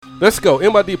Let's go.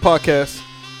 MID podcast.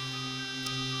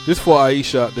 This for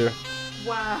Aisha out there.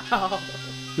 Wow.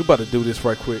 We about to do this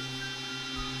right quick.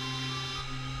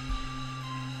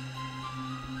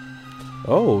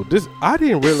 Oh, this I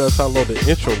didn't realize how long the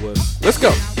intro was. Let's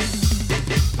go.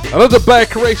 Another bad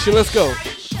creation. Let's go.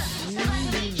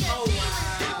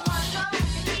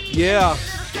 Yeah.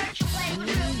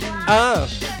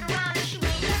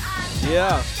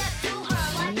 Yeah.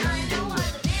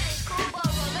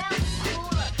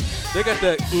 They got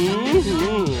that.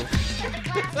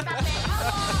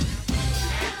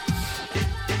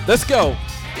 Let's go.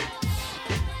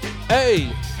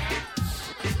 Hey.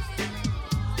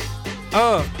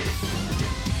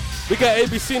 We got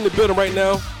ABC in the building right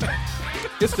now.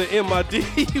 It's the MID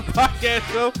podcast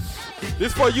show.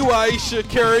 This for you, Aisha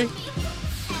Curry.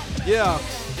 Yeah.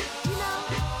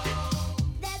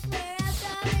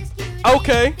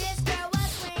 Okay.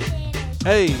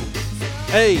 Hey.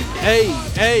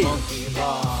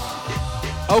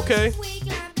 Okay.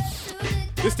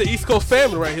 This the East Coast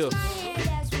family right here.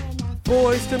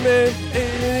 Boys to Men,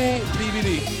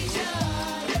 BBD.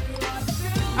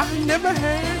 I never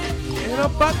had, and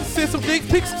I'm about to send some dick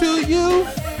pics to you.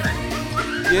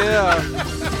 Yeah.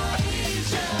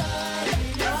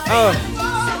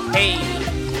 Hey.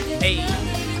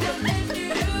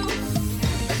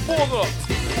 Pull up.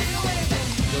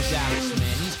 Those Alex,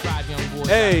 man, these 5 young boys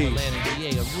Hey. out of Atlanta, GA,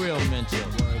 a real mentor.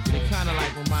 They kind of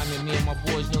like remind me of me and my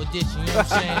boys, No Ditch, you know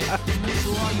what I'm saying? So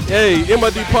all you Hey,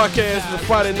 MID podcast is a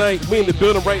Friday night. We in the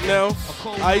building right now.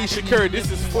 Aisha Curry, this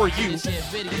is for you.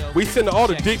 We send all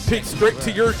the dick pics straight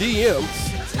to your DMs.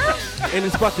 And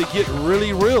it's about to get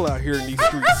really real out here in these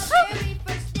streets.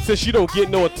 Since you don't get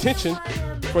no attention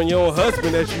from your own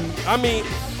husband that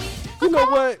you know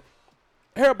what?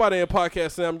 Everybody in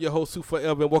podcast, I'm your host, Sue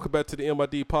Forever, and welcome back to the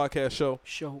MID podcast show.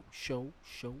 Show.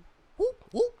 Whoop,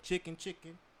 whoop. Chicken.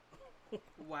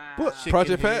 Wow. What? Chicken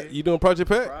Project head. Pat? You doing Project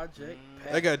Pat? Project.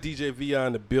 I got DJ VI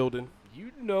in the building.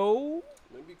 You know.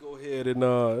 Let me go ahead and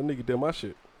nigga did my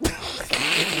shit.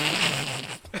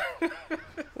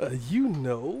 You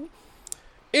know.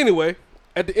 Anyway,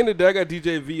 at the end of the day, I got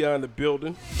DJ VI in the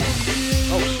building.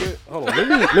 Oh shit! Hold on.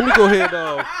 Let me go ahead.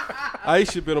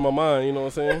 Aisha been on my mind. You know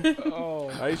what I'm saying? Oh,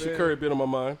 Aisha Curry been on my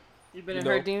mind. You been You in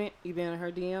know. her DM? You been in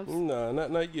her DMs? Nah,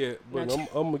 not yet. But Not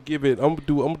I'm gonna give it. I'm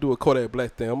gonna do a Kodak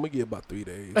Black thing. I'm gonna give it about 3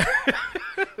 days.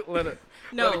 Let her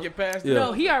No. get past Yeah. it.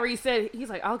 No, he already said, he's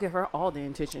like, I'll give her all the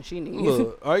attention she needs.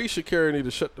 Look, Aisha Curry need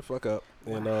to shut the fuck up.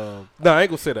 And nah, I ain't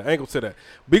gonna say that.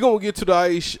 We gonna get to the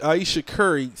Aisha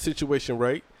Curry situation,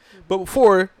 right? But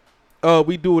before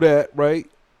we do that, right?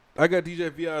 I got DJ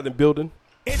VI in the building.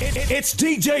 It's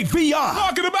DJ VR.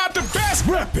 Talking about the best.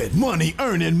 Reppin', money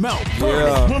earning, mouth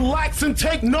Yeah. burning. Relax and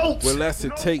take notes. Relax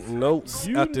and take notes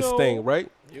You out this know. thing, right?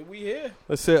 Here we here.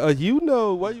 Let's say, you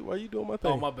know, why you doing my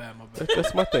thing? Oh, my bad.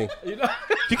 That's my thing. You know.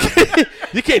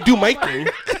 You can't do my thing.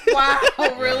 Wow,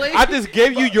 really? I just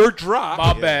gave you your drop.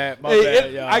 My bad,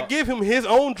 Hey, y'all. I give him his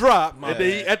own drop, and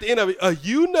then at the end of it,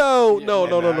 you know, no.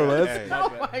 That's, Oh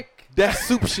my God. that's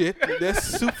soup shit.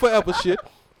 That's soup forever shit.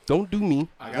 Don't do me.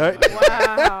 All right?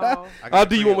 Wow. I'll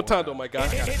do you one more time, though, my guy.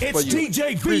 It's For you.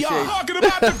 DJ Appreciate VR. it. Talking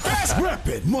about the best.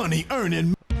 Reppin', money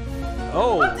earning.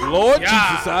 Oh, Lord Yeah.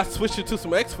 Jesus. I switched it to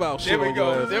some X-Files shit. There we on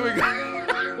your go.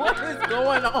 ass. What is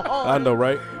going on? I know,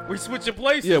 right? We switching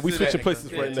places. Yeah, we today. switching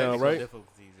places right now, right?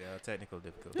 Technical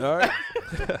difficulties. All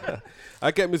right.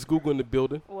 I got Miss Google in the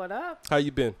building. What up? How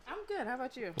you been? I'm good. How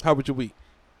about you? How was your week?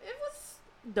 It was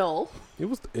dull. It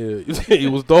was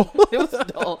it was dull. It was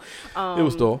dull. It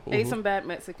was dull. Ate Mhm. some bad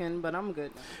Mexican, but I'm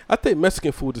good now. I think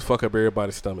Mexican food just fuck up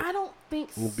everybody's stomach. I don't think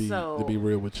so. To be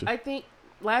real with you. I think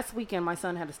last weekend my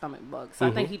son had a stomach bug, so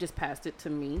I think he just passed it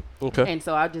to me. Okay. And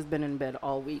so I've just been in bed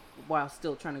all week while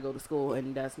still trying to go to school,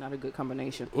 and that's not a good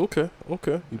combination. Okay. You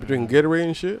been drinking Gatorade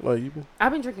and shit? Like you been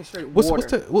I've been drinking straight What's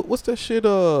water. what's that shit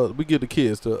we give the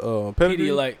kids? The pedigree?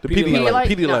 Pedialyte. The Pedialyte?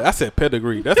 Pedialyte. No. I said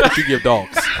pedigree. That's what you give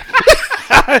dogs.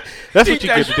 That's what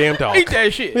you give the damn dog. Eat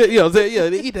that shit. Yeah,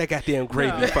 they eat that goddamn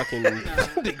gravy, No. fucking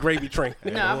the gravy train.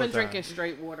 No, I've been drinking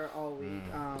straight water all week.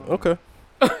 Okay.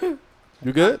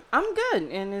 You good? I'm good,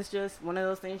 and it's just one of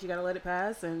those things you gotta let it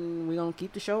pass, and we're gonna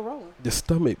keep the show rolling. The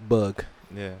stomach bug.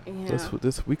 Yeah. Yeah. That's what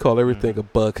this we call everything a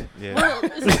bug. Yeah. Well,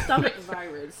 it's a stomach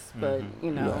virus, but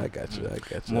you know. No, I got you.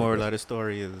 Moral of the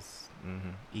story is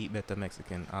Eat better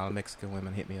Mexican. All Mexican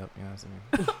women hit me up. You know what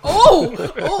I'm saying?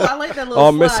 Oh, I like that little.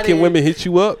 All slide Mexican in. women hit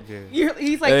you up.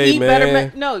 He's like Hey, eat better.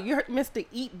 man. No, you're Mr.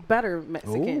 Eat Better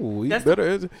Mexican. Ooh, eat That's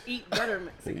better. Eat Better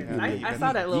Mexican. Yeah, I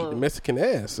saw that Eat little. the Mexican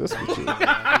ass.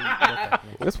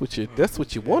 That's what you. That's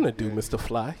what you want to do, Mr.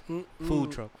 Fly.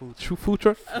 Food truck. True food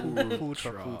truck. Food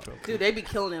truck. Dude, they be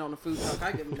killing it on the food truck.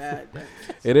 I get mad.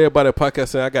 And everybody at podcast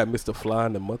saying I got Mr. Fly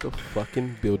in the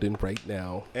motherfucking building right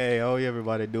now. Hey, how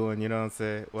everybody doing? You know what I'm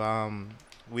saying? Well,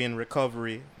 we in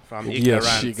recovery from ignorance.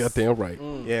 Yeah, shit, goddamn right.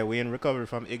 Yeah, we in recovery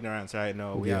from ignorance right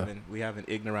now. We having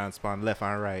ignorance on left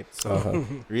and right. So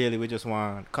really, we just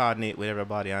want to coordinate with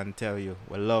everybody and tell you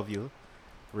we love you,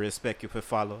 we respect you for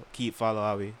follow, keep follow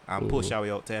our way, and push our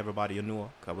way out to everybody you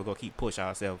know. Cause we're gonna keep push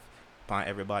ourselves upon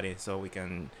everybody so we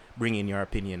can bring in your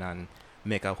opinion and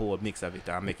make a whole mix of it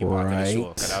and make it part of the show.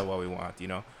 Cause that's what we want, you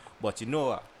know. But you know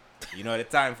what? You know the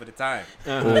time for the time.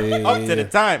 Up to the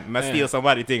time. I steal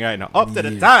somebody thing right now. Up to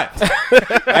the time.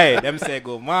 Hey, them say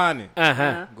good morning.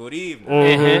 Good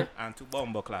evening. And to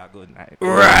Bumbleclaw, good night.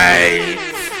 Right.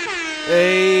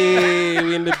 Hey,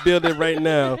 we in the building right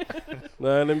now.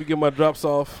 Let me get my drops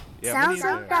off. Yeah, Sounds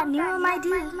like that new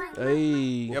idea.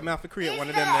 Hey. Yeah, me have to create one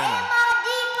of them there.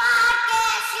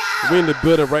 We in the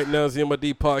building right now. It's the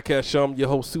MID Podcast Show. I'm your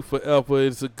host, Sue Forever.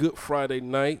 It's a good Friday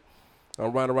night.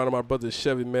 I'm riding around in my brother's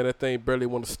Chevy, man. That thing barely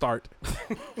want to start.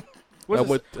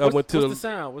 What's the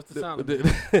sound? What's the sound?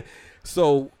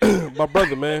 So, my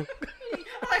brother, man.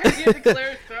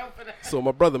 So,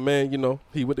 my brother, man, you know,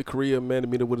 he went to Korea, man, to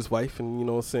meet up with his wife, and you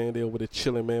know what I'm saying, they over there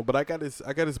chilling, man. But I got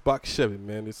his box Chevy,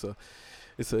 man. It's a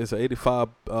 85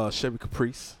 Chevy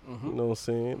Caprice. You know what I'm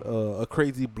saying? A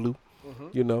crazy blue.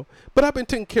 You know, but I've been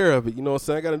taking care of it. You know what I'm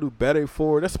saying? I got a new battery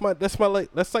for it. That's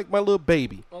like my little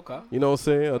baby. Okay. You know what I'm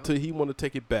saying? Until he want to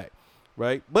take it back,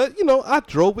 right? But you know, I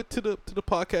drove it to the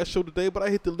podcast show today. But I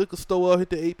hit the liquor store, hit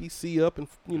the APC up, and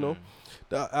you know,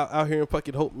 out here in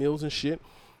fucking Hope Mills and shit.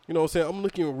 You know what I'm saying? I'm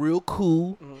looking real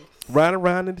cool, riding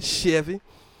around in the Chevy.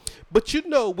 But you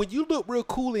know, when you look real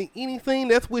cool in anything,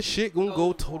 that's where shit gonna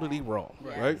go totally wrong,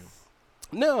 right?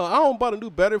 Now I don't buy a new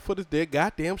battery for this dead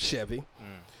goddamn Chevy.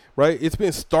 Right, it's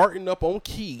been starting up on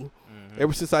key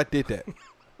ever since I did that.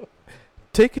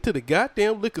 Take it to the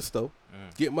goddamn liquor store,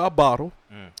 get my bottle,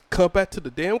 come back to the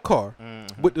damn car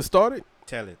with the started.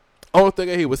 Tell it. Only thing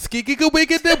I hear was skiki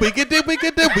wicked that, wicked that,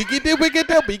 wicked that, wicked that, wicked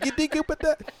that, wicked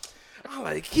that. I'm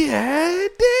like, yeah,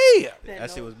 damn.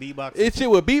 That shit was beatboxing. It shit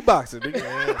was beatboxing,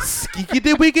 nigga. Skiki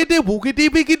that, wicked that, wookity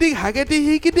that, wicked that, haggard that,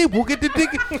 hickety that, wookity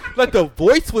that. Like the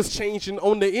voice was changing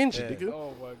on the engine, nigga.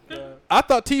 Oh my god. I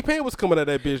thought T-Pain was coming at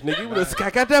that bitch, nigga. With a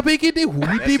skakata biggity,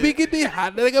 whoopity biggity,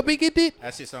 hot nigga biggity.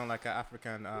 That shit sound like an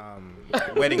African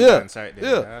wedding dance right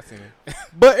there. Yeah. I seen it.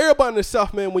 But everybody in the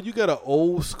South, man, when you got an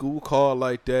old school car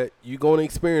like that, you gonna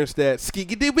experience that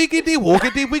skikity wiggity,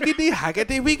 walkity wiggity,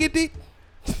 haggity wiggity.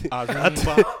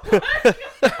 Until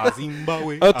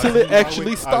it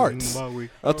actually starts.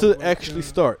 Until it actually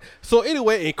starts. So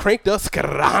anyway, it cranked up,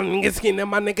 started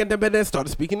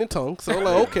speaking in tongues. So I'm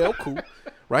like, okay, I'm cool.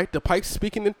 Right? The pipe's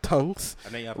speaking in tongues.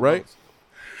 Right?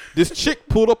 This chick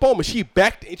pulled up on me. She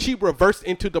backed and she reversed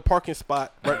into the parking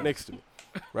spot right next to me.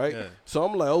 Right? Yeah. So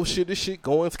I'm like, oh shit, this shit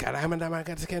going. She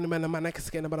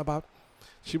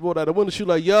rolled out the window. She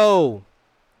like, yo.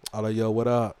 I'm like, yo, what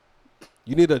up?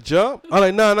 You need a jump? I'm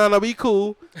like, no, be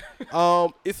cool.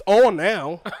 It's on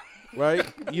now. Right?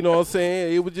 You know what I'm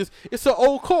saying? It was just, it's an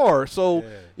old car. So,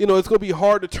 you know, it's going to be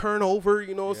hard to turn over.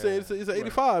 You know what I'm saying? It's an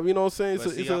 85. You know what I'm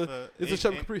saying? It's a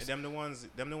Chevy Caprice. Them the ones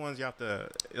you have to,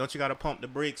 don't you got to pump the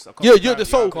brakes?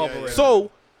 So,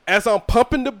 as I'm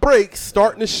pumping the brakes,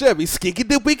 starting the Chevy,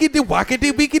 skickity wickety,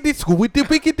 wackety wickety, scoopity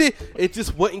wickety, it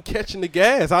just wasn't catching the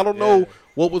gas. I don't know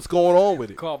what was going on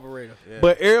with it. Carburetor. Yeah.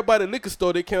 But everybody at the liquor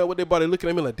store, they came out with their body looking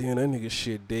at me like, damn, that nigga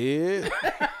shit dead.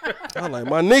 I'm like,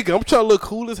 my nigga, I'm trying to look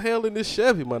cool as hell in this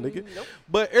Chevy, my nigga. Nope.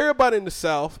 But everybody in the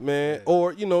South, man,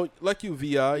 or, you know, like you,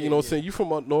 VI, you know what I'm saying? You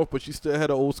from up north, but you still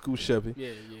had an old school Chevy. Yeah.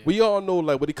 We all know,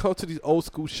 like, when it comes to these old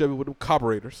school Chevy with them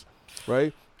carburetors,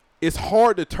 right? It's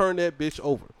hard to turn that bitch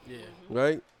over. Yeah.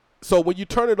 Right? So when you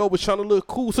turn it over, it's trying to look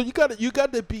cool. So you got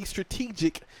to be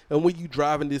strategic and when you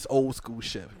driving this old school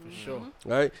Chevy. For sure.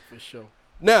 Right? For sure.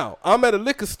 Now, I'm at a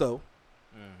liquor store.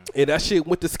 And that shit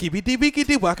went to skibidi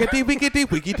wickety wackety wickety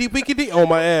wickety wickety on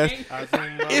my ass.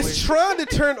 It's trying to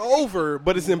turn over,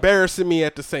 but it's embarrassing me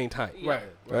at the same time.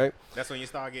 Right. That's when you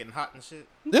start getting hot and shit.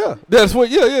 Yeah. That's when.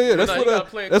 Yeah.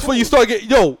 That's when you start getting.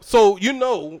 So you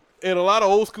know, in a lot of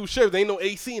old school Chevys, there ain't no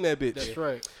AC in that bitch. That's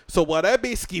right. So while that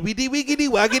bitch skibidi wickety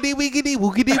wackety wickety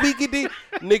wookety wickety,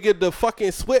 nigga, the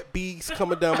fucking sweat beads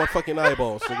coming down my fucking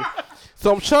eyeballs. Nigga.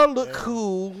 So I'm trying to look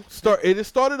cool. It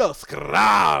started up.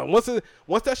 Skra.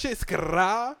 Once that shit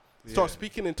skra, start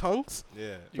speaking in tongues.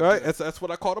 Yeah. Right? That's what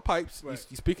I call the pipes. Right.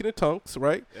 You speaking in tongues,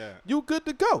 right? Yeah. You good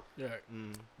to go. Yeah.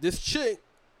 This chick,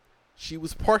 she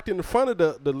was parked in the front of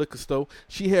the liquor store.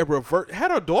 She had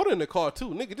her daughter in the car too.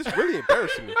 Nigga, this really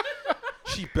embarrassing me.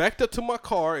 She backed up to my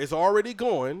car. It's already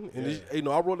going. And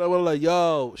I rolled up like,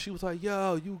 yo. She was like,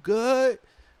 yo, you good?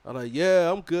 I'm like,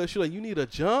 yeah, I'm good. She like, you need a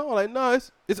jump? I'm like, no,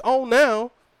 it's on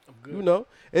now. I'm good. You know?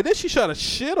 And then she tried to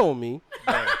shit on me.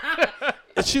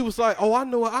 And she was like, oh, I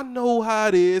know how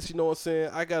it is. You know what I'm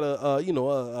saying? I got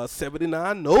a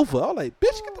 79 Nova. I'm like,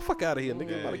 bitch, get the fuck out of here,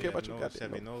 nigga. Nobody care about your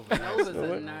goddamn Nova. Nova's a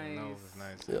Nova's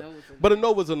nice. Yeah. But the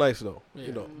Novas are nice though. Yeah.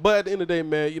 You know. But at the end of the day,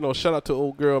 man, you know, shout out to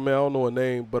old girl, man. I don't know her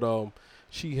name, but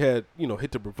she had,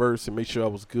 hit the reverse and make sure I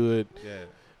was good. Yeah.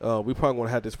 We probably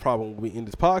gonna have this problem when we end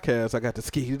this podcast. I got the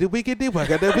ski the wicked deep. I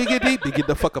got that wicked deep to get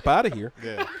the fuck up out of here.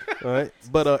 Yeah. All right.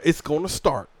 But it's gonna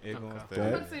start. It gonna I start. was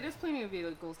about to say, there's plenty of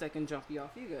vehicles that can jump you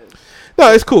off. You good?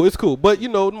 No, it's cool. But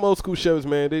the old school Chevys,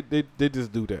 man, they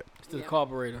just do that. It's the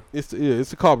carburetor. It's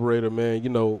the carburetor,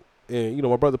 man. And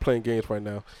my brother playing games right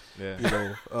now.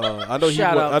 Yeah. I know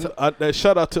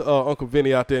shout out to Uncle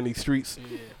Vinny out there in these streets.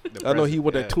 Yeah. I know he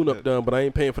want that tune-up done, but I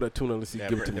ain't paying for that tune-up unless he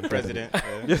give it to me. The president.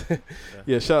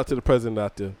 Yeah, shout out to the president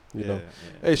out there. You know.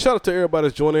 Yeah. Hey, shout out to everybody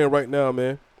that's joining in right now,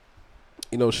 man.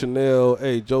 Chanel,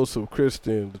 Joseph,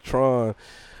 Christian, Detron,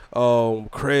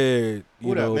 Craig,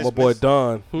 my boy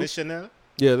Don. Miss Chanel?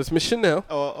 Yeah, that's Miss Chanel.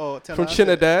 Oh, tell from her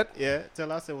Trinidad.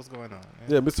 tell us what's going on.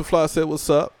 Yeah, Mr. Fly said, what's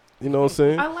up? You know what I'm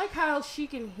saying? I like how she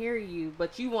can hear you,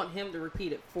 but you want him to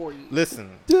repeat it for you. Listen.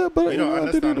 Yeah, but You don't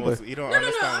understand anyway. what's going on.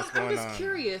 I'm just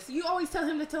curious. You always tell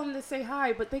him to say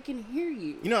hi, but they can hear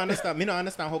you. You don't understand. Me don't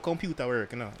understand how computer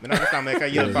work. I don't understand how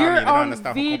you You're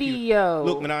on video.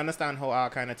 Look, me don't understand how all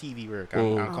kind of TV work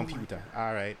on computer.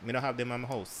 All right, me don't have them on my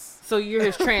house. So you're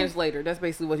his translator. That's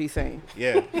basically what he's saying.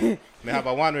 Yeah, me have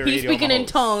a one-way radio. He's speaking on my in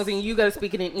house. tongues, and you got to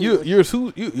speak it in English.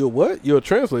 You're what? You're a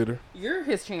translator. You're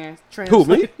his translator. Who,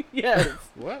 me? Yes.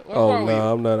 What? Oh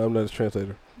no, I'm not a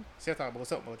translator. Say talk about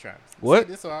something about trans. What?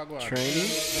 This all go on. Training.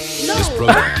 This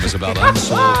program is about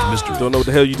unsolved mysteries. Don't know what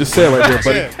the hell you just said right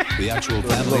there, buddy. The actual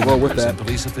family Wrong with members that. and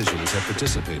police officials have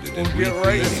participated in Get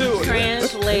right recreating to it.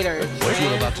 Translator. What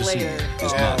you're about to see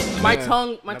is not My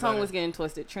tongue was getting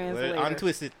twisted. Translator.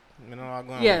 Untwisted. You know all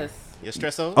go on. Yes. You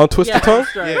stress out? Untwist the tongue?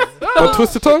 Yeah.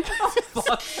 Untwist the tongue?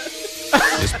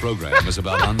 This program is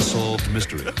about unsolved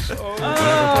mysteries. Okay.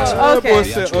 That boy The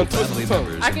said actual untwist family the tongue.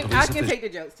 members I and can police take officials. the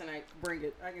jokes tonight. Bring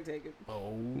it. I can take it.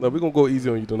 No, we're gonna go easy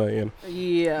on you tonight, Anna.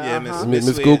 Yeah.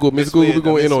 Miss Google, we're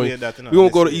going in on you. We're gonna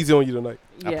go to easy on you tonight.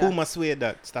 I pull my sweat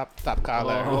that. Stop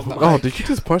calling her. Oh, did you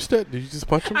just punch that? Did you just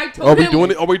punch him? I told Are we him-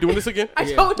 doing it? Are we doing this again? I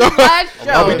told him last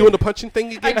show. Are we doing the punching thing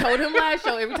I again? told him last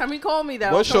show. Every time he called me, that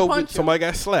I One was gonna show, punch him. somebody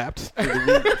got slapped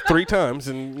 3 times,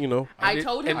 and I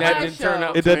told him and that last didn't turn show.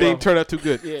 out. that didn't turn out too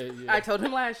good. Yeah. I told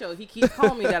him last show. He keeps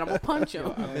calling me that I'm gonna punch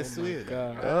him. Miss Sweet.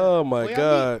 Oh my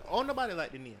God! Oh, nobody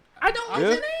like the name. I don't Yeah.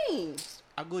 like the name.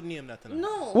 A good name that tonight.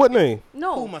 No. What name?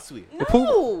 No. Puma Sweet.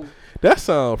 No. That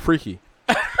sounds freaky.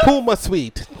 Puma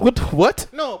Sweet. What?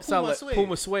 No, Sound Puma like Suede.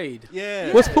 Puma Suede.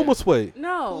 Yeah. What's Puma Suede?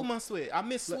 No. Puma Suede. I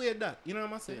miss Suede that. You know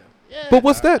what I'm saying? Yeah. But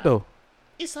what's that though?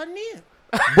 It's a name.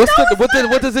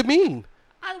 What does it mean?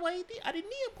 I didn't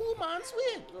name Puma and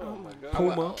Suede. Oh my God.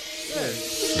 Puma.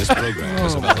 This program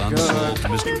is about unsolved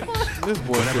mysteries. This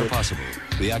boy Whenever said. possible,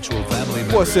 the actual family Boy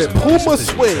members said and police Puma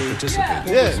officials Suede. have participated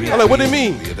in Yeah. I'm like, what do you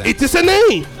mean? recreating the It's just a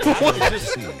name.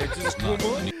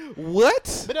 event.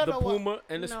 What? But I The don't know what. Puma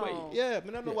and the No. Suede. Yeah, but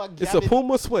I don't know what. It's a Gavin-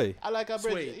 Puma Suede. I like a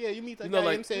bread. Suede. Yeah, you meet a You know, guy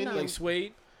like him saying like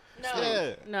Suede. No.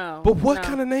 Yeah. No. But what No.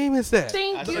 kind of name is that?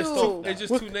 Thank I you. just Don't It's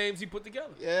just two names he put together.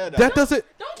 Yeah. That doesn't.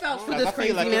 vouch for I this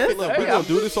feel like it craziness. fit like- We're gonna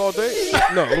do this all day.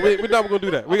 No, we're not gonna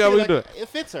do that. We're not gonna do that. It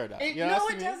fits her. That. It, You know no,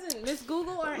 what I it mean? doesn't. Miss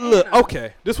Google or Look, Anna?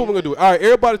 okay, this is what we're gonna do. All right,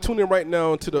 everybody tune in right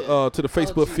now to the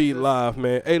Facebook feed Jesus. live,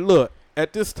 man. Hey, look,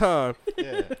 at this time,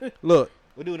 Yeah. look,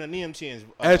 We're doing a name change.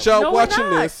 as y'all No, we're watching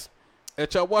not.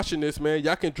 this, man,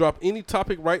 y'all can drop any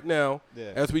topic right now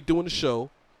Yeah. as we doing the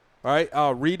show. All right,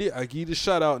 I'll read it. I give you the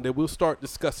shout out, and then we'll start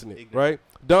discussing it. Ignorant. Right,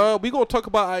 Don, we gonna talk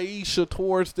about Aisha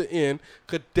towards the end,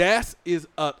 cause that's just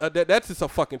a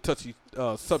fucking touchy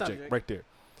subject right there.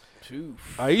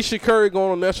 Aisha Curry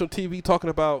going on national TV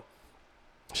talking about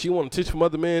she want to teach from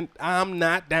other men. I'm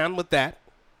not down with that.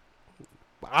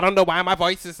 I don't know why my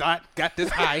voice is not got this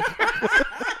high.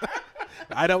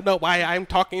 I don't know why I'm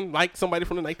talking like somebody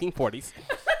from the 1940s.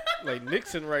 Like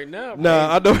Nixon right now.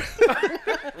 Nah, I don't.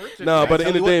 Nah, but at the end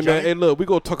of the tell day, you what, man. Johnny. Hey, look, we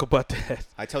gonna talk about that.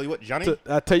 I tell you what, Johnny.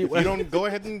 I tell you If what. you don't go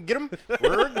ahead and get him,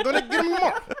 we're gonna get him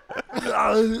more.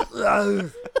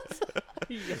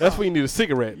 That's when you need a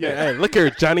cigarette. Yeah. Hey, look here,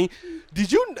 Johnny. Do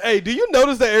you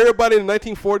notice that everybody in the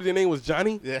 1940s, their name was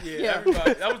Johnny? Yeah,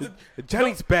 everybody. That was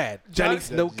Johnny's bad. Johnny's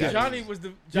no good. Johnny was the.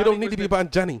 You don't need to be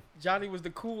about Johnny. Johnny was the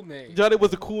cool name. Johnny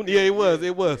was the cool. Yeah, it was.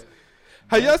 It was.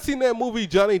 Have y'all seen that movie,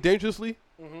 Johnny Dangerously?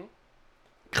 Mm-hmm.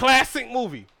 Classic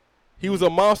movie. He was a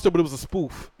monster, but it was a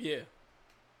spoof. Yeah.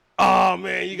 Oh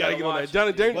man, you gotta get on that.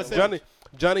 Johnny Dangerously.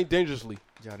 Johnny Dangerously.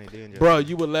 Johnny Dangerous. Bro,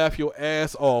 you would laugh your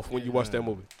ass off when you watch that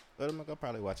movie. But I'm gonna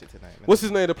probably watch it tonight. Man. What's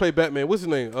his name to play Batman? What's his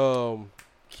name?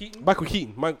 Keaton. Michael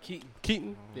Keaton.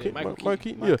 Keaton. Yeah, Michael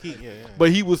Keaton. Mike Yeah. Keaton, yeah.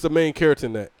 But he was the main character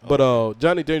in that. But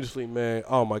Johnny Dangerously, man,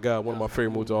 oh my God, one of my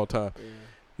favorite movies of all time. Yeah.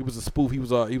 He was a spoof. He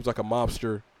was like a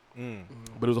mobster.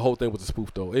 But it was the whole thing was a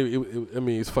spoof though. I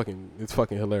mean, it's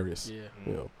fucking hilarious. Yeah.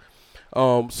 You know.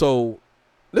 So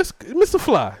let's, Mr.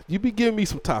 Fly, you be giving me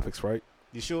some topics, right?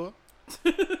 You sure?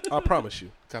 I promise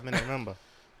you. I mean, I remember.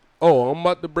 Oh, I'm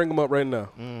about to bring them up right now.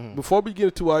 Mm-hmm. Before we get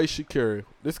into Aisha Curry,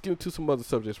 let's get into some other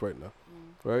subjects right now.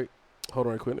 Right? Hold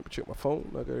on right quick. Let me check my phone.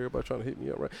 I got everybody trying to hit me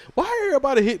up, right? Why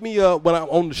everybody hit me up when I'm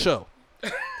on the show?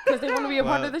 Because they want to be a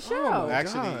part of the show.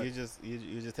 Actually,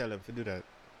 you just tell them to do that.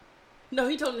 No,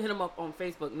 he told him to hit him up on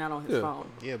Facebook, not on his phone.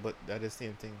 Yeah, but that is the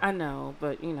same thing. I know,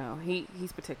 but you know,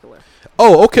 he's particular.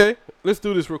 Oh, okay. Let's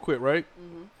do this real quick, right?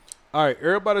 Mm-hmm. All right,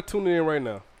 everybody tuning in right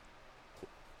now.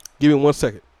 Give me 1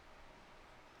 second.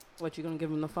 What, you gonna give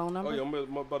him the phone number? Oh yeah,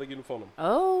 I'm about to give him the phone number.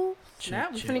 Oh,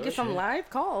 snap! We finna get some live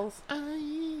calls. All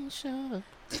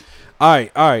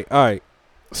right.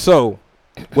 So,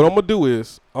 what I'm gonna do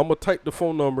is I'm gonna type the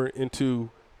phone number into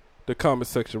the comment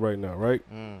section right now, right?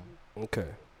 Okay.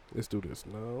 Let's do this.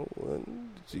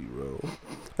 910.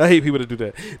 I hate people to do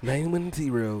that.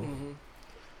 910.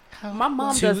 My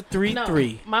mom does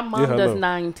 233. No, my mom does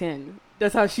 910.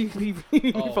 That's how she be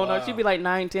phone up. She'd be like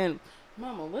 910.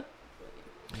 Mama, what?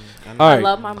 I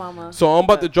love my mama. So I'm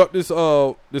about to drop this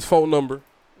phone number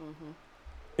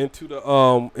into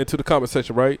the comment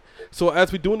section, right? So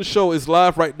as we doing the show, it's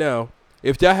live right now.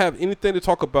 If y'all have anything to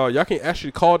talk about, y'all can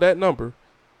actually call that number.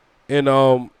 And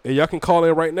y'all can call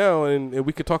in right now, and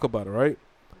we can talk about it, right?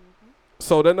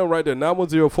 So that number right there,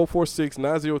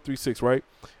 910-446-9036, right?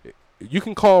 You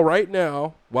can call right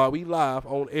now while we live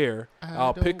on air.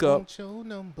 I'll pick up,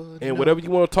 and whatever you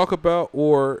want to talk about,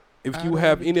 or if you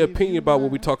have any opinion about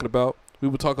what we're talking about, we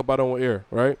will talk about it on air,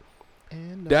 right?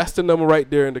 That's the number right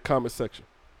there in the comment section.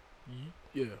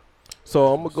 Yeah.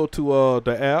 So I'm gonna go to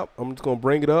the app. I'm just gonna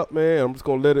bring it up, man. I'm just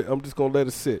gonna let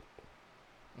it sit.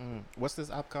 What's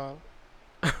this app called?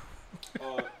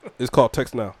 It's called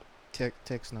Text Now.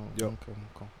 Text Now. Yep.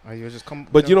 Okay. You just come.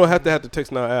 But you don't have to have the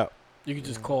Text Now app. You can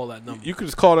just call that number. You can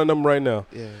just call that number right now.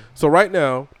 Yeah. So right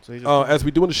now, as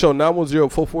we doing the show,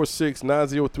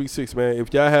 910-446-9036, man.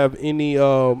 If y'all have any,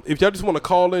 if y'all just want to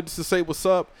call in just to say what's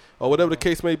up or whatever the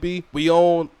case may be, we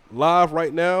on live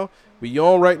right now. We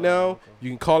on right now. You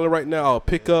can call in right now. I'll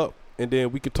pick up, and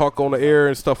then we can talk on the air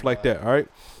and stuff like that. All right.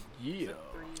 Yeah.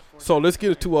 So let's get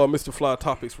into Mr. Fly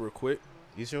topics real quick.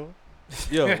 You sure?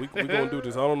 Yeah, we gonna do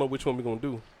this. I don't know which one we gonna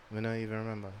do. We don't even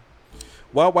remember.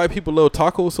 Why white people love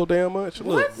tacos so damn much?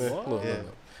 What? Look, man. Look. Yeah.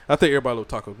 I think everybody love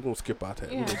tacos. We're gonna skip out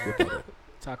that. Yeah.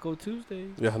 Taco Tuesday.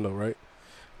 Yeah, I know, right?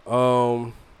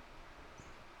 All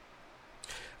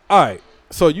right.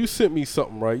 So you sent me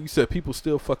something, right? You said people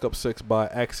still fuck up sex by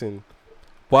asking,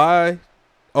 why?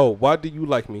 Oh, why do you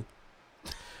like me?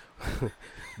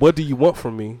 What do you want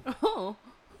from me? Oh.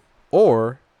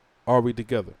 Or are we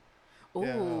together? Ooh.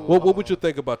 Yeah. What would you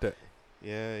think about that?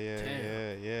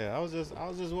 Yeah. I was just.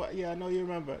 Yeah, I know you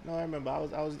remember. No, I remember. I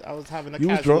was having a You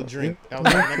was casual drunk, drink. yeah. I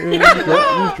was having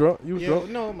You was yeah, drunk.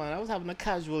 no, man. I was having a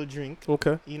casual drink.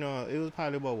 Okay. You know, it was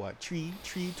probably about what 2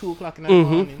 o'clock in the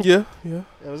morning. Yeah.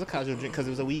 It was a casual drink because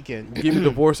it was a weekend. Give me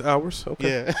divorce hours.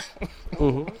 Okay. Yeah.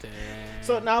 Mm-hmm.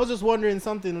 So now I was just wondering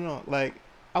something. You know, like,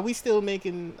 are we still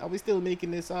making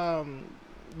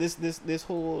this this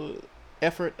whole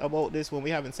effort about this when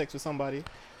we having sex with somebody?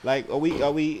 Like, are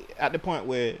we at the point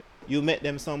where you met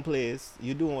them someplace,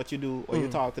 you doing what you do, or you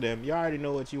talk to them, you already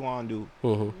know what you want to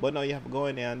do, but now you have to go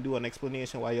in there and do an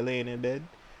explanation while you're laying in bed.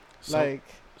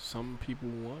 Some people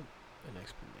want an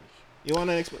explanation. You want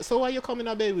an explanation? So why you coming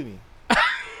to bed with me?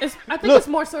 I think it's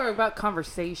more so about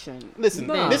conversation. Listen,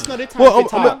 No. this is not the time to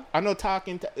talk. I'm not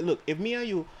talking. Look, if me and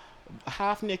you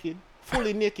half naked,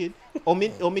 fully naked, or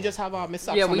me just have my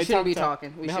socks Yeah, on we my shouldn't tank be top.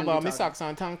 talking. We Me shouldn't have be my talking. socks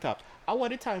on tank top. I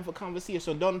want the time for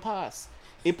conversation. Don't pass.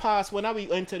 It passed when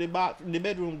we enter the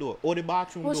bedroom door or the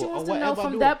bathroom Well, she door or wants to whatever know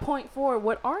from door. that point forward,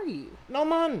 what are you? No,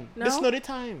 man. No? This is not the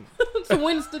time. So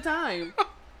when's the time?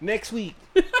 Next week.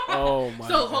 Oh my.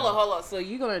 So God. hold on. So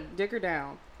you're gonna dig her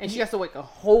down, and she has to wait a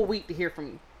whole week to hear from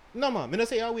you. No, man. Me not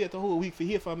say I wait a whole week for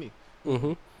hear from me.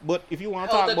 Mm-hmm. But if you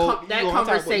want to talk about that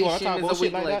conversation is a shit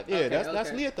week like that, okay,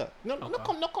 that's later. No,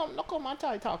 come and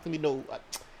talk to me. No,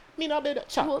 me not better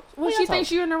chat. Well, she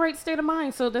thinks you're in the right state of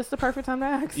mind, so that's the perfect time to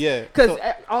ask. Yeah, because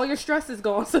all your stress is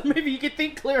gone, so maybe you can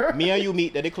think clearer. Me and you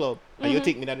meet at the club, and you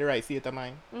take me to the right state of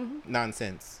mind.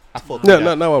 Nonsense. I fuck no,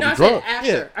 I'm drunk.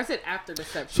 I said after the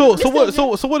sex. So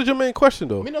what is your main question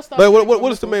though? Like,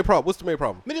 what is the main problem? What's the main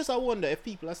problem? Me just I wonder if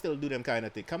people are still do them kind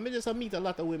of thing. Cause me just meet a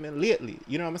lot of women lately.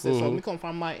 You know what I'm saying? So me come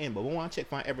from my end, but we want to check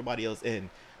from everybody else end.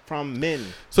 From men.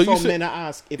 So some men are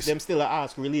ask if them still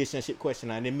ask relationship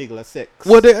question and they mingle a sex.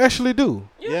 Well, they actually do.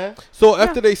 Yeah. So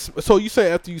after so you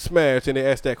say after you smash and they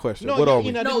ask that question. No, what are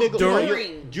we?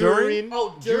 During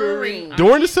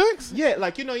the sex? Yeah,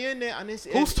 like you're in there and it's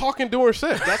who's talking during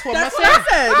sex? That's what I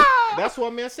said. That's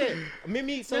what I said. Me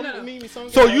meet some.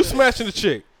 So you smashing the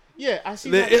chick? Yeah, I see.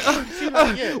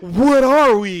 What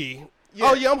are we? Yeah.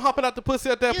 Oh yeah, I'm hopping out the pussy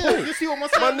at that point. You see what I'm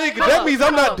saying? My nigga, that means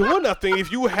I'm not doing nothing. If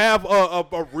you have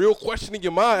a real question in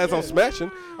your mind as I'm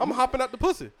smashing, I'm hopping out the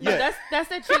pussy. Yeah, that's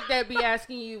that chick that be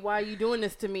asking you why you doing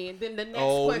this to me, and then the next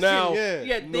question.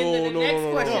 The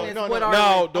next question is what are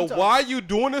now the why you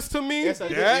doing this to me?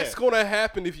 That's gonna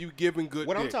happen if you giving good.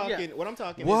 What I'm talking.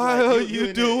 Why are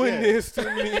you doing this to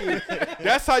me?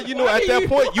 That's how you know at that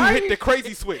point you hit the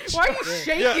crazy switch. Why are you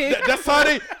shaking? Yeah, that's how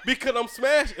they because I'm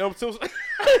smashing.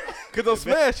 Because I'm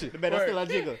smashing. The better still a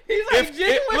jiggle. He's like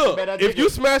jiggling. If you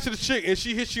smash the chick and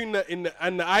she hits you in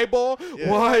the eyeball,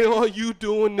 why are you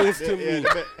doing this to me?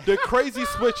 The crazy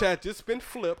switch had just been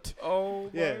flipped.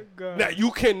 Oh my God. Now you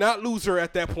cannot lose her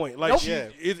at that point. Like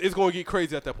it's going to get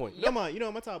crazy at that point. Come on, you know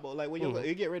what I'm talking about. Like when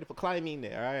you get ready for climbing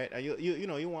there, all right? And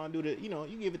you want to do the,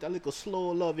 you give it a little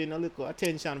slow loving, a little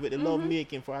attention with the love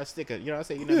making for a sticker. You know what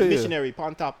I'm saying? The missionary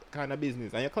on top kind of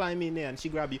business. And you climb in there and she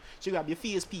grab your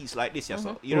face piece like this,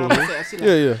 so you know what I'm saying?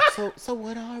 So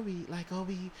what are we? Like are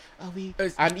we?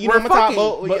 And you know what I'm talking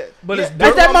about? But at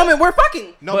that moment we're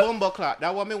fucking. No bumble clock.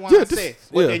 That what me want to say.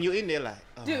 But then you in there like,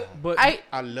 dude, but I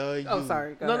love you. Oh,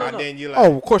 sorry. No. And then you like,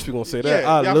 oh, of course we're gonna say that.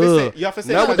 I love. You have to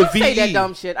say not with the VE. Say that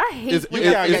dumb shit. I hate.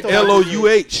 It's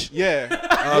LOUH. Yeah.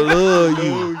 I love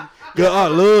you. Girl, I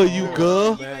love you,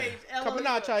 girl. Coming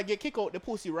out try to get kick out the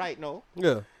pussy right now.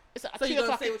 Yeah. So you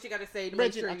gonna say what you gotta say to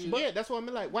make sure yeah, that's what I'm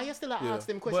like. Why you still ask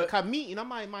them questions? Cause me in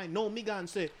my mind, no, me gonna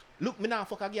say, look, me now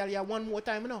fuck a girl here one more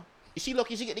time, you know. Is she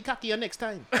lucky she get the cocky here next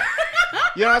time?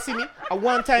 You know what I see me? A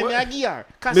one time me I give her.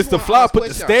 Mr. Fly put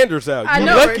the standards out. You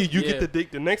lucky you get the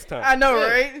dick the next time. I know,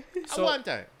 right? So, one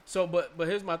time. So, but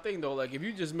here's my thing though. Like, if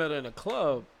you just met her in a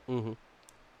club and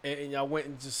y'all went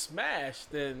and just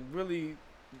smashed, then really.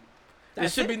 There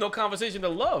should be no conversation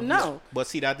of love. No. But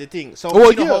see, that's the thing.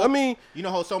 So, you know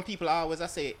how some people always, I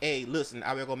say, hey, listen,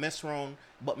 I will go mess around,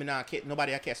 but me not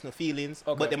nobody I catch no feelings.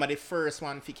 Okay. But them are the first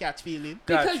one to catch feeling.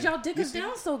 Because y'all dick us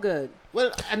down so good.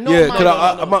 Well, I know.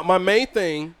 Yeah, my main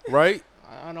thing, right?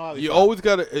 I know how you always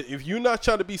got to, if you're not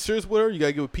trying to be serious with her, you got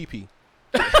to give her pee-pee.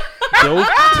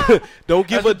 Don't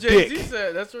give a dick.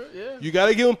 Said. That's right. Yeah. You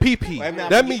gotta give him pee.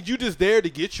 That means you just there to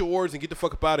get yours and get the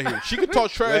fuck up out of here. She can talk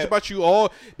trash about you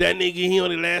all. That nigga he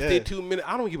only lasted 2 minutes.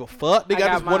 I don't give a fuck. They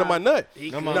got this one of my nut.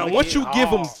 Now once you give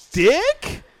him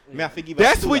dick,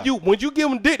 that's when you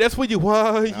give him dick. That's when why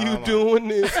are you doing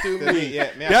this to me?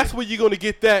 That's when you're gonna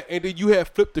get that, and then you have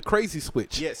flipped the crazy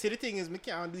switch. Yeah. See, the thing is, me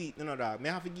can't do it. No, dog. Me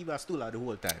have to give her stool out the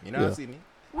whole time. You know what I see me?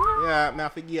 Yeah, I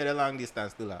have to give her the long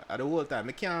distance to her. The whole time.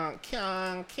 I can't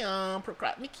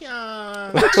procrast. Me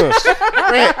can't.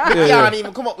 Can't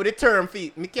even come up with a term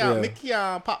feet. Me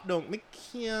can't pop down. Me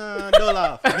can't do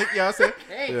laugh. You know what I'm saying?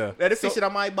 Yeah. That's the fish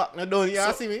on my back now, don't you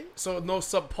see me? So no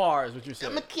subpar is what you're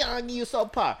saying. Me can't give you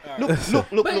subpar.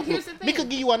 Look. Me could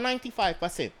give you a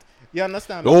 95%. You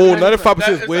understand? Oh, 95%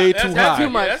 is way too high. That's too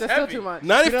much. That's still too much.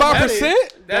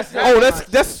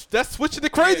 95%? That's switching the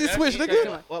crazy switch,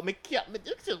 nigga. Well, me can't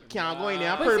go in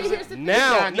there.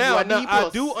 Now, I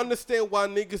do understand why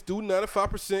niggas do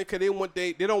 95% because they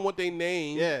don't want their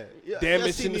name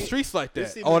damaged in the streets like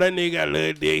that. Oh, that nigga got a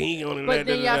little dick. He only but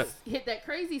then y'all hit that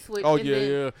crazy switch. Oh,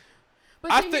 yeah.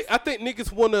 I think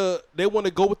niggas wanna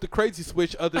go with the crazy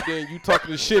switch other than you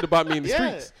talking the shit about me in the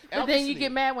streets. But then you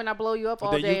get mad when I blow you up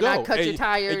all day and I cut your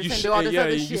tires and do all this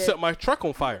other shit. You set my truck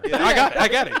on fire. I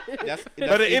got it. But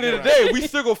at the end of the day, we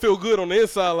still gonna feel good on the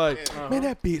inside. Like, man,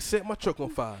 that bitch set my truck on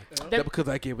fire. That's because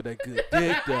I gave her that good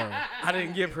dick, though. I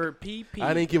didn't give her pee-pee.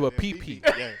 I didn't give her pee-pee.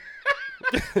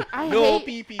 No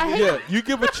pee-pee. Yeah, you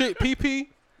give a chick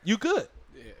pee-pee, you good.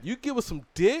 You give us some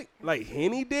dick, like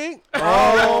Henny dick.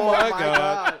 Oh my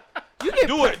God. You can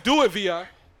do it, Vi.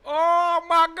 Oh Oh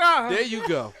my God. There you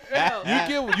go.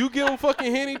 You give him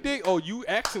fucking Henny dick. Oh, you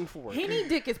asking for it. Henny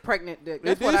dick is pregnant dick.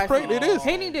 It That's what I is. It is.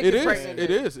 Henny dick It is is. pregnant It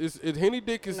dick. is. Henny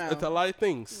dick is it's a lot of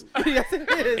things. Yes, it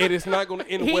is. And it's not going to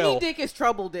end Henny well. dick is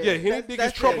trouble dick. Yeah, Henny dick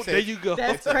is trouble. There you go.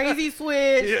 That's crazy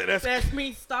switch. Yeah, that's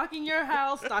me stalking your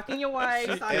house, stalking your wife,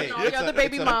 stalking all it's your other a-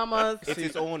 baby it's a- mamas. It's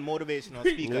its own motivational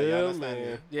speaker. You Yeah, understand?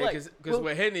 man. Yeah, Like, because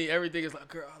with Henny, everything is like,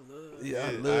 girl, I love you. Yeah,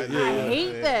 I Yeah, love I- I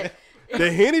hate that. The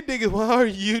Henny dick is, why are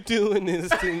you doing this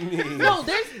to me? No,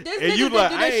 there's And niggas you that like,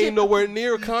 do I that ain't shit. nowhere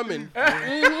near coming.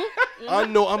 I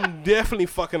know I'm definitely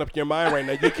fucking up your mind right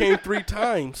now. You came 3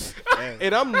 times,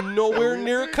 and I'm nowhere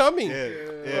near coming.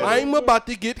 Yeah. I'm about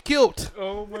to get killed.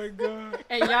 Oh my God.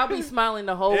 And y'all be smiling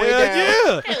the whole way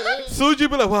Yeah, down. yeah. Soon as you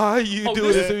be like, why are you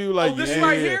doing this? And you like, this yeah.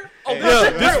 right here? Oh, Yeah,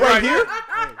 this right here.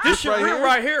 This shit right here?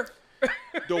 right here.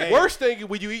 The worst thing is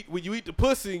when you eat the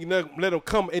pussy and you let them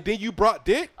come, and then you brought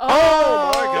dick.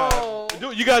 Oh, my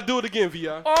God! You gotta do it again, Vi.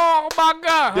 Oh my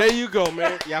God. There you go,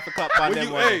 man. You have to cut on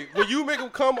them one. When you make them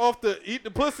come off eat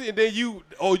the pussy, and then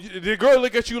the girl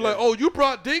look at you like, oh, you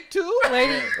brought dick too?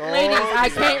 ladies,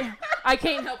 I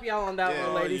can't help y'all on that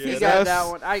one, ladies. yeah, He got that's- that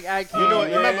one. I can't. You know,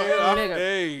 you remember? nigga.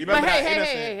 Hey, You But remember that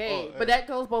hey. innocent- But that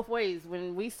goes both ways.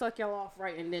 When we suck y'all off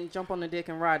right and then jump on the dick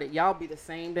and ride it, y'all be the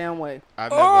same damn way.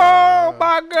 I've Oh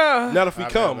my God. not if we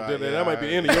I've come, never- then yeah, that might be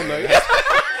the I- end of your night.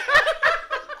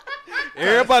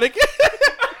 Everybody,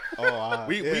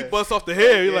 we bust off the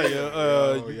head. You're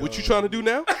like, what you trying to do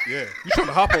now? Yeah. You trying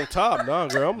to hop on top? Nah,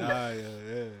 girl.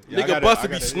 Yeah. Nigga Buster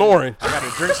be snoring. I gotta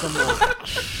drink some more.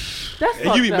 That's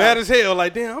And you be fucked mad up. as hell,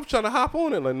 like, damn, I'm trying to hop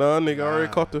on it. Like, nah, nigga, I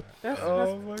already caught the. So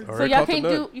already y'all caught the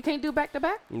nut. you can't do back to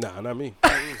back? Nah, not me.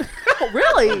 Oh,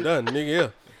 really? Done, nigga. Yeah,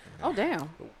 Oh, damn.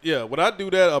 yeah. When I do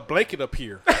that, a blanket up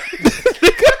here.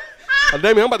 Oh,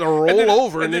 damn it, I'm about to roll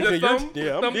over and then the thumb?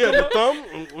 the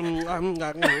thumb.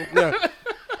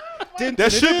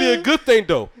 That should be a good thing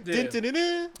though.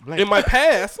 In my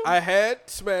past, I had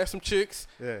smashed some chicks.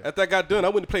 Yeah. After I got done, I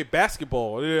went to play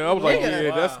basketball. Yeah, I was like, Yeah.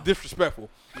 yeah, that's Wow. disrespectful.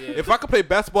 If I could play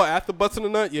basketball after busting a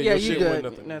nut, yeah, Yeah, your you shit good. wasn't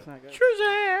nothing. That's not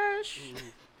good.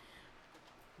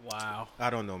 Wow. I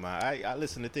don't know, man. I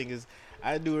listen. The thing is,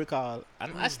 I do recall,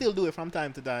 and I still do it from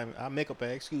time to time. I make up an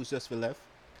excuse just for left.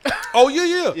 Oh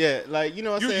yeah. Yeah, like you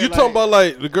know what I'm You saying. talking about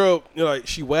like the girl, like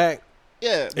she whack.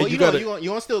 Yeah, but you you know, gotta-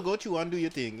 you want to still go through and do your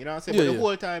thing. You know what I'm saying? Yeah, but the yeah.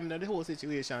 whole time, the whole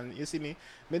situation, you see me,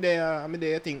 me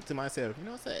there think to myself, you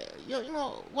know, say, you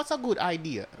know, what's a good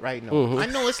idea right now? Mm-hmm. I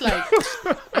know it's like,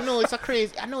 I know it's a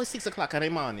crazy, I know it's 6 o'clock in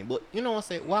the morning, but you know, I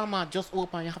say, Walmart just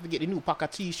open, you have to get the new pack of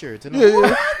T-shirts, you know?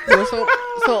 Yeah. You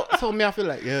know, so me I feel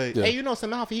like, yeah. Hey, you know, so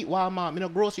me have to hit Walmart, me no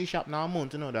grocery shop now a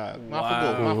month, you know, dog. Me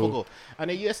have to go. And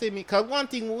then you see me, cause one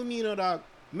thing with me, you know, dog,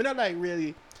 me not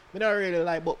really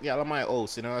like book y'all on my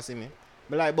house, you know what I see me?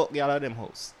 Me like book y'all at them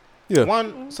house. Yeah.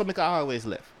 One, so me can always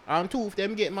left. And 2, if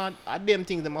them get mad at them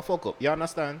things, them a fuck up. You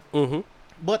understand? Mm-hmm.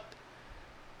 But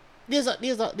there's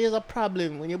a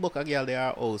problem when you book a girl there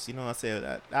house, you know what I say,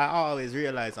 that I always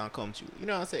realize and come to. You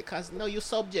know what I say? Cause you're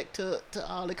subject to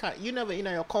all the kind, you never in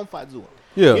your comfort zone.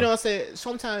 Yeah. You know what I say?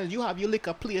 Sometimes you have your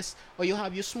liquor place or you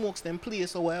have your smokes them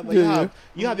place or whatever. Yeah,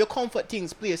 You have your comfort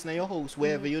things placed in your house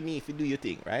wherever you need to do your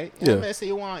thing, right? You Yeah. know what I say?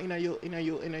 You want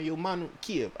in your man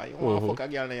cave or you want to fuck a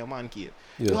girl in your man cave.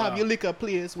 Yeah. You have your liquor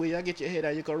place where you get your head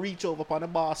and you can reach over upon the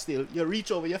bar still. You reach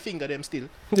over your finger them still.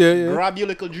 Yeah. Grab your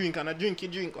little drink and a drink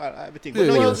everything. Yeah,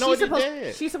 But yeah. no, Well,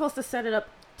 there. she's supposed to set it up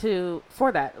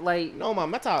for that. Like, No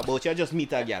man, I talk about you just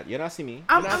meet a girl. You not see me.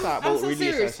 I'm You not talk so about serious.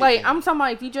 relationship Like, thing. I'm talking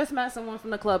about if you just met someone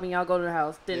from the club and y'all go to the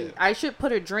house, then Yeah. I should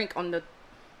put a drink on the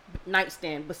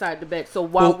nightstand beside the bed. So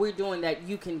while Well- we're doing that,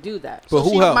 you can do that. But So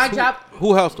who house? My Who- job.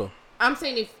 Who house though? I'm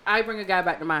saying if I bring a guy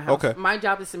back to my house, Okay. my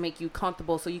job is to make you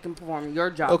comfortable so you can perform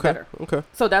your job Okay. better. Okay.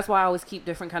 So that's why I always keep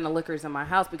different kind of liquors in my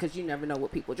house because you never know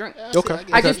what people drink. Yeah, Okay.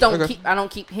 see, I just don't Okay. I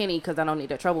don't keep Henny because I don't need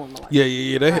that trouble in my life.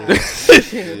 Yeah.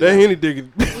 That Henny dick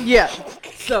is Yeah.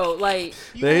 So like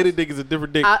that Henny dick is a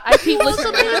different dick. I keep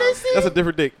listening. That's a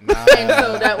different dick. And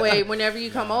so that way, whenever you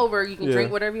come over, you can Yeah.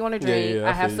 drink whatever you want to Yeah, drink. yeah, I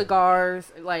I have feel you.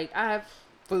 cigars. Like I have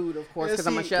food, of course, Yeah, because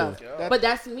I'm a see, chef. yeah. But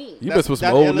that's me. You That's- mess with some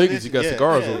that old elevation- niggas. You got yeah,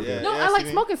 cigars yeah, over there. yeah. No, I like see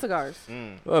me? smoking cigars.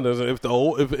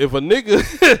 Oh, if a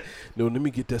nigga, no, let me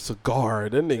get that cigar.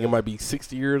 That nigga might be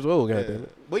 60 years old. Yeah. Goddamn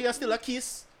it. But you're still a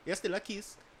kiss.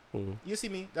 Mhm. You see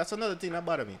me? That's another thing that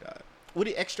bother me. Dog. With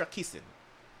the extra kissing.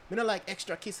 Me not like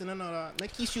extra kissing and all that. Me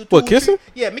kiss you What, 2, kissing?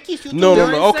 3 Yeah, me kiss you No.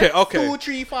 During Okay. sex, Okay. 2,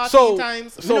 3, 4 So,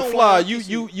 times. Me so don't Fly, wanna you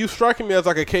kiss you striking me as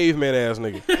like a caveman ass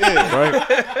nigga, Yeah.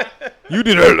 right? You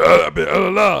did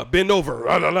bend over,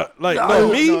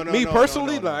 like me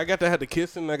personally, no. like I got to have the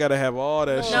kissing, I got to have all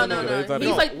that shit. No. nigga. It's not He's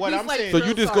that- like, What he's I'm like saying- so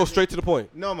you just go straight to the point.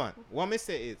 No man, what me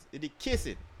say is the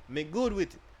kissing. Me good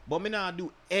with it. But me not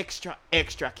do extra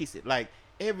kiss it. Like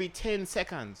every 10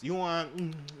 seconds. You want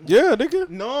Yeah, nigga.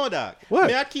 No, dog. What?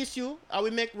 May I kiss you? I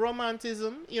will make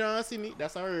romanticism. You know, see me?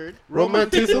 That's a word.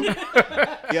 Romanticism?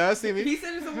 Yeah, see me? He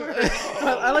said it's a word.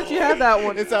 I'll let you have that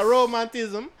one. It's a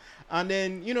romanticism. And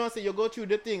then, you know, so you go through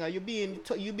the thing and you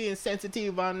being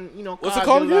sensitive and, you know, what's it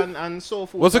called again? And so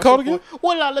forth. What's it called again?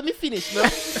 Hold on, let me finish. No?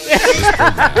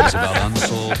 It's about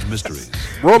unsolved mysteries.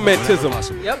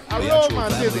 Romanticism. Yep. A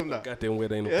romanticism. Dog. Goddamn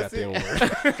word ain't no That's goddamn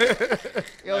it. word.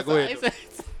 Yo, go ahead.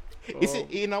 It's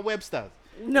in a Webster's.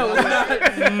 No, it's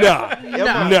not.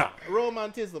 Nah.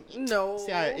 Romanticism. No.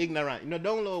 See how ignorant. You know,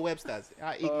 download Webster's.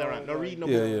 How ignorant. Don't read no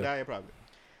Yeah, book. yeah. That's your problem.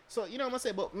 So, you know what I'm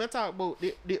saying? But me talk about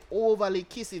the overly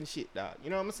kissing shit, dog. You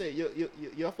know what I'm saying?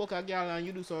 You fuck a girl and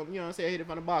you do some, you know what I'm saying? Hit it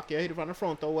from the back, you hit it from the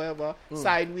front or whatever.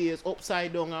 Sideways,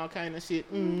 upside down, all kind of shit.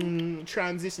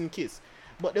 Transition kiss.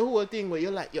 But the whole thing where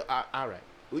you're like, all right.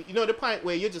 You know the point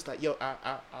where you're just like, yo,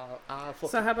 fuck.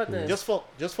 So how about this? Just fuck.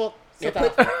 Get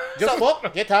off me. Just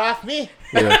fuck. Get off me.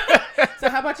 Yeah. So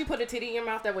how about you put a titty in your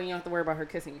mouth? That way you don't have to worry about her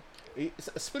kissing you.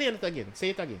 Explain it again.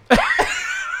 Say it again.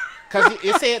 Because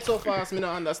you say it so fast, me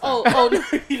don't understand. Oh,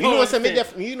 no, you know what's me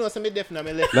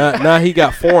definitely left. Now he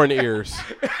got foreign ears.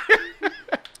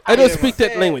 I don't speak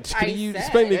that language. Can you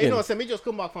explain it You again? know, me just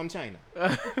come back from China.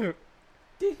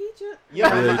 Did he just?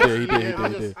 Yeah, he did.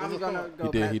 I'm gonna go.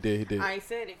 He did. I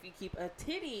said if you keep a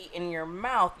titty in your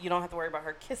mouth, you don't have to worry about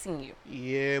her kissing you.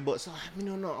 Yeah, but so I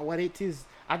don't know what it is.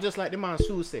 I just like the man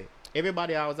Sue said.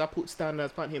 Everybody else, I put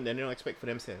standards on him that they don't expect for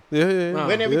themselves. Yeah.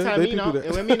 When every time they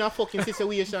when me in a fucking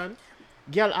situation,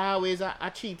 girl always I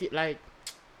treat it like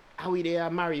how we are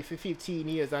married for 15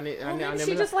 years and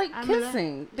she just like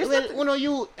kissing.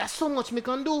 That's so much me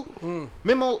can do.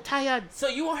 Me more tired. So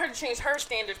you want her to change her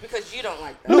standards because you don't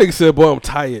like that. Nigga said, boy, I'm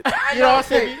tired. You know what I'm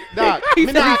saying? Dog, me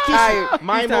not kissing.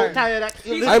 My more tired.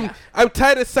 I'm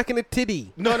tired of sucking a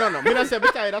titty. No. Me not say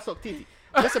me tired of suck titty.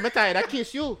 Listen, me tired of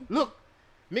kiss you. Look,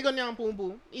 me go nyam boom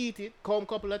boom, eat it, come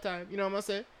couple of times. You know what I'm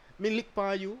saying? Me lick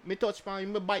pan you, me touch pan you,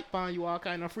 me bite pan you, all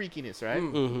kind of freakiness, right?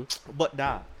 Mm-hmm. But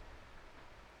that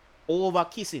over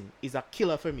kissing is a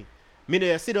killer for me. Me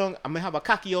there sit down and me have a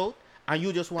cocky out and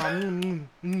you just want and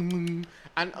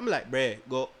I'm like, bruh,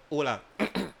 go hold on.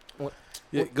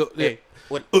 Yeah, go. Hey,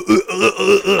 what? Hey,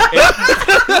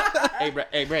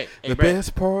 bruh. The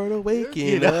best part of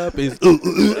waking up is.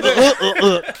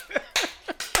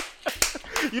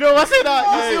 You know what I said? You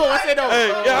see what I said? Hey,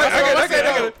 yeah, I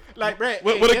got it. Like, bruh.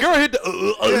 When a girl hit the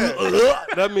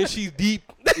that means she's deep.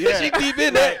 She deep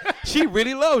in that. She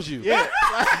really loves you. Yeah.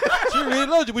 She really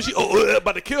loves you. But she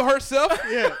about to kill herself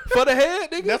for the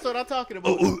head, nigga. That's what I'm talking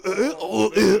about.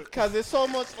 Because there's so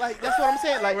much, like, that's what I'm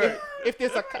saying. Like, if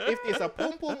there's a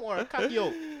pum pum or a cocky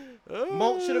out,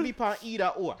 mouth shouldn't be pan either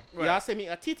or. Right. Y'all say me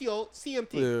a titty out, same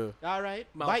thing. Yeah. All right?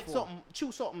 Mouth Bite full. something,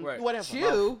 chew something, Right. do whatever.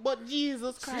 Chew? But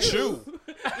Jesus Christ. Chew.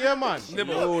 Yeah, man.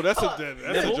 Oh, that's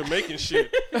a Jamaican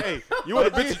shit. Hey, you want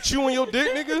a bitch to chew on your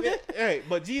dick, nigga? Hey,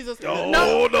 but Jesus. No,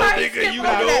 nigga, you no,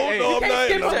 no, I'm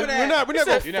skip not. over that. We're not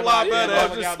gonna fly by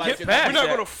that. Just skip past We're not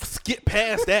that. gonna skip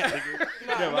past that,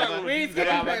 nigga. We ain't skipping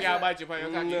past that. Bite you for your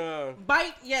cocky. No.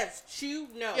 Bite, yes. Chew,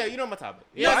 no. Yeah, you know my topic.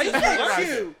 Yes, you Bite? said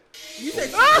chew. You said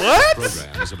chew. What?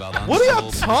 Program is about What are y'all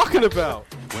unsolved talking about?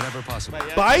 whenever possible.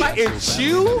 Bite and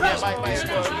chew?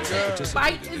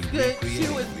 Bite is good,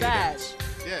 chew is bad.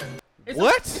 Yeah.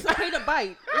 What? It's okay to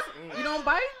bite. You don't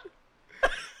bite?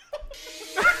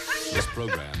 This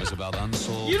program is about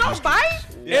unsolved You don't mysteries. bite?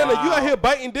 Anna, you out here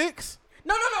biting dicks?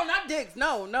 No, not dicks.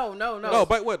 No. No,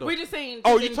 bite what though? We're just saying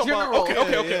Oh, just you in talking general. about?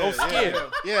 Okay. Oh, skin.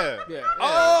 Yeah.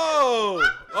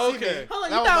 Oh, okay. Hold on,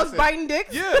 That you was thought I my was sin. biting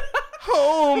dicks? Yeah.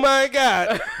 Oh my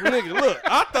God, nigga, look,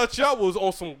 I thought y'all was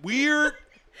on some weird,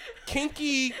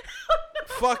 kinky,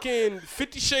 fucking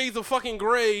 50 Shades of fucking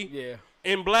gray. Yeah.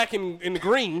 And black and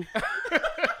green.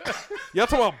 Y'all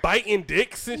talking about biting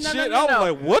dicks and No, shit? no, I was no.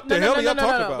 like, what the No, hell no, are y'all no,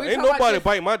 talking no. about? We Ain't talking about nobody just-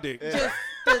 bite my dick. Just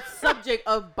the subject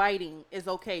of biting is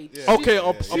okay. Okay,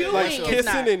 Chewing like is kissing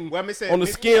not. and When me say, on the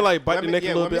skin, like bite the neck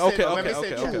a little bit. Okay.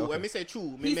 When me say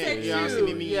chew, He said you know,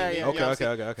 chew. me, Yeah.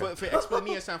 Okay. For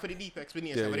explanation, for the deep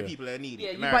explanation, for the Yeah. people that need Yeah,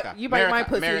 it. you America. bite- you bite my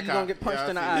pussy, America, you gonna get punched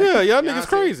in the eye. Yeah, y'all You know niggas what I'm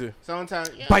crazy. saying? Sometimes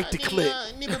Bite the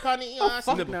clit. Nibble pan it, Oh,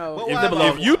 fuck no.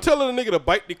 If you telling a nigga to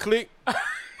bite the click,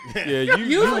 yeah,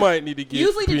 you might need to get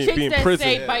Usually the be chicks in that prison.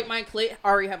 say bite my clit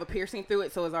already have a piercing through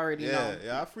it, so it's already known.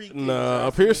 I freak. Nah,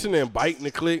 a piercing and biting the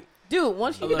click. Dude,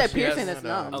 once you get Unless that she has- piercing, it's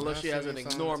numb. Unless she has an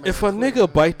enormous. If a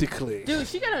nigga bite the click, Dude,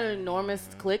 she got an enormous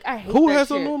click. I hate Who that has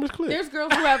shit. an enormous click? There's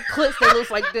girls who have clits that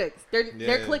looks like dicks.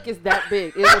 Their click is that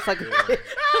big. It looks like a dick.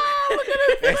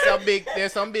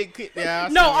 There's some big kid there.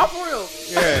 No, I'm for real.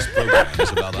 This program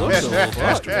is about unsolved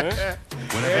mysteries.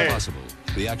 Whenever possible,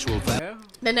 the actual fact.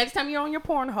 The next time you're on your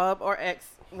Pornhub or X,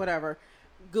 whatever,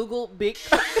 Google big.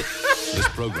 This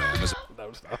program is.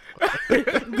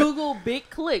 Google big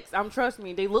clicks. Trust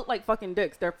me, they look like fucking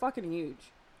dicks. They're fucking huge.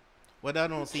 Well, that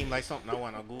don't seem like something I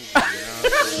want to Google.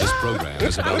 This program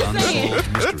is about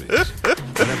unsolved mysteries.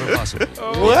 Whenever possible.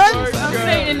 What? I'm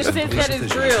saying in the sense that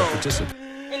it's real.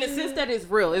 In the sense that it's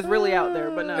real. It's really out there,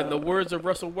 but no. In the words of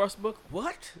Russell Westbrook,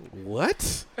 what?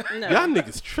 What? No. Y'all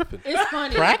niggas tripping. It's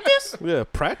funny. Practice? Yeah,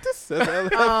 practice?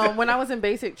 When I was in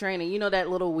basic training, you know that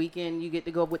little weekend you get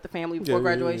to go with the family before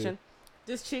graduation? Yeah.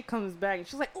 This chick comes back and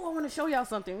she's like, oh, I want to show y'all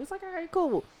something. It's like, all right,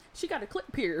 cool. She got a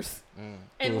clip pierce.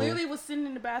 And literally was sitting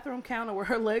in the bathroom counter with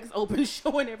her legs open,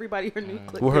 showing everybody her new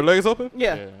clip. With her legs open?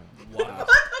 Yeah. Wow.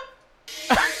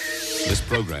 This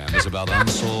program is about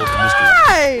unsolved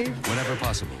mysteries. Whenever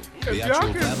possible, the Y'all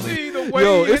actual can family. see the way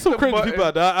Yo, he it's some hit the crazy people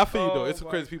out button. there. I feel you though. Oh It's some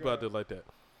my crazy people God. out there like that.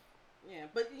 Yeah,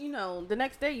 but you know, the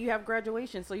next day you have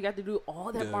graduation, so you got to do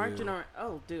all that Yeah, marching yeah. on.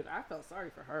 Oh, dude, I felt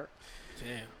sorry for her.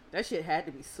 Damn. That shit had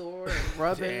to be sore and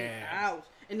rubbing. Damn. Ouch.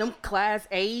 And them class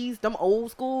A's, them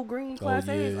old school green class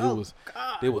A's.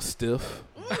 It was stiff.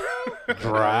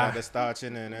 Dry. The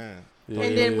starching and Yeah, And yeah,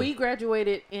 then yeah. we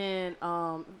graduated in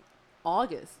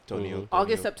August. Tonio.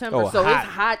 August, September. Oh, so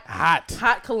hot. it's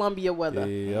hot Columbia Yeah, weather.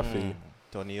 yeah, I feel you.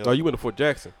 Tonio. Oh, you went to Fort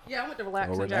Jackson. Yeah, I went to Oh,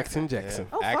 Relaxing relaxing Jackson. Jackson.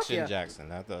 Oh, fuck Action yeah.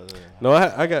 Jackson. I thought.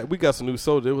 No, we got some new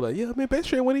soldiers. They were like, yeah, man, base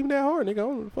training wasn't even that hard, nigga. I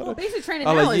don't know Well, what the fuck. basic training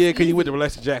I now was like, is yeah, cause you easy. went to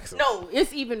Relaxing Jackson. No,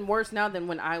 it's even worse now than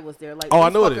when I was there. Like, Oh, I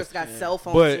these know it fuckers is. got cell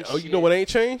phones and But you shit. know what ain't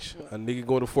changed? A nigga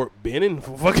going to Fort Benning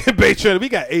for fucking base training. We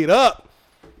got ate up.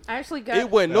 I actually got. It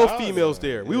wasn't no Nah, females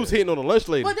there. We was hitting on the lunch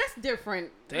lady. Well, that's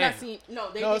different. Damn. Not seeing,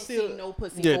 they didn't see no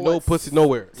pussy. Yeah, for no what, pussy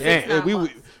nowhere. 6, And 9 we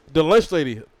months. the lunch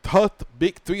lady, her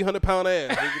big 300-pound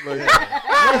ass.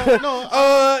 Nigga,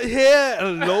 like, yeah,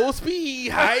 low speed,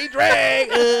 high drag.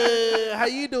 How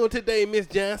you doing today, Miss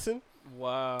Johnson?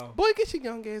 Wow. Boy, get your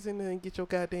young ass in there and get your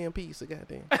goddamn piece of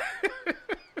goddamn.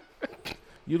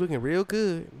 You looking real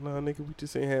good. No, nigga, we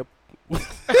just ain't have.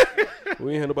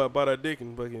 We ain't had nobody bought our dick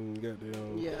and fucking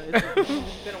goddamn. Yeah,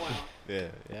 it's been a while.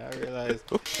 Yeah, I realized.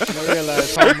 I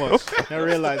realized how much. I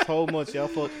realized how much y'all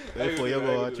fuck before you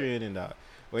go on training. That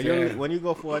when you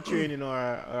go for a training or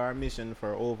a mission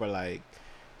for over like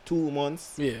 2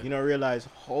 months, you don't realize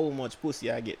how much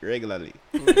pussy I get regularly.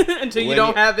 Until you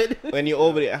don't have it. When you're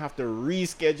over there, I have to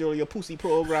reschedule your pussy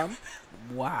program.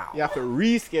 Wow. You have to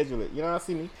reschedule it. You know what I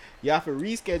see me? You have to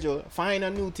reschedule, find a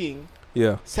new thing.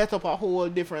 Yeah. Set up a whole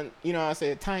different,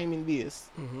 timing base.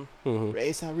 Mm-hmm.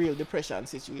 It's a real depression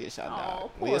situation. Oh, dog. poor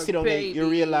When you sit down there, you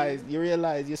baby.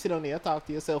 realize, you sit down there, you talk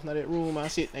to yourself in that room and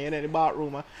shit, and you're in the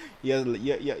bathroom, and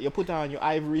you put on your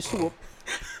ivory soap.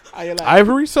 And you're like,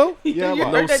 Ivory soap? yeah, You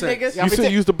man. heard that sense. nigga. Yeah, You but still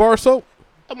take- use the bar soap?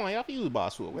 Come on, you have to use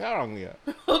bar soap. Where wrong here?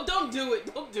 Oh, don't do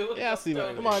it. Don't do it. Yeah, I see,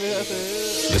 man. Don't Come do on,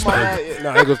 This come on. program- Nah,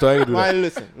 I ain't gonna do Man,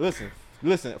 that.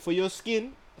 listen. For your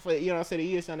skin, for the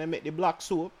Asian, they make the black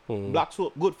soap. Mm. Black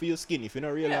soap good for your skin if you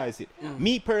don't realize it.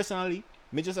 Me personally,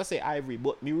 me just say ivory,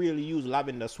 but me really use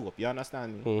lavender soap. You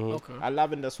understand me? Mm-hmm. Okay. A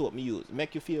lavender soap me use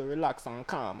make you feel relaxed and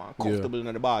calm and comfortable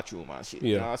in the bathroom and shit.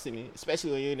 You Yeah. know what I see me?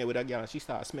 Especially when you're in there with a girl and she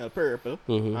start smell purple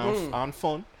Mhm. and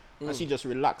fun. And she just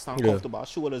relaxed and Yeah. comfortable. Her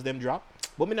shoulders them drop.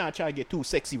 But me not try to get too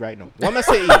sexy right now. What I'm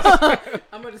say is,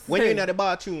 I'm gonna say. when you're in the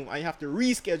bathroom and you have to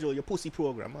reschedule your pussy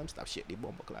program, I'm stop shit the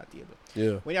bumper clock table.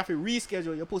 Yeah. When you have to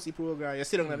reschedule your pussy program, you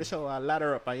sit down in the shower and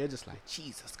ladder up and you're just like,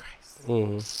 Jesus Christ.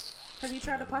 Mm-hmm. Have you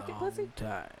tried a pocket pussy?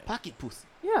 Pocket pussy.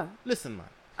 Yeah. Listen, man.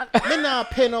 Me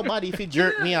not pay nobody if you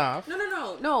jerk me off.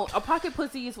 No. A pocket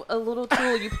pussy is a little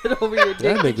tool you put over your dick.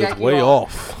 That to nigga's jack you way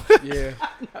off. off. Yeah.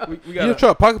 We You gotta,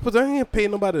 try pocket pussy? I ain't paying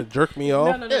nobody to jerk me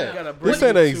off. No. Yeah. gotta bring This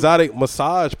ain't you an to- exotic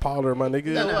massage parlor, my nigga.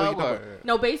 No, What you no, talking about?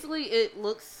 No, basically it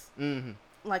looks Mm-hmm.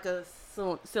 like a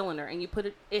cylinder, and you put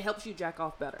it. It helps you jack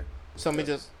off better. So me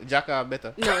just jack off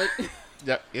better. No,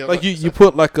 Like you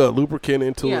put like a lubricant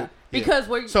into yeah, it. because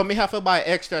where. So me have to buy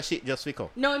extra shit just because.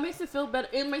 No, it makes it feel better.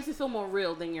 It makes it feel more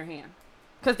real than your hand.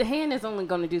 Because the hand is only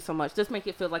going to do so much. Just make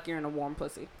it feel like you're in a warm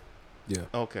pussy. Yeah.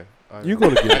 Okay. All You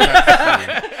right. gonna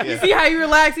get it. You see how you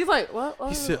relax? He's like, what?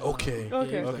 He said, okay.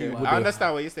 Okay. Okay. Wow. with I the-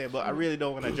 understand what you're saying, but I really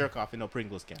don't want to jerk off in no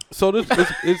Pringles can. So this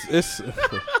it's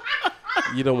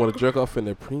you don't want to jerk off in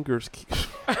the Pringles.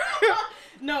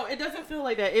 No, it doesn't feel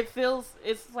like that. It feels,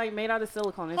 it's like made out of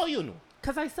silicone. How you know?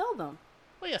 Because I sell them.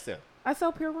 What you say? I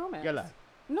sell Pure Romance. You lie.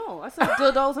 No, I sell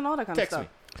dildos and all that kind Text of me.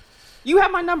 stuff. You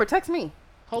have my number. Text me.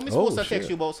 How me Oh, supposed to shit. text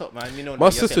you about something? Man? You know My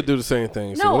that sister yourself. do the same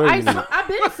thing. So No, whatever you need. I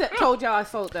been told y'all I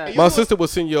sold that. You My know sister will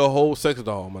send you a whole sex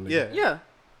doll, my nigga. Yeah. Yeah.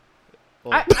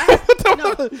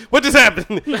 Oh. What just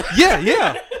happened?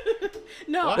 Yeah.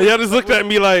 No. And y'all just looked at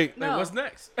me like, No. What's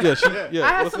next? yeah, I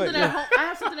have what's something next? at home. I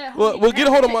have something at home. Well, get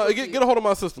a hold of my Take with get a hold of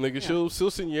my sister, nigga. She'll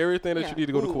send you everything that Yeah. you need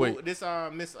to go to Kuwait. This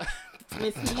Miss.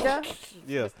 Miss Ida.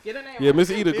 Yeah. Get her name. Yeah, right. Miss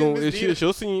Ida, Miss Ida.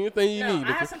 she'll send you anything you No, need.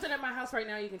 I have nigga. something at my house right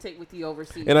now you can take with you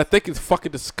overseas. And I think it's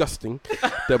fucking disgusting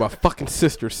that my fucking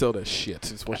sister sell that shit.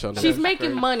 Just want y'all to know. She's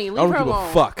making money. I Leave don't her give alone.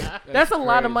 a fuck. That's a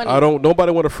lot of money. I don't.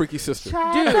 Nobody want a freaky sister. Dude.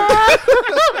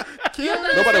 You have to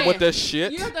Nobody understand. want that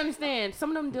shit. You have to understand.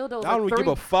 Some of them dildos. I don't give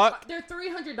a fuck. They're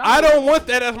 $300. I don't want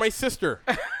that as my sister.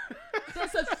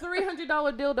 That's a $300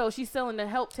 dildo she's selling to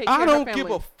help take I care of her don't family.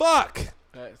 give a fuck.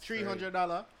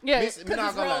 $300. Yeah, Miss, me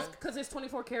not gonna lie. because it's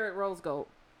 24 karat rose gold.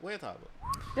 What you talking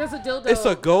about? There's a dildo. It's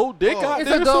a gold dick Oh. out It's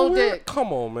there a gold somewhere? dick.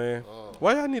 Come on, man.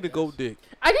 Why y'all need a gold dick?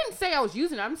 I didn't say I was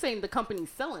using it. I'm saying the company's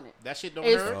selling it. That shit don't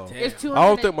It's, hurt. it's 200. I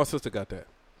don't think my sister got that.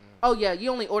 Oh yeah, you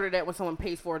only order that when someone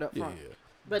pays for it up front. Yeah.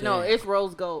 But no, it's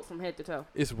rose gold from head to toe.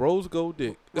 It's rose gold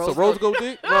dick. It's Rose a rose gold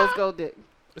dick? Rose gold dick.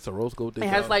 It's a rose gold dick. It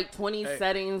has like 20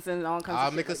 settings and all kinds I'll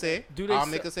of make shit her say. Do they I'll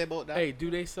sell- make her say about that. Hey, do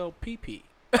they sell PP?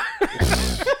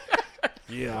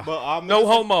 Yeah. But I'll make No her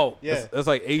say- homo. Yeah. That's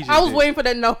like Asian I was dick. waiting for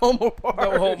that no homo part.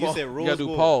 No homo. You said rose You gotta do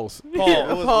gold. pause. Rose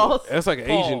Pause. gold. That's like an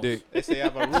Pause. Asian dick. They say I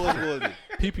have a rose gold. dick.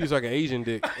 PP's like an Asian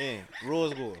dick. Yeah,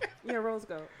 rose gold. Yeah, rose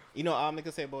gold. You know I'll make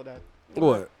her say about that.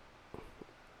 What?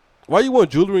 Why you want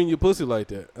jewelry in your pussy like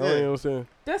that? I don't Yeah. even understand.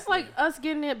 That's like us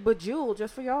getting it bejeweled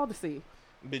just for y'all to see.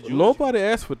 Bejeweled. Nobody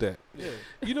asked for that.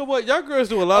 You know what? Y'all girls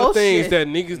do a lot Oh, of things shit. that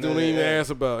niggas don't Yeah. even ask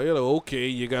about. You're like, okay,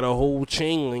 you got a whole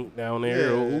chain link down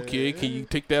there. Yeah. Okay, can you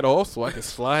take that off so I can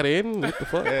slide in? What the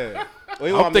fuck? Yeah. Well,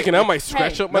 you I'm wanna thinking make- I might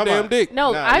scratch Hey. up my No, damn man. dick.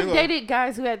 No, Nah, I've you gonna- dated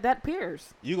guys who had that pierced.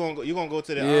 You gonna go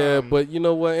to the Yeah, but you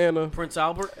know what, Anna? Prince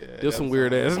Albert. There's some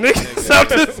weird ass niggas out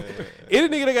there. Any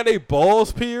nigga that got their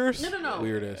balls pierced, No.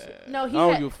 weird ass shit. No, I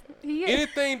don't give he had,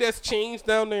 anything that's changed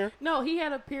down there. no, he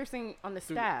had a piercing on the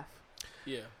staff.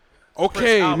 Yeah.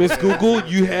 Okay, Albert. Miss Google,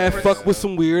 you have fucked with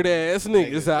some weird ass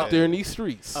niggas out there in these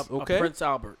streets. Okay, Prince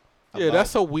Albert. yeah,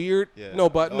 that's a weird. Yeah. No,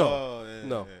 but no, Oh, yeah,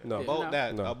 no, yeah. no. About No.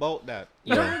 that. No. About that.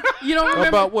 You don't remember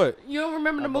About what? You don't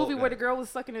remember the About movie where that. the girl was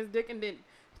sucking his dick and then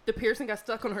the piercing got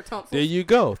stuck on her tonsil? There you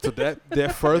go. So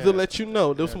that further let you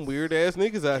know there's some weird ass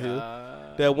niggas out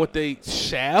here that want they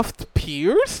shaft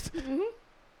pierced.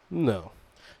 No.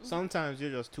 Sometimes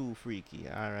you're just too freaky.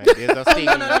 All right. There's a thing.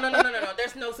 No.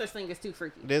 There's no such thing as too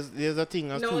freaky. There's a thing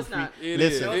that's No, too it's not. freaky. It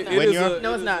Listen, is. when is you're a- No,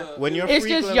 it it's is not. a- when you're It's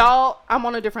freak just level- y'all. I'm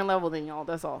on a different level than y'all.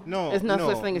 That's all. No, There's no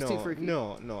no, such thing as no, too freaky.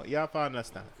 No, you have to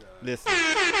understand. Listen.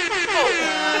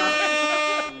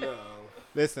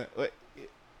 Listen.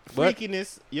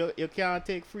 Freakiness, you can't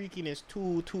take freakiness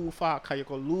too far because you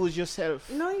can lose yourself.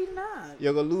 No, you're not.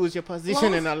 You're going to lose your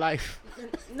position in Long- a life.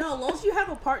 No, as long as you have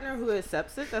a partner who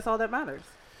accepts it, that's all that matters.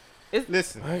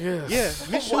 Listen. I guess.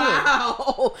 Yeah, me sure.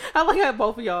 Wow. I like how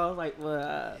both of y'all like.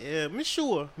 Yeah, me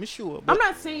sure. I'm But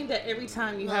not saying that every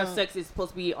time you have sex it's supposed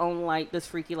to be on like this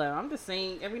freaky level. I'm just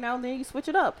saying every now and then you switch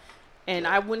it up, and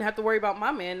I wouldn't have to worry about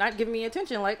my man not giving me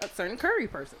attention like a certain curry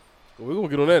person. We're gonna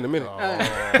get on that in a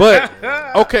minute. But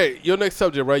okay, your next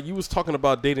subject, right? You was talking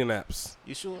about dating apps.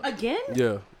 you sure? Again?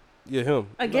 Yeah, him.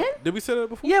 Again? Did we say that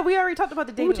before? Yeah, we already talked about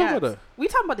the What we dating talking apps. about We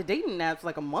talked about the dating apps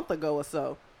like a month ago or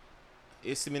so.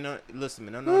 It's me not, listen,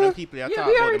 me, none of them people Yeah, talk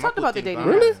we about already them, I talked put about the things dating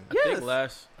behind Really? them.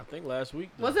 Yes. I think last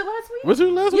week. Was it last week? Was it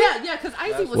last week? Yeah, because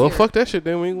Icy was Well, here. fuck that shit.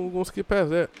 Then we ain't gonna skip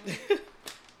past that.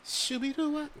 Shooby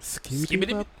do what?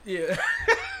 Skibbity- Yeah.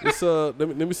 It's let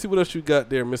me see what else you got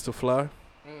there, Mr. Fly.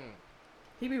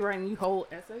 He be writing you whole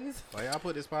essays. Why y'all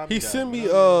put this problem He down? send me You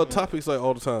don't topics like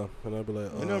all the time, and I'll be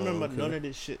like, remember- You don't remember okay. none of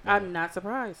this shit. man. I'm not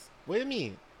surprised What do you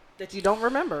mean? that you don't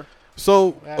remember.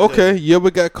 So After- okay, you ever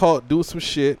got caught doing some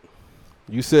shit?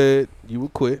 You said you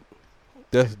would quit.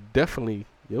 That's definitely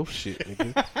your shit,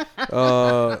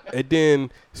 nigga. And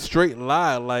then straight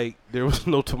lie like there was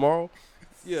no tomorrow.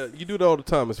 Yeah, you do that all the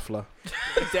time, Mr. Fly.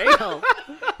 Damn.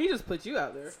 He just put you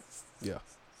out there. Yeah.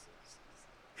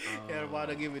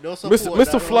 Everybody give me no support.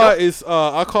 Mr. Fly is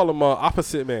I call him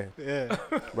opposite man, Yeah.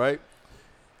 right?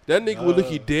 That nigga will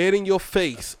look you dead in your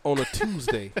face on a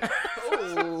Tuesday.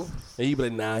 And you be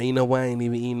like, nah, you know why I ain't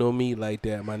even eating no meat like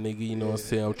that, my nigga. You know what I'm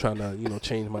saying? I'm trying to,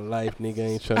 change my life, nigga. I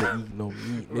ain't trying to eat no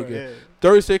meat, nigga. Yeah.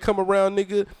 Thursday come around,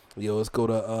 nigga. Yo, let's go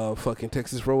to fucking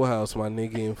Texas Roadhouse, my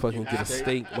nigga, and fucking get a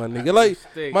steak, my nigga. Like,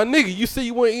 Steak. my nigga, you say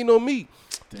you want to eat no meat.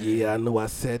 Yeah, I know I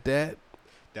said that.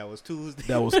 That was Tuesday.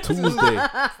 That was Tuesday.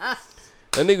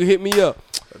 That nigga hit me up.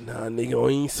 Nah, nigga,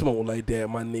 I ain't smoke like that,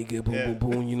 my nigga. Boom, Yeah.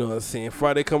 boom, boom. You know what I'm saying?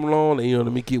 Friday come along, and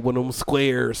let me get one of them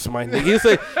squares, my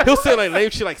nigga. He'll say like lame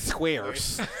shit like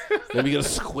squares. Let me get a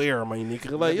square, my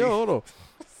nigga. Like, yo, hold on.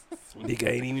 Nigga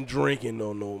ain't even drinking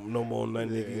no more nothing.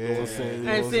 Nigga, you know what I'm saying? You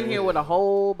know And what sitting I'm here saying? with a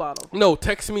whole bottle. No,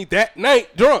 text me that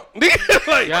night drunk. Nigga,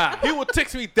 like, he would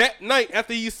text me that night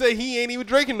after you say he ain't even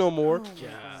drinking no more.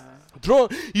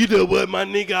 Drunk. You know what, my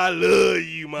nigga? I love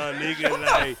you, my nigga.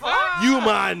 Like, you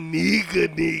my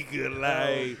nigga.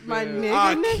 Like, My nigga,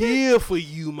 I nigga? care for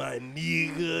you, my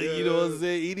nigga. You know what I'm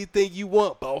saying? Anything you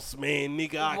want, boss man,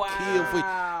 nigga. I care for you.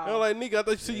 I'm like, nigga, I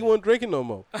thought you said you weren't drinking no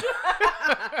more.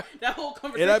 That whole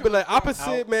conversation. And I'd be like,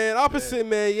 opposite,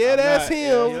 man. Yeah, that's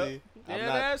him.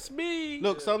 That's me.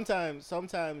 Look, sometimes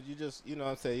you just, you know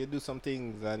what I'm saying, you do some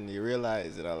things and you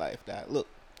realize in a life that, look,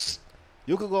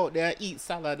 you could go out there and eat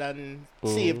salad and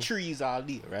save trees all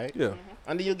day, right? Yeah.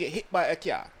 And then you get hit by a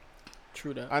car.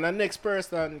 True that. And the next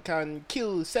person can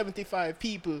kill 75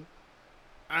 people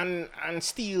and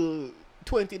steal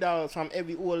 $20 from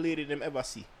every old lady them ever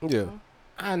see. Yeah.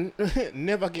 And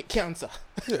never get cancer.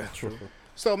 Yeah, true.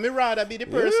 So me rather be the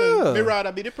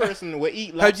person who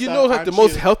eat lobster. Have you know like the and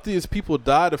most chill. healthiest people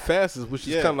die the fastest, which is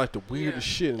Yeah. kind of like the weirdest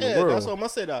shit in the Yeah, world. that's what I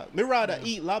say that. Me rather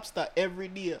eat lobster every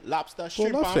day. Lobster,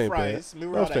 shrimp, lobster and ain't bad. fries. Me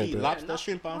Lobster rather ain't eat bad. lobster,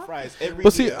 shrimp, and fries every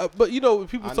But day. see, but you know, when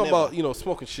people I talk never. about, you know,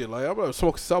 smoking shit, like I've been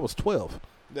smoking since I was 12.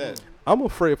 Yeah. I'm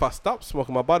afraid if I stop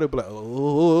smoking, my body will be like,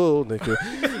 oh,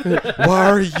 nigga, why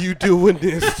are you doing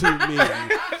this to me?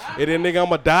 And then, nigga, I'm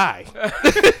going to die. You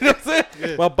know what I'm saying?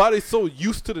 Yeah. My body's so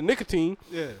used to the nicotine.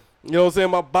 Yeah. You know what I'm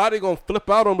saying? My body going to flip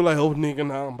out and be like, oh, nigga,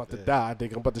 now I'm about to die. I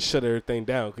think I'm about to shut everything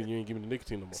down because you ain't giving me the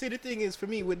nicotine no more. See, the thing is, for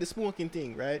me, with the smoking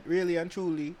thing, right? Really and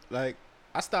truly, like,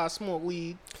 I start smoke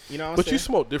weed. You know what I'm But saying? you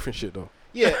smoke different shit, though.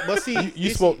 Yeah, but see, You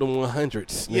smoke them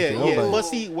 100s. Yeah, nigga. I'm yeah. like, But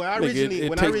see, when I nigga, originally, it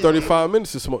when I takes originally, 35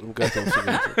 minutes to smoke them goddamn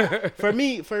cigarettes. for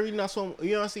me, not so,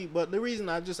 you know what I see. But the reason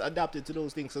I just adapted to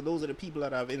those things, so those are the people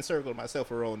that I've encircled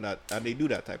myself around that, and they do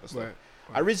that type of stuff.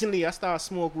 Right. Originally, I started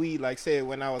smoke weed, like say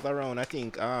when I was around, I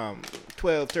think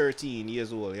 12, 13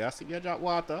 years old. Yeah, I see, you drop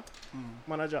water,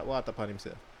 man, I drop water upon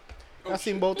himself. I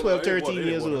see about 12, 13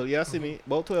 years old. Yeah, see me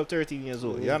about 12, 13 years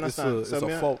old. You understand? It's So a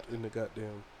me, fault in the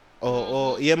goddamn.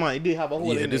 Oh, yeah, man, it did have a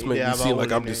hole Yeah, in this it. make It me have a seem hole like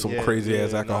in I'm it. just some Yeah, crazy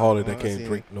ass yeah, alcoholic nah, that can't see.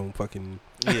 drink no fucking.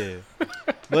 Yeah.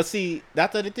 But see,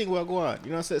 that's the thing we're going on. You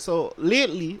know what I'm saying? So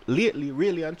lately,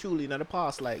 really and truly, in the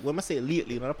past, like when I say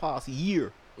lately, in the past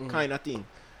year kind of thing,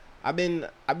 I've been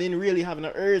really having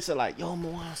an urge to like, yo, man,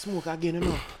 I want to smoke again, you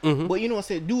know. But you know what I'm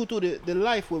saying, due to the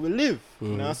life where we live, you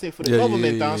know what I'm saying, for the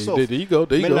government and stuff. There you go.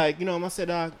 There you go. Like, you know what I'm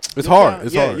saying, It's hard.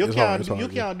 It's hard. You It's can't, hard. It's hard, you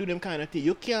yeah. can't do them kind of thing.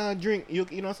 You can't drink. You know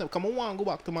what I'm saying. Come on, I want to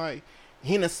go back to my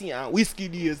Hennessy and whiskey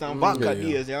days and vodka yeah.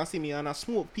 days. You know, see me and I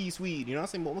smoke peace weed. You know what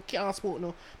I'm saying. But we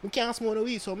can't smoke no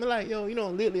weed. So I'm like, yo, you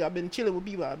know, lately I've been chilling with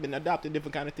people. I've been adapting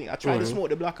different kind of thing. I try to smoke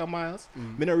the Black and Miles.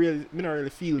 Me not really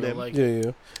feel them. like Yeah, yeah. They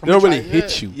I'm don't really trying-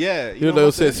 hit you. Yeah, You know what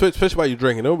I'm saying? Especially while you're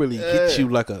drinking, they don't really hit you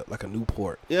like a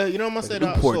Newport. Yeah, you know what I'm Like saying.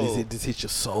 Newport, So, it just hits your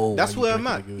soul. that's while where you I'm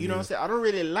at. drinking, You know what I'm yeah. saying. I don't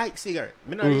really like cigarette.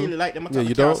 Me not really like them. Yeah,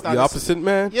 you don't. The opposite,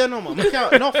 man. Yeah, no, man. Me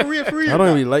can't, no, for real. I don't man.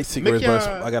 really like cigarettes, but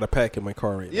can't- I got a pack in my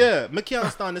car right now. Yeah, me can't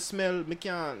stand the smell. Me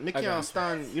can't got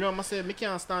stand. You know what I'm saying? Me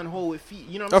can't stand how it feel.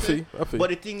 You know what I'm saying? I feel. But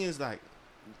the thing is, like,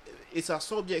 it's a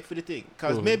subject for the thing.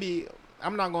 Because maybe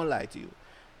I'm not gonna lie to you.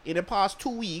 In the past 2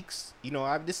 weeks, you know,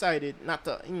 I've decided not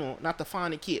to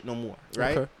fornicate no more.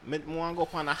 Right? Okay. Me want to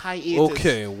go on a hiatus.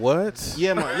 Okay, what?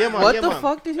 Yeah, man. What yeah, the man.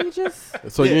 fuck did he just?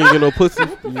 So you ain't get no pussy?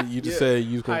 You just said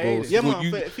you was gonna go. Hiatus. Yeah, so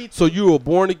man. you- So you a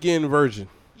born again virgin?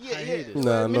 Yeah.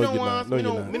 Nah, me no, don't you're want, not. No, me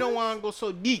you're don't, not. me don't want to go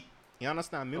so deep. You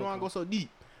understand? Me don't want to go so deep.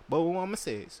 But what I'm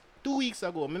say is, 2 weeks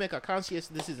ago, me make a conscious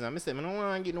decision. I say, me don't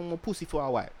want to get no more pussy for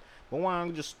a while. But I want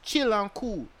to just chill and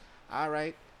cool. All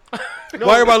right. No,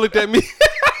 Why everybody looked at me?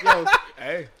 Yo,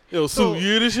 Hey, Yo, Sue, you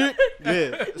hear this shit?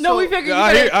 yeah. No, we figured you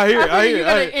I hear- got I hear- you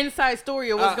got an inside story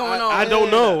of what's going on. I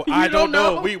don't know. You I don't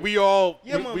know. know? We all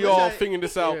Yeah, man, we but all I- figuring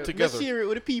this out Let's together. share it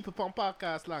with the people on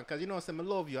podcast land, cause you know, I say, I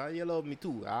love you and you love me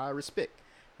too. I respect,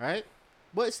 right?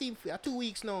 But see, for 2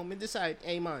 weeks now, me decide,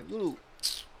 hey man, you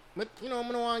look, you know,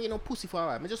 I don't want to get no pussy for a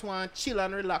while. I just want to chill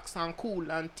and relax and cool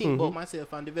and think about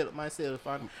myself and develop myself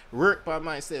and work by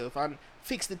myself and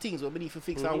fix the things what I need to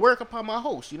fix and work upon my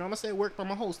house. You know what I'm saying? Work upon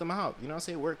my house in my house. You know what I'm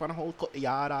saying? Work on the house, cut the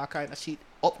yard, all kind of shit,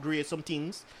 upgrade some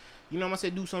things. You know what I'm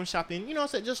saying? Do some shopping. You know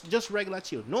what I'm saying? Just regular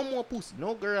chill. No more pussy.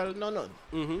 No girl. No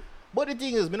nothing. But the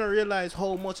thing is, me don't realize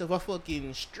how much of a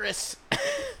fucking stress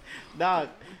dog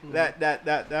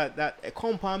that it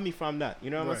compound me from that. You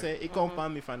know what I'm saying? It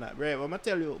compound me from that. Right? I'm gonna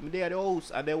tell you, me there at the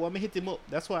house, and then when me hit him up,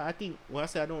 that's why I think when I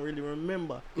say I don't really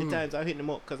remember the times I hit him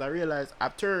up, because I realized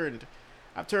I've turned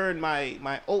I've turned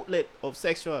my outlet of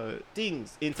sexual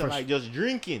things into like just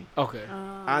drinking. Okay.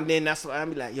 And then that's why I'm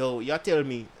be like, yo, y'all tell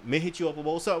me hit you up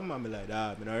about something. I'm be like,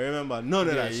 I remember none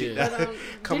of that shit. Yeah.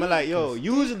 Come like, yo,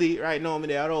 usually right now I'm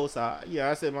there also.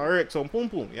 I said my earth some pum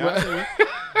pum. You know what I mean?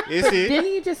 You see?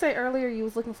 Didn't you just say earlier you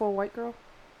was looking for a white girl?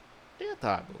 Yeah,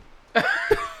 thought bro.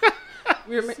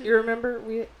 You remember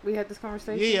we had this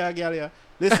conversation? Yeah, yeah.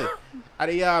 Listen, at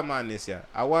the yard man this year,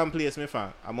 I one place me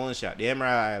from, I'm on shot, the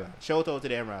Emerald Island. Shout out to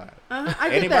the Emerald Island. I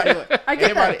get that. I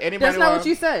get that. That's not what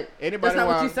you said. That's not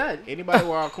what you said. Anybody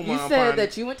want to come you on? You said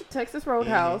that you went to Texas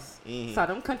Roadhouse, saw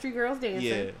them country girls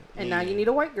dancing, and now you need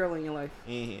a white girl in your life.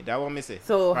 That what me say.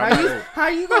 So how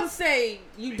you gonna say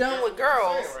you done with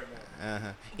girls?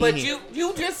 But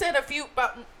you just said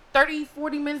about 30,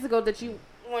 40 minutes ago that you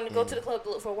wanted to go to the club to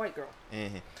look for a white girl.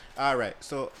 All right,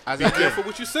 so as be careful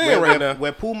what you saying right now.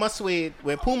 When Puma Swede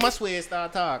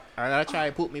start talk, and I try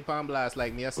to put me on blast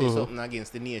like me, I say something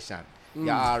against the nation. You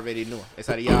already know. It's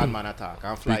a the yard man attack.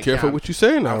 And Fly be careful what you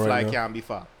saying now. And Fly can't be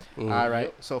far. All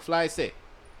right, so Fly say,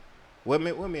 what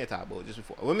me talk about just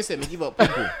before? When me say me give up pum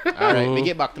pum. All right, me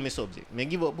get back to my subject. Me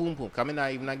give up pum pum. Cause me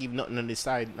not even give nothing on this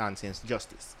side nonsense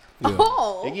justice. Yeah.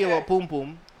 Oh, they give up pum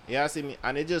pum. Yeah, see me,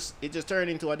 and it just turned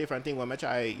into a different thing when I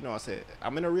try, I say,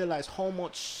 I'm gonna realize how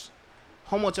much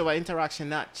of an interaction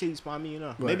that changed for me,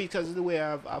 Right. Maybe because of the way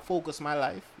I focus my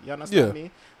life, you understand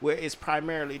me? Where it's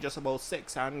primarily just about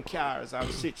sex and cars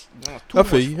and shit.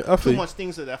 Too much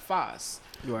things that are fast.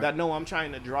 Right. That now I'm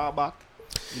trying to draw back.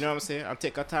 You know what I'm saying? I'll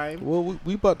take a time. Well,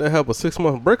 we about to have a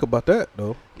 6-month break about that,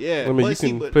 though. Yeah. I mean, you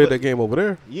can play that game over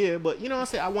there. Yeah, but you know what I'm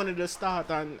saying? I wanted to start,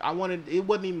 and it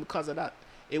wasn't even because of that.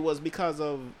 It was because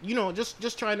of,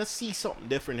 just trying to see something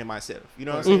different in myself. You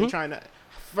know what I'm saying? Trying to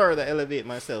further elevate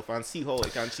myself and see how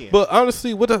it can change. But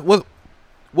honestly,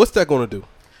 what's that going to do?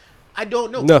 I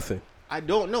don't know. Nothing. I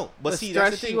don't know. But see,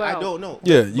 that's the thing. I don't know.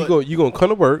 Yeah, you going to come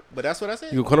to work. But that's what I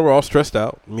said. You going to come to work all stressed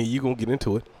out. I mean, you going to get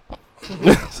into it.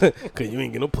 Because you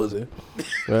ain't get no pussy.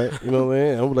 Right? You know what I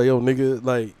mean? I'm like, yo, nigga,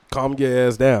 like, calm your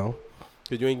ass down.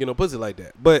 Because you ain't get no pussy like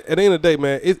that. But at the end of the day,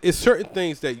 man, it's certain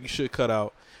things that you should cut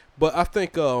out. But I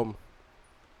think the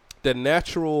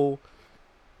natural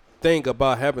thing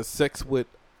about having sex with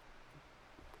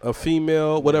a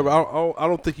female, whatever, I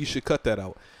don't think you should cut that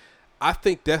out. I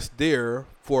think that's there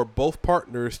for both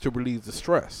partners to relieve the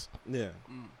stress. Yeah.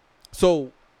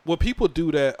 So when people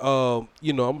do that,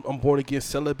 I'm born again,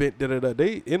 celibate,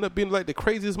 they end up being like the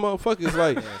craziest motherfuckers.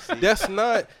 Like, that's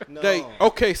not, like,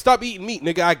 okay, stop eating meat,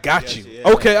 nigga, I got you. Yeah,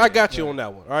 okay, I got you on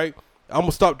that one, all right? I'm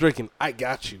going to stop drinking. I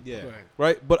got you. Yeah.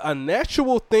 Right? But a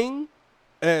natural thing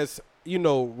as,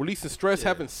 releasing stress,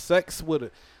 having sex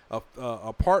with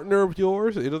a partner of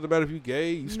yours, it doesn't matter if you're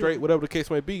gay, you straight, whatever the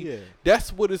case may be. Yeah.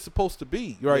 That's what it's supposed to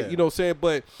be, right? Yeah. You know what I'm saying?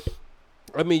 But,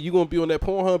 I mean, you're going to be on that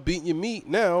Pornhub beating your meat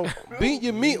now. Beating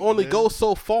your meat only goes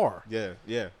so far. Yeah,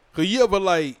 yeah. Because you ever,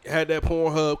 like, had that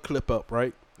Pornhub clip up,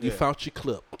 right? You found your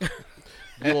clip.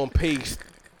 You on page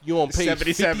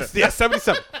 77. 50, yeah,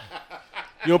 77.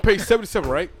 You're on page 77,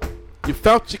 right? You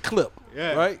found your clip,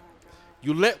 right?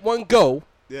 You let one go,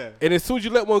 and as soon as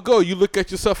you let one go, you look at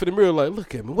yourself in the mirror like,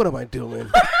 look at me, what am I doing?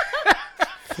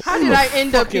 How did I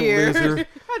end up here? Loser.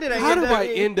 How did I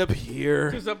end up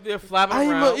here? Just up there flapping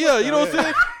around. You know what I'm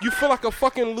saying? You feel like a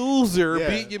fucking loser.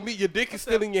 Beat your meat. Your dick is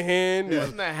still in your hand.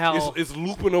 What the hell? It's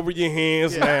looping over your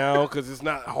hands now because it's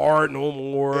not hard no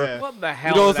more. Yeah. What the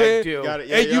hell you know what I'm saying? Do?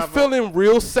 And you feeling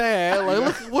real sad. Like,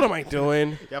 look, what am I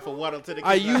doing?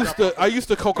 I used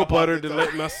to cocoa butter to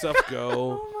let myself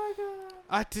go. Oh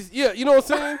my god. You know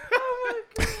what I'm saying?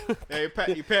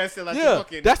 You pass it like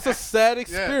fucking. That's a sad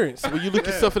experience when you look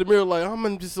yourself in the mirror like I'm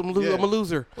a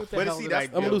loser. But see, that's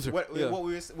I'm a loser.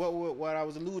 What I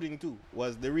was alluding to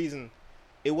was the reason.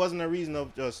 It wasn't a reason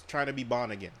of just trying to be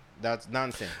born again. That's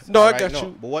nonsense. No, I got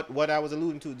you. But what I was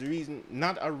alluding to, the reason,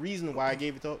 not a reason why I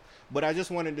gave it up, but I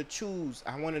just wanted to choose.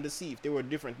 I wanted to see if there were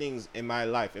different things in my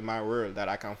life, in my world, that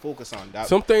I can focus on.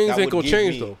 Some things ain't gonna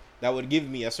change though. That would give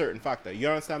me a certain factor. You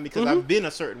understand? Because I've been a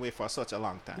certain way for such a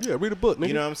long time. Yeah, read a book, nigga.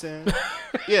 You know what I'm saying?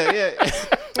 yeah.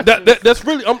 That's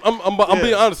really. I'm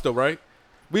being honest though, right?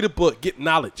 Read a book, get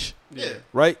knowledge. Yeah.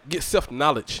 Right. Get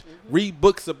self-knowledge. Read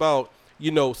books about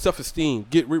self-esteem.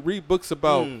 Read books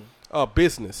about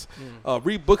business.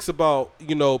 Read books about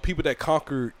people that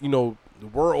conquered the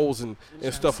worlds and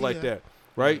stuff like that.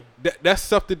 Right. That's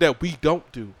something that we don't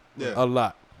do a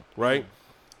lot. Right.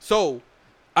 So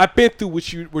I've been through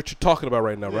what you're talking about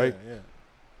right now. Right. Yeah.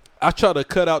 I try to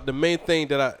cut out the main thing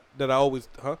that I always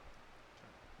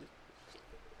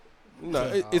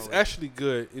No, it's actually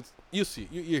good. You see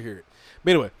it. You hear it.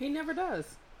 But anyway, he never does.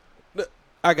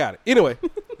 I got it. Anyway,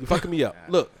 you fucking me up.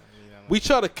 Look, we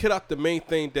try to cut out the main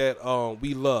thing that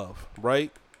we love,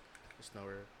 right? It's not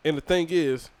real. And the thing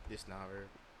is, It's not real.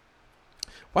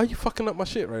 why you fucking up my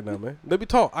shit right now, man? Let me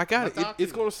talk. I got it.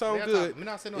 It's gonna sound good.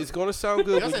 It's gonna sound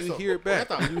good when you hear it back.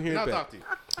 When you hear it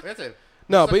back.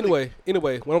 No, but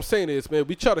anyway, what I'm saying is, man,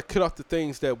 we try to cut off the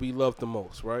things that we love the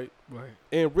most, right? Right.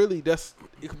 And really, that's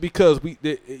because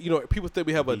people think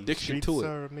we have addiction to it.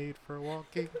 Are made for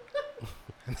walking.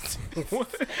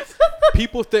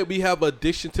 People think we have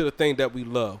addiction to the thing that we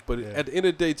love, but at the end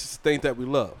of the day, it's just the things that we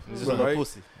love, right?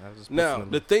 Pussy. Now,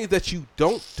 the things that you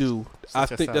don't do, I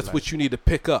think that's what you need to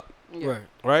pick up,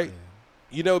 right? Yeah.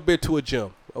 You never been to a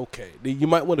gym, okay? Then you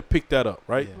might want to pick that up,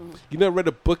 right? Yeah. You never read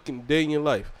a book in a day in your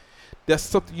life. That's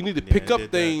something you need to pick up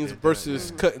things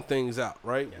versus cutting things out,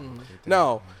 right? Yeah.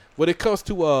 Now, when it comes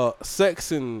to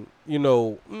sex and I don't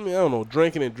know,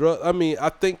 drinking and drugs, I mean, I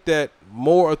think that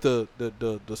more of the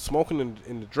smoking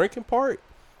and the drinking part,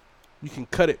 you can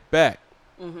cut it back.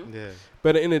 Mm-hmm. Yeah. But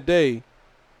at the end of the day,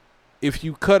 if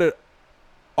you cut it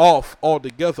off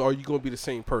altogether, are you going to be the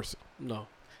same person? No.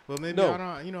 Well, maybe No. I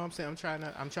don't. You know what I'm saying?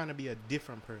 I'm trying to be a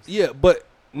different person. Yeah, but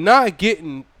not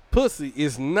getting pussy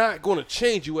is not going to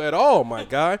change you at all, my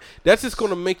guy. That's just going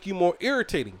to make you more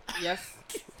irritating. Yes.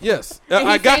 Yes, And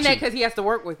I he's got saying you. that because he has to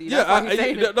work with you. Yeah, That's why he's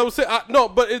saying it. no,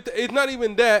 but it's not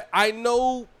even that. I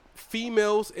know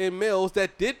females and males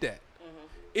that did that. Mm-hmm.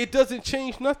 It doesn't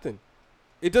change nothing.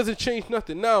 It doesn't change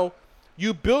nothing. Now,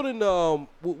 you building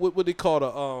what they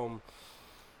call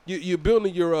you're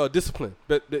building your discipline.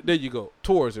 But there you go,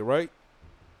 towards it, right?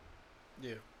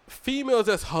 Yeah. Females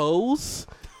as hoes,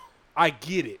 I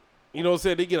get it. You know what I'm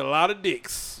saying? They get a lot of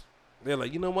dicks. They're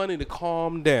like, you know what? I need to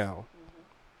calm down.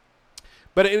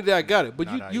 But at the end of the day, I got it. But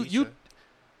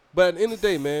but at the end of the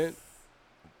day, man,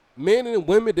 men and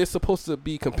women, they're supposed to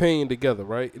be companioned together,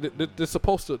 right? They're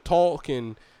supposed to talk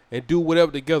and do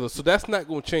whatever together. So that's not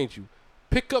going to change you.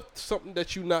 Pick up something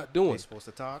that you're not doing. They're supposed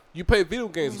to talk. You play video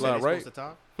games a lot, right? Supposed to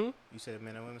talk? You said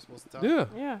men and women supposed to talk? Yeah.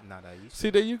 Yeah. Not that you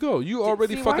See, there you go. You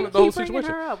already See, fucking why up the whole you keep bringing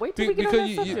situation. her up? Wait till we get on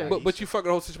that subject. But you fucking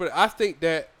the whole situation. I think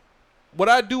that what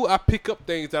I do, I pick up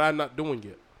things that I'm not doing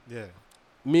yet. Yeah.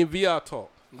 Me and VR talk.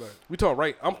 Right. We talk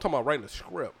right. I'm talking about writing a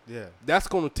script. Yeah. That's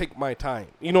gonna take my time.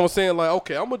 You know what I'm saying? Like,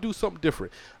 okay, I'm gonna do something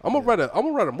different. I'm gonna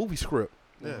write a movie script.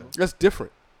 Yeah. That's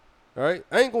different. All right.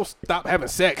 I ain't gonna stop having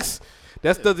sex.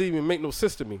 That doesn't even make no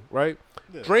sense to me. Right.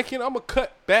 Yeah. Drinking, I'm gonna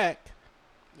cut back.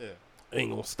 Yeah. Ain't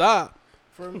gonna stop.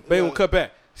 But ain't gonna cut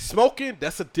back. Smoking,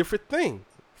 that's a different thing.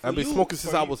 I've been smoking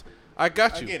since I was. I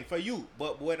got you. Again, for you.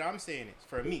 But what I'm saying is,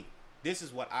 for me, this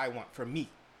is what I want for me.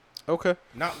 Okay.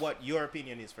 Not what your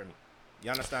opinion is for me. You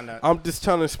understand that? I'm just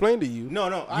trying to explain to you. No.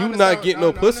 You not getting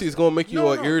no pussy is gonna make you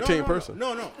an irritating person.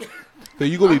 No. So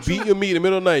you gonna be beating your meat in the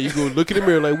middle of the night. You gonna look in the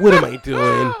mirror like, what am I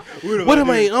doing? What am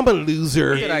I? I'm a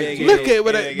loser. Look at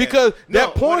what I because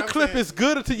that porn clip is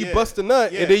good until you bust a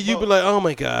nut, and then you be like, oh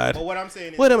my god. But what I'm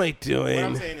saying is, what am I doing? What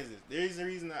I'm saying is this. There is a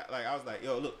reason that I was like,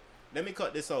 yo, look, let me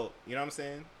cut this out. You know what I'm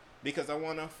saying? Because I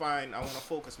want to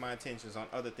focus my attentions on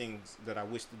other things that I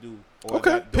wish to do. Or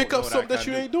Okay, pick up something that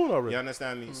you ain't doing already. You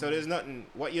understand me? So there's nothing.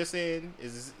 What you're saying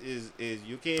is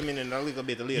you came in a little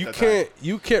bit later.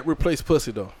 You can't replace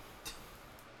pussy though.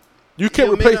 You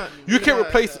can't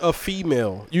replace a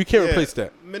female. You can't replace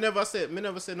that. Me never said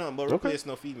nothing but replace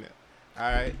no female.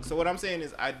 All right. So what I'm saying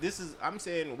is I'm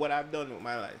saying what I've done with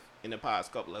my life in the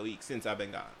past couple of weeks since I've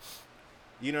been gone.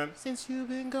 You know, since you've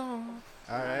been gone.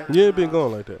 All right. Yeah, it been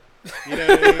going like that. You know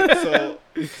what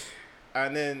I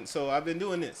mean? So I've been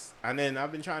doing this, and then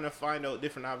I've been trying to find out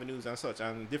different avenues and such,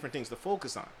 and different things to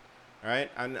focus on, right?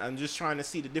 And I'm just trying to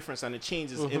see the difference and the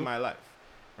changes in my life,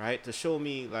 right? To show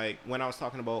me, like, when I was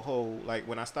talking about like,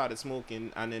 when I started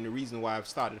smoking, and then the reason why I've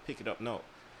started to pick it up now.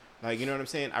 Like, you know what I'm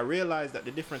saying? I realized that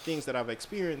the different things that I've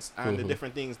experienced and the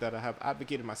different things that I have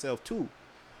advocated myself to,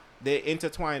 they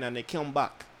intertwine and they come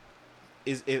back.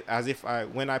 As if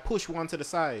when I push one to the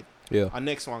side, a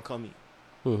next one coming.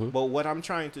 But what I'm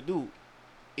trying to do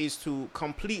is to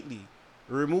completely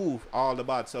remove all the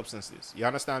bad substances. You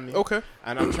understand me? Okay.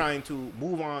 And I'm trying to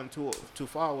move on to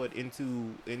forward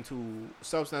into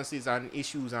substances and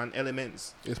issues and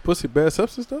elements. Is pussy bad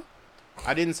substance though?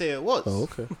 I didn't say it was. Oh,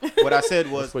 okay. What I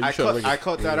said was I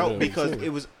cut that out because it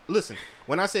was. Listen,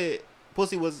 when I say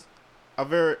pussy was a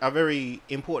very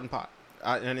important part,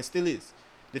 and it still is.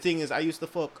 The thing is, I used to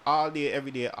fuck all day,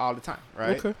 every day, all the time,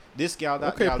 right? Okay. This gal,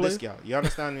 that gal, this gal. You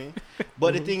understand me?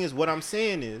 But the thing is, what I'm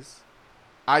saying is,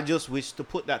 I just wish to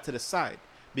put that to the side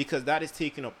because that is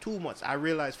taking up too much. I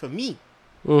realize for me,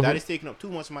 that is taking up too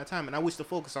much of my time, and I wish to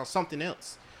focus on something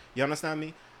else. You understand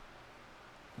me?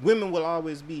 Women will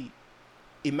always be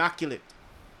immaculate,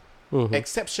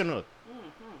 exceptional.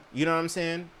 You know what I'm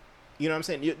saying? You know what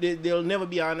I'm saying? There'll never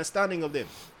be an understanding of them.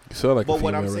 You sound like But a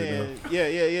what I'm female saying, right now.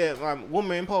 yeah.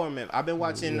 Woman empowerment. I've been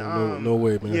watching. No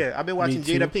way, man. Yeah, I've been watching Me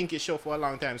too. Jada Pinkett's show for a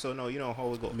long time, so no, you know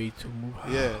how it goes. Me too.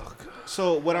 Yeah.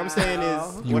 So what I'm saying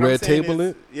is, You what I'm red saying table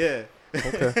is- it? Yeah.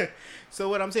 Okay. So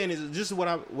what I'm saying is, just what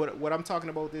I'm talking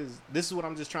about is, this is what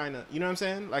I'm just trying to, you know what I'm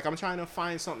saying? Like I'm trying to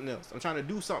find something else. I'm trying to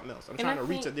do something else. I'm And trying I to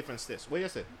reach a think- different stage. What you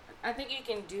say? I think you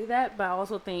can do that, but I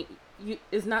also think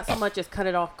it's not so much as cut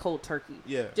it off cold turkey.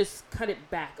 Yeah. Just cut it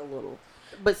back a little,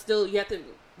 but still you have to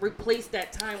replace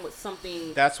that time with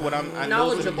something. That's what I'm. And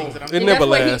those are the things that I'm. It And never that's what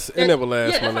lasts. It never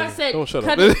lasts. Yeah, that's my why I nigga. said Don't shut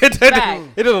cut up. it back.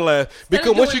 It doesn't last because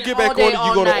of once you doing get it all back day, on it, all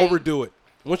you're gonna night. overdo it.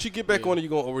 Once you get back on it, you're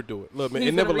gonna overdo it. Look, man, He's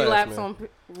it never gonna lasts, relapse man.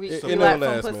 on It relapse never on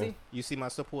lasts, pussy. man. You see my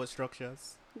support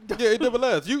structures. Yeah, it never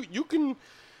lasts. You can.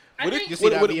 I When think- You see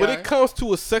that when VI? it comes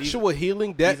to a sexual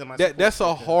healing, these are my that's a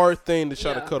support hard thing to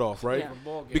try to Yeah. cut off, right?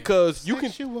 Yeah. Because you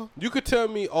could tell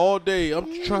me all day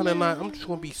I'm trying to not, I'm just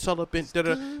gonna be celibate,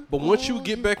 but once you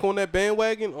get back on that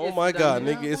bandwagon, oh It's my a god,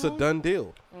 done nigga, deal. it's a done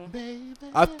deal.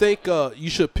 I think you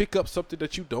should pick up something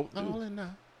that you don't do. All in that.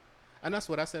 And that's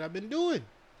what I said I've been doing.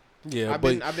 Yeah, I've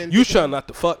but been you picking- trying not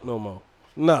to fuck no more.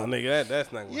 Nah, nigga,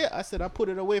 that's not. Gonna Yeah, I said I put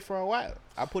it away for a while.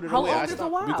 I put it How away. long I is a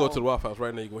stopped. while? We go to the Waffle House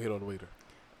right now. You gonna hit on the waiter.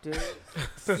 Dude.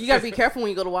 You gotta be careful when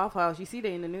you go to Waffle House. You see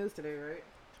they in the news today, right?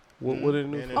 What did it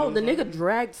And do? Oh, the nigga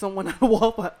dragged someone out of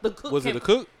Waffle House. The cook Was it came- a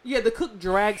cook? Yeah, the cook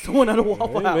dragged someone out of Waffle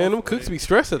Hey, House. man, them cooks be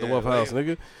stressed at the Yeah, Waffle House, like-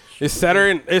 nigga. It's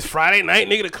Saturday, it's Friday night,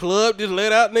 nigga. The club just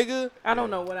let out, nigga. I don't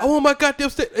know what I want my goddamn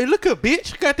steak. Hey, look up,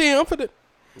 bitch. Goddamn, I'm for the.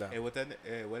 Hey, what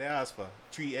they asked for?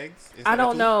 3 eggs? I instead of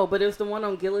don't 2? know, but it was the one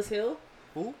on Gillis Hill.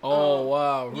 Who? Oh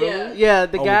wow, really? Yeah,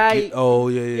 the guy.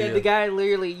 Yeah. The guy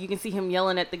literally, you can see him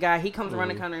yelling at the guy. He comes around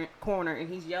the corner and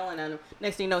he's yelling at him.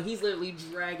 Next thing you know, he's literally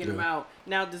dragging him out.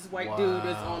 Now this white dude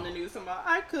is on the news. Somebody,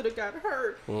 I could have got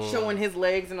hurt, showing his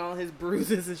legs and all his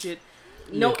bruises and shit.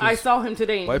 No, I saw him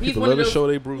today. White He's people one love of to those, show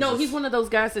they bruises. No, he's one of those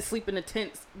guys that sleep in the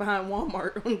tents behind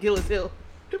Walmart on Gillis Hill.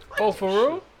 Oh, for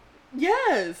real?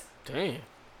 Yes, Damn.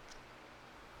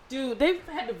 dude. They've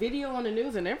had the video on the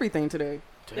news and everything today.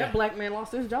 That black man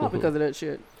lost his job because of that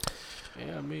shit.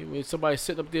 Yeah, I mean, when somebody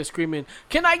sitting up there screaming,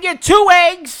 "Can I get 2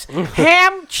 eggs,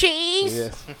 ham, cheese?"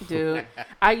 Yes. Dude,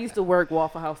 I used to work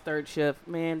Waffle House third shift.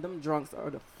 Man, them drunks are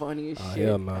the funniest shit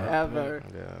hell no. ever.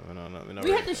 Yeah,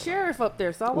 We had the sheriff up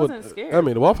there, so I wasn't scared. I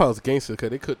mean, the Waffle House gangster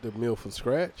because they cooked the meal from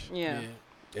scratch. yeah.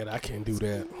 And I can't do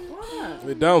that. Why not?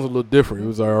 McDonald's a little different. It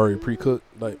was already pre-cooked,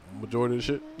 like majority of the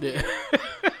shit.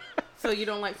 Yeah. So you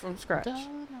don't like from scratch?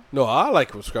 No, I like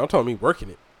it from scratch. I'm talking me working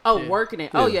it. Oh, Yeah. working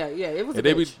it. Oh Yeah. yeah. It was. And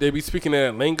A they bitch. be speaking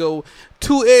that lingo.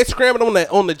 2 eggs scrambled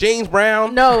on the James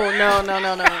Brown. No.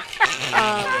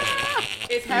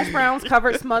 It's hash browns,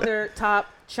 covered, smothered, top,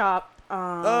 chopped.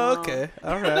 Oh, okay.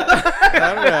 All right.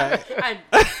 All right.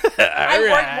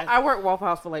 I worked Waffle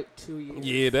House for like 2 years.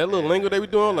 Yeah, that little lingo they be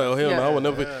doing, like, oh hell Yeah. no, I would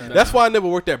never. That's why I never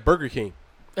worked at Burger King.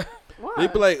 Why? They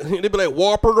be like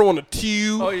Whopper on the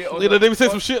tube. Oh, yeah, on They the- be saying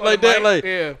some shit on like the that, mic, like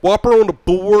yeah. Whopper on the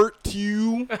board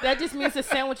tube. That just means the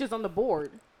sandwiches on the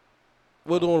board.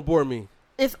 What do on the board mean?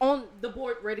 It's on the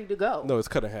board, ready to go. No, it's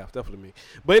cut in half. Definitely me.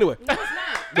 But anyway, No, it's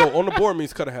not. no, on the board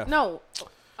means cut in half. No.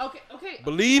 Okay.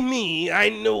 Believe me, I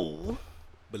know.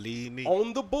 Believe me.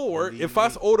 On the board, Believe if I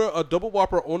me. order a double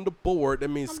Whopper on the board, that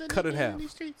means cut in half.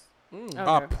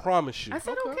 I Okay. promise you. I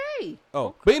said okay.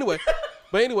 Oh, but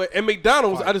anyway, at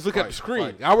McDonald's, I just look at the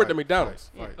screen. I worked at McDonald's.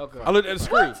 Okay. I looked at the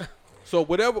screen. So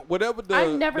whatever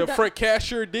I've never the done- front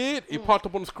cashier did, it popped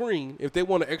up on the screen. If they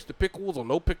wanted extra pickles or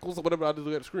no pickles or whatever, I just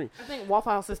look at the screen. I think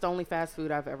Waffle House is the only fast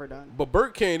food I've ever done. But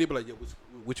Burger King, they be like, yo,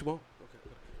 what you want?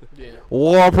 Yeah.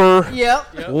 Whopper.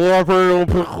 Yep. Whopper, no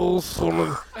pickles on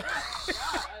the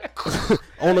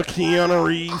on the Keanu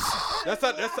Reeves.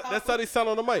 That's how they sound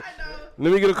on the mic.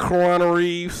 Let me get a Keanu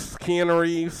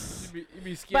Reeves. You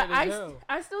be scared But as hell.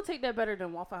 I still take that better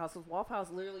than Waffle House. 'Cause Waffle House,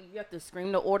 literally, you have to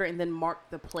scream the order and then mark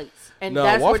the plates. And No,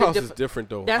 that's Waffle where House the is different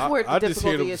though. That's where the I just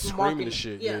hear difficulty them is screaming marking the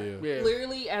shit. Yeah. Yeah.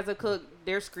 Literally, as a cook,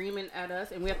 they're screaming at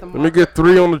us, and we have to. Let me mark get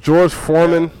 3 on the George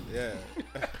Foreman. Yeah.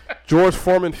 George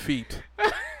Foreman feet.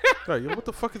 Like, yo, what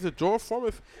the fuck is a George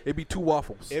Foreman? It'd be 2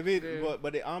 waffles. But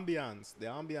the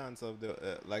ambiance of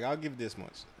the like, I'll give this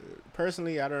much.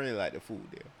 Personally, I don't really like the food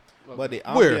there. But the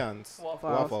Where? ambiance, Waffle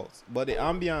House. Waffles. But the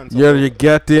ambiance, Yeah, you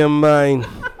goddamn mind.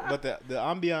 but the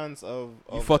ambiance of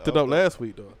You fucked it of up the- last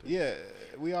week though. Yeah,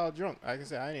 we all drunk. Like I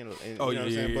said, I ain't. Oh you know what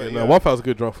I'm saying? But, No, Waffle House is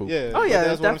good drunk food. Yeah. Oh, yeah,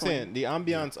 That's what I'm definitely. saying. The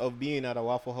ambiance of being at a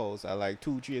Waffle House at like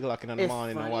 2-3 o'clock in the It's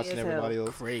morning and funny watching as everybody hell.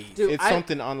 else. Crazy. Dude, It's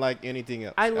something unlike anything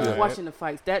else. I love Alright? watching the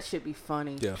fights. That should be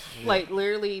funny. Yeah. Like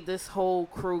literally, this whole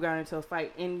crew got into a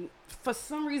fight, and for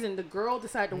some reason, the girl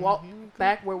decided to walk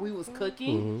back where we was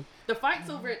cooking. Mm-hmm. The fight's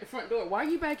over at the front door. Why are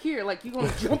you back here? Like you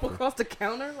gonna jump across the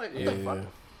counter? Like what the fuck?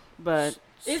 But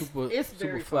it's very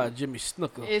super fly fun. Jimmy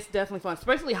Snooker. It's definitely fun,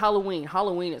 especially Halloween.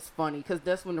 Halloween is funny because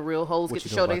that's when the real hoes get to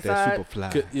show their side.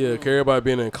 Yeah, everybody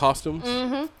being in costumes.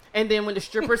 Mm-hmm. And then when the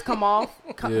strippers come off,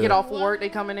 get off of work, they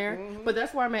come in there. But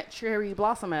that's where I met Cherry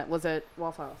Blossom was at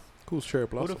Waffle House. Who's Cherry Who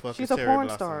Blossom? the fuck She's is a Cherry porn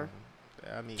Blossom? star.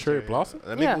 I mean, Cherry Blossom?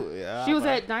 Yeah. She was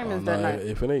at Diamonds that night.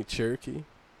 If it ain't Cherokee,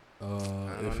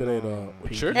 if it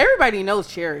ain't Cherokee, Everybody knows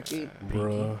Cherokee.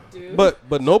 bruh. Dude.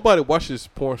 But nobody watches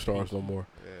porn stars no more.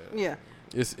 Yeah.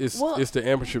 It's Well- it's the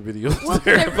amateur videos. Well,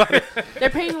 they're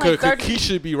paying like Cause 30. Key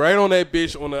should be right on that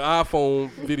bitch on the iPhone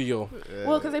video.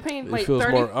 Well, because they're paying It like feels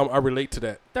 30, more. I relate to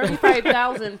that.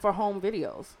 35,000 for home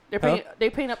videos. They're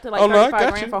paying up to like Oh, no, I 35 got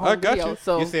grand you. for I home got you. videos.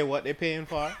 So You say what they paying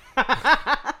for?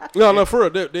 No, for real,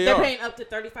 they they're are. paying up to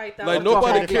 35,000. Like for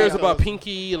nobody home cares videos. about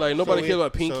Pinky. Like nobody So cares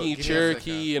about so Pinky, give me a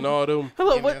Cherokee, and all them.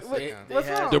 Hello, Give me a what's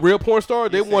second. wrong? The real porn star,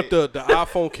 they You want say- the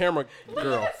iPhone camera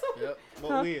girl. Yep.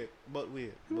 But weird. But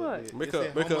weird. What? Make You a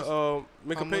say make how a much-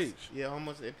 make how a much- page. Yeah, how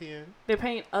much they paying? They're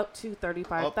paying up to Up to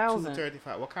 35,000.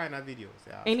 35. What kind of videos?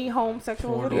 Any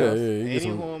homosexual Porn. Yeah, videos. yeah. You get Any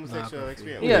some, homosexual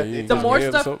experience. Yeah, you the get more some head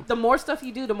or stuff, something. the more stuff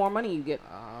you do, the more money you get.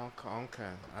 Okay.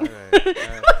 All right.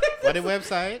 What the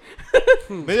website?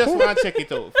 We just want to check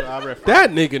it out for our reference.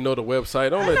 that nigga know the website.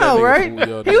 Don't let that No, nigga right? fool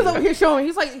y'all. He was nigga. over here showing.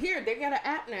 He's like, here, they got an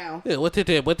app now. Yeah, what is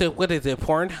it? What is it?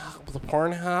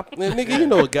 Pornhub? Man, nigga, you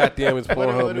know what goddamn is What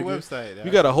Pornhub, the nigga. website?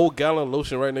 You got a whole gallon of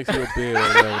lotion right next to your bed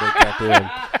right now with that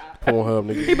goddamn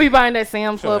Pornhub, He nigga. be buying that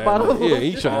Sam's Club bottle. Yeah,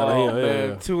 he trying to. Oh, Yeah, man.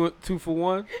 yeah. Two for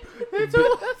one.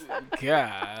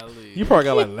 Golly. You probably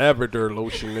got like lavender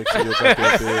lotion next to your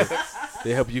goddamn bed.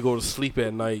 They help you go to sleep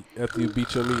at night after you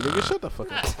beat your meat. Nigga, shut the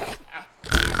fuck up.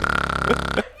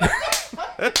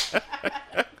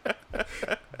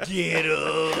 Get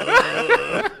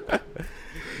up.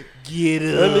 Get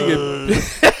That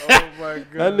nigga, Oh my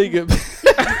god.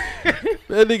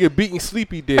 that nigga beating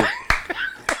sleepy dick.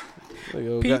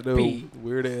 Nigga got the Pee-pee.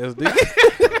 weird ass dick.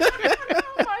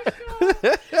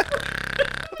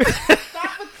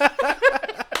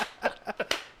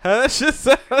 How that shit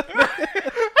sound?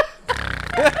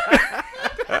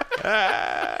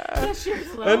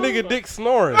 That nigga dick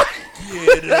snoring.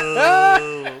 Get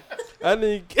up. I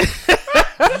need Get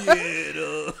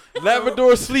up.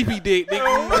 Labrador sleepy dick,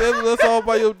 nigga. That's all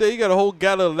by your day. You got a whole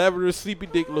gallon of Labrador sleepy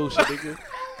dick lotion, nigga.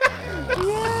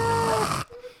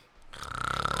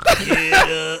 Get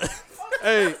up.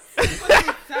 Hey,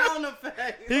 Sound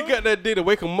effect. he got that dick to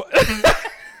wake him up.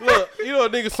 Look, you know a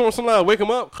nigga snoring somebody wake him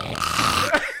up.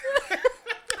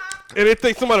 And they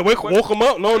think somebody woke him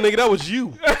up. No, nigga, that was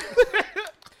you.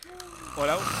 Oh,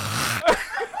 that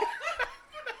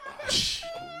was, Shh,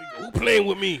 nigga, who playing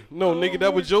with me? No, nigga,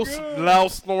 that was your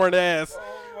loud snoring ass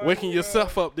waking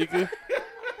yourself up, nigga.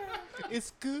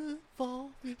 It's good for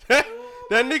me. That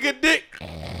nigga dick.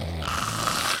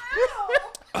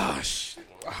 Ah, shit.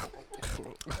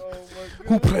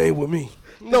 Who playing with me?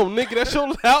 No, nigga, that's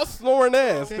your loud snoring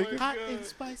ass, nigga. Hot and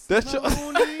spicy. That's your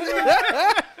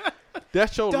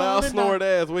that's your loud Don't snoring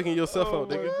ass waking yourself up,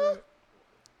 nigga.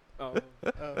 oh.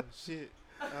 Oh shit.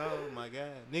 Oh my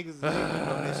god. Niggas is making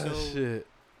on this show. Shit.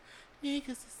 Niggas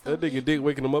is so That nigga dick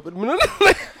waking him up.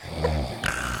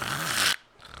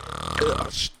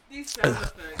 These sound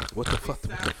effects. What the fuck?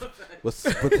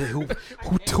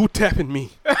 Who tapping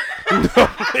me? No,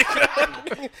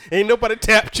 nigga. Ain't nobody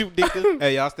tapped you, nigga.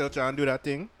 Hey, y'all still trying to do that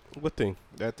thing? What thing?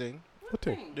 That thing? What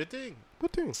thing? The thing.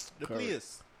 What thing? The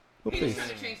place. What He's thing? trying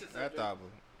to change the That subject. album.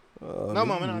 No, No,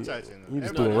 mama, I'm touching. You just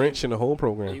Everybody- doing wrench in the whole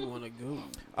program. You wanna go?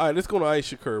 All right, let's go to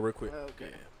Aisha Curry real quick.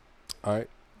 Okay. All right.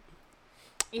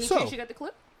 Any So- chance you got the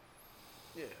clip?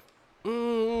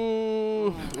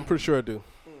 I'm pretty sure I do.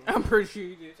 I'm pretty sure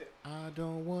you did. I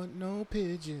don't want no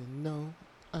pigeon, no.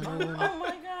 I don't want Oh my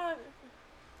god.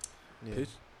 yeah. Pitch?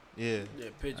 Yeah. Yeah,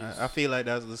 pigeons. I feel like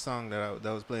that was the song that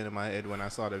was playing in my head when I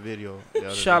saw the video. The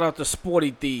other Shout day. out to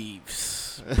Sporty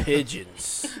Thieves.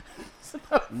 Pigeons.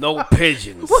 No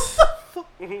pigeons.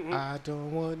 I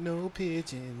don't want no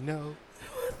pigeon, no.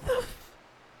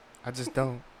 I just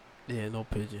don't. Yeah, no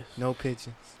pigeons. No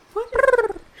pigeons.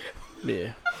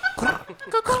 Yeah.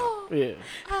 Yeah.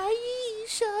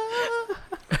 Aisha,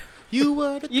 you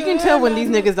were the You can tell when these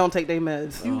niggas don't take their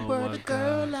meds. You were the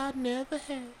girl I never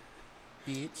had,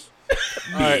 bitch.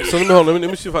 All right, so let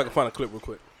me see if I can find a clip real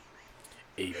quick.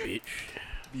 Hey, bitch.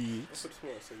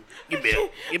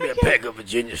 Give me a pack of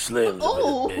Virginia Slims.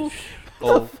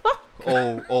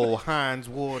 Oh, Hines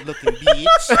Ward looking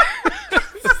bitch.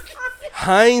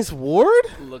 Hines Ward?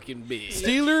 Looking bitch.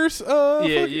 Steelers?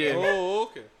 Yeah. Oh,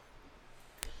 okay.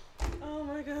 Oh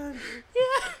my god.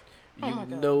 You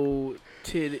know,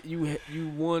 titty. You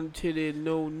one titty,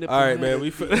 no nipple. All right, man. All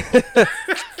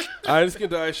right, let's get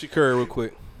to Aisha Curry real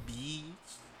quick.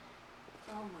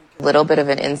 Little bit of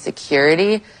an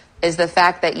insecurity is the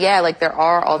fact that, yeah, like there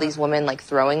are all these women like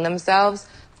throwing themselves.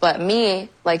 But me,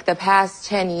 like the past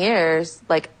 10 years,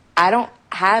 like I don't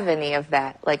have any of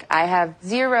that. Like I have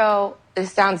zero,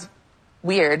 this sounds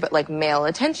weird, but like male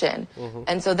attention.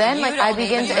 And so then like I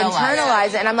begin to internalize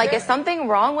it and I'm like, is something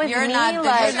wrong with me? You're not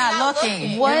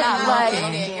looking. What? You're not Like,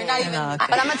 looking. You're not even looking.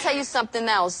 But I'm going to tell you something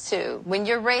else too. When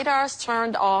your radar's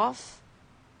turned off,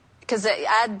 because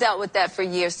I dealt with that for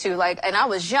years too, like, and I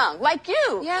was young, like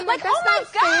you. Yeah, like, that's oh my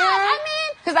not God, fair. I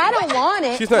mean. Because I don't want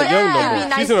it. She's not young no It'd more. be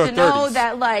nice She's in her to know 30s.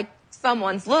 that like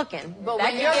someone's looking. But That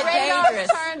when can your get radar's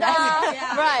dangerous. turned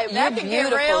off, right, That you're can get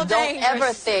beautiful. real Don't dangerous.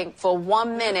 ever think for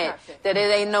 1 minute that it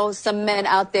ain't some men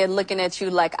out there looking at you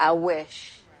like, I wish.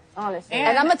 Honestly.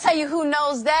 And I'm going to tell you who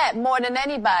knows that more than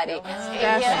anybody. Your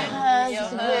husband.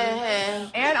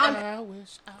 And on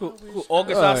Who,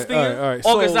 August All right, Alsina? all right.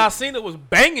 August So- Alsina was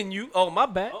banging you. Oh, my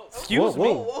bad. Excuse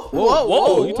me.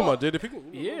 Whoa. You talking about Jada Pinkett?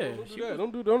 Yeah.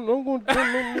 Don't do that.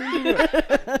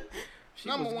 She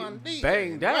was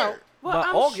banged out Well, by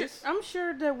I'm August. I'm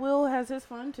sure that Will has his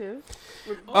fun too.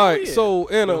 All right, yeah. so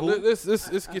Anna,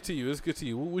 let's get to you. Let's get to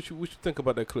you. What you think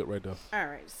about that clip right there? All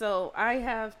right, so I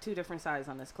have two different sides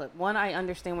on this clip. One, I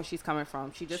understand where she's coming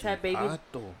from. She just had baby.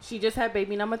 She just had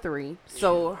baby number 3,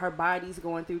 so her body's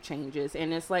going through changes,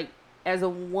 and it's like, as a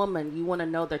woman, you want to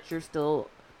know that you're still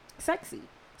sexy.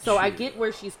 So I get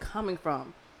where she's coming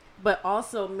from, but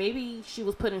also maybe she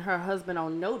was putting her husband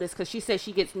on notice because she said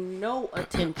she gets no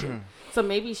attention. So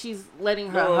maybe she's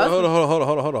letting her husband.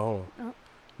 Hold on.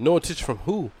 No attention from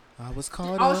who? I was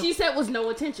caught All up she said was no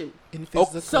attention. in So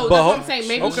physical. that's what I'm saying.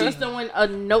 Maybe Okay. she's throwing a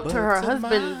note to her But to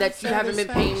husband my that you haven't been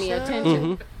paying me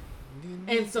attention. Mm-hmm.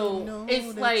 And so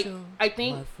it's like, I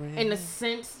think in a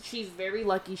sense, she's very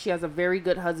lucky. She has a very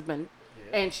good husband.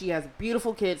 And she has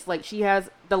beautiful kids. Like, she has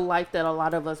the life that a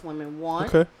lot of us women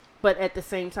want. Okay. But at the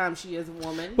same time, she is a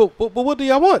woman. But what do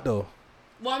y'all want though?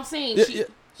 Well, I'm saying Yeah,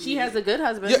 she has a good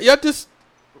husband. Y'all just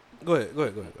go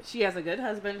ahead. She has a good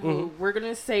husband who we're going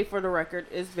to say for the record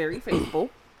is very faithful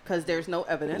because there's no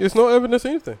evidence. There's no evidence of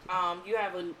anything. You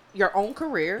have your own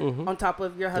career on top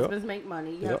of your husband's make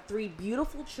money. You have Yep. 3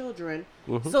 beautiful children.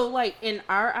 So, like, in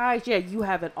our eyes, yeah, you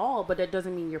have it all, but that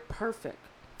doesn't mean you're perfect.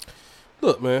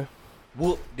 Look, man.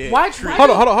 Whoop that Why? trick. Hold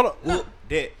on. Whoop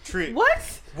that trick.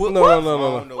 What? Whoop. No. I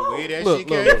don't know where that Look, shit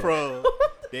look, came look. from.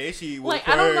 That shit was Like,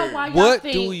 I don't know why y'all What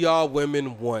think do y'all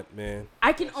women want, man?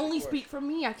 I can only speak for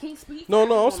me. I can't speak for No,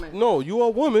 every woman. no. You are a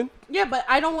woman. Yeah, but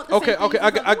I don't want the Okay, same things I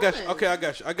as got other you. women. Okay, I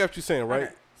got you. I got what you're saying, right?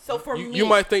 Okay. So for me, You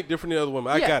might think differently than other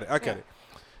women. I Yeah, got it. yeah. it.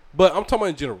 But I'm talking about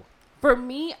in general. for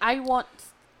me, I want,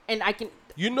 and I can.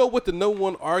 You know what the number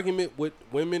one argument with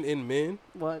women and men?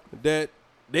 What? That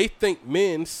they think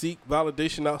men seek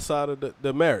validation outside of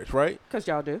the marriage, right? Because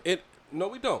y'all do. No,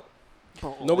 we don't.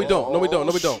 No, we don't. No, we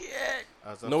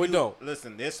don't.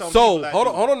 Listen, there's some So people that hold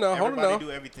do. on now. Everybody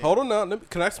do everything. Hold on now.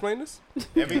 Can I explain this?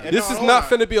 This is hold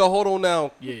not on. finna be a hold on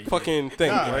now fucking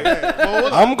thing, Nah, right? yeah.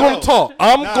 Hold on. I'm gonna No. talk.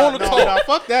 I'm Nah, gonna no, talk. Nah,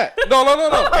 fuck that.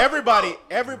 No.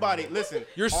 Everybody, listen.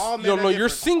 All men are You're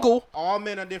different. single. All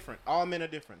men are different. Oh,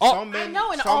 Some men, I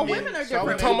know, and some all men- women are some different. We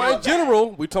men- talking about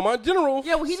in general.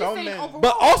 Yeah, well, he Some didn't say men. overall.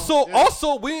 But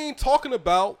also, we ain't talking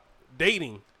about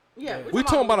dating. yeah, We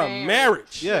talking about a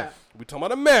marriage. Yeah. We talking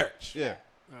about a marriage. Yeah.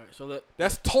 All right, so let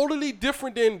That's totally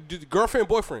different than the girlfriend,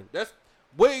 boyfriend. That's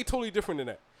way totally different than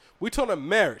that. We talking about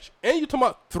marriage, and you talking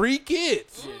about 3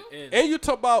 kids, and you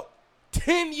talking about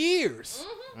 10 years.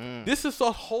 This is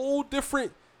a whole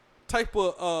different type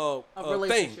of thing,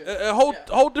 relationship. a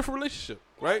whole different relationship,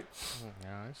 right?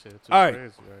 Yeah, that shit too All right.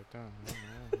 crazy right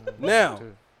there. Now,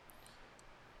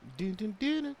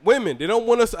 women, they don't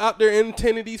want us out there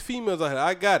entertaining these females out here.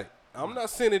 I got it. I'm not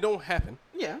saying it don't happen.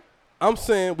 Yeah. I'm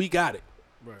saying we got it.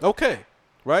 Right. Okay,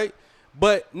 right?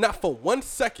 But not for 1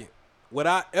 second would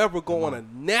I ever go on a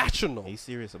national, He's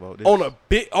serious about this. on a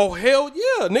big, oh, hell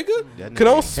yeah, nigga. That Because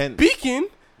I'm nigga intense. speaking,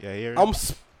 Yeah, here. I'm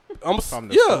the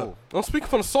yeah, soul. I'm speaking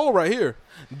from the soul right here.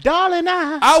 Darling,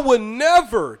 I would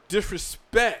never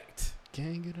disrespect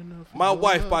can't get enough. of my your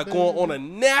wife by love, going baby. on a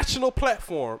national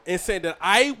platform and saying that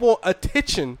I want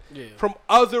attention Yeah. from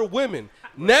other women.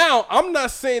 Now, I'm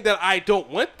not saying that I don't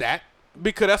want that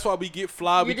because that's why we get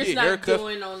fly, we You're get just not haircuts.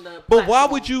 doing on the But why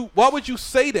platform. would you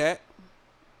say that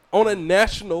on a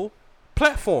national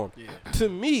platform? Yeah. To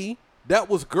me, that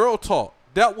was girl talk.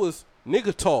 That was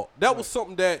nigga talk. That was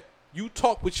something that you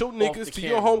talk with your niggas the to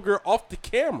your camera. homegirl off the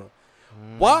camera.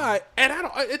 Why? And I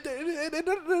don't.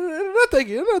 Not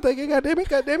thinking.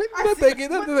 Goddamn it. Not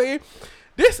thinking.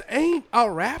 This ain't a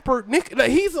rapper, Nick.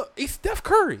 Like, he's Steph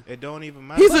Curry. It don't even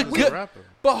matter. He's a if it's good rapper.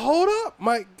 But hold up,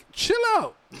 Mike. Chill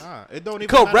out. Nah, it don't even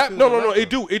Because matter. rap. if No. it's a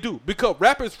rapper. It do. Because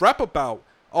rappers rap about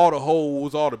all the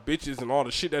hoes, all the bitches, and all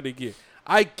the shit that they get.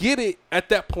 I get it at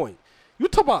that point. You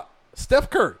talk about Steph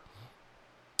Curry,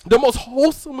 the most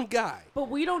wholesome guy. But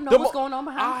we don't know what's going on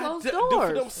behind closed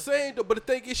doors. I'm saying, though, but the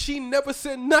thing is, she never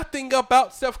said nothing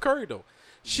about Steph Curry, though.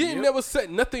 She ain't never said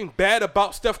nothing bad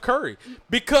about Steph Curry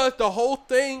because the whole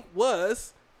thing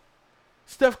was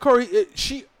Steph Curry.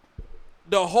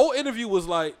 The whole interview was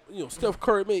like, Steph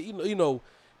Curry, man, you know,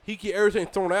 he get everything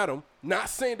thrown at him. Not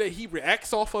saying that he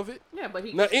reacts off of it. Yeah, but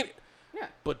he. Yeah.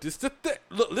 But this the thing.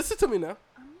 Look, listen to me now.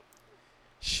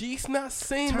 She's not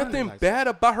saying Turn it nothing like bad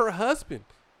about her husband.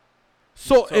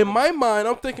 So in my mind,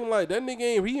 I'm thinking like that nigga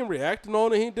ain't reacting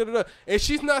on it. He did it, and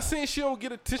she's not saying she don't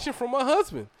get attention from her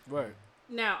husband. Right.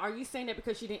 Now, are you saying that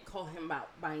because she didn't call him out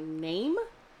by name?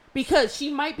 Because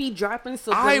she might be dropping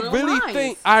some. I really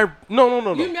think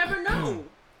no. You never know.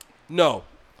 No.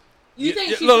 You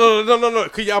think she's no.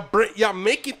 Cause y'all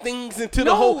making things into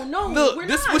the whole. Look, we're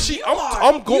this not. what she. You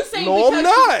I'm going. No, I'm because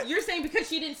not. You're saying because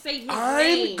she didn't say his name.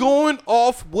 I'm going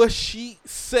off what she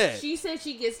said. She said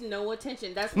she gets no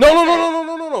attention. That's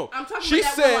No. I'm talking She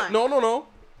about that said one line. no.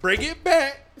 Bring it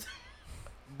back.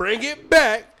 Bring it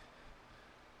back.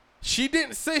 She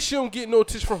didn't say she don't get no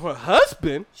attention from her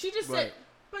husband. She just said.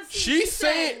 But see, She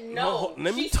said said no.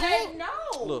 Let me she talk. said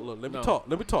no. Look. Let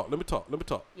me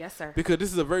talk. Yes, sir. Because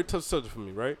this is a very tough subject for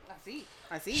me, right?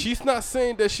 I see. She's not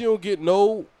saying that she don't get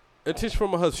no attention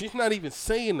from her husband. She's not even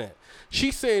saying that.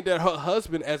 She's saying that her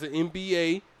husband, as an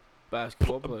NBA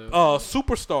basketball player,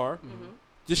 superstar,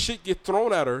 this shit get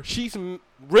thrown at her. She's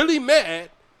really mad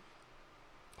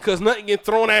because nothing get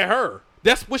thrown at her.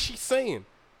 That's what she's saying.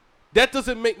 That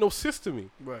doesn't make no sense to me.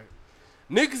 Right.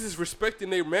 Niggas is respecting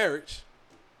their marriage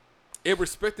and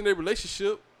respecting their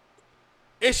relationship,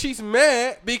 and she's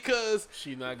mad because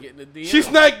she's not getting the DMs. She's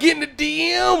not getting the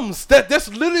DMs. That's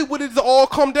literally what it's all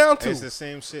come down to. It's the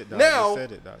same shit, dog. Now, you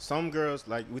said it, dog. Some girls,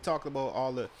 like, we talked about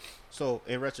all the. So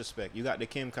in retrospect, you got the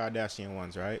Kim Kardashian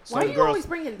ones, right? Why are you always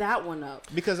bringing that one up?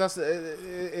 Because that's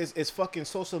it's fucking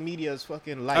social media is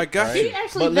fucking light. I got right? you. She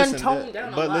actually done toned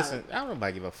down a But lot. listen, I don't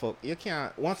nobody give a fuck. You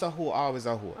can't. Once a whore, always a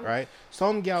whore, right?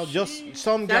 Some gal just in a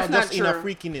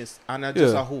freakiness and are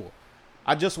just a whore.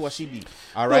 I just what she be.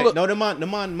 All right. Look, no, the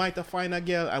man might have find a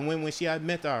girl, and when she had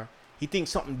met her, he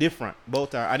thinks something different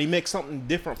about her, and he makes something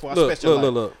different for her special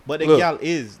life. But the gal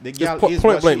is point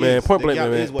blank, man. Point blank,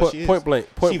 man. Point blank.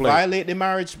 She violate the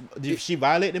marriage. She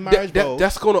violate the marriage.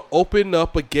 That's gonna open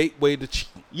up a gateway to cheat.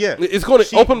 Yeah, it's gonna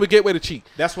open up a gateway to cheat.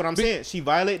 That's what I'm saying. She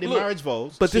violated the marriage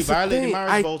vows. But she violated the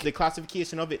marriage vows, the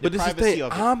classification of it, the privacy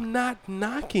of it. I'm not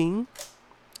knocking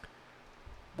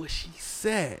what she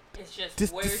said. It's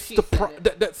just where she said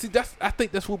it. I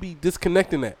think that's what we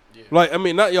disconnecting at. Yeah. Like, I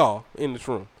mean, not y'all in this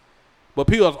room, but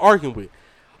people I was arguing with.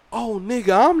 Oh,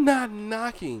 nigga, I'm not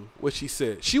knocking what she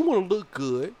said. She want to look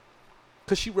good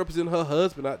because she represent her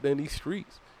husband out there in these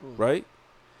streets, right?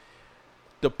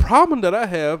 The problem that I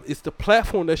have is the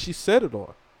platform that she said it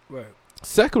on. Right.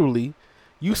 Secondly,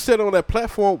 you said on that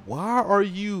platform, why are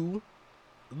you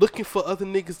looking for other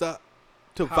niggas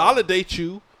to validate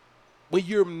you when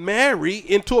you're married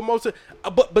into a most?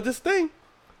 But this thing,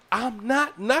 I'm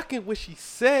not knocking what she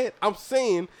said. I'm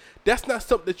saying that's not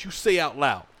something that you say out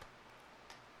loud.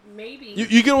 Maybe.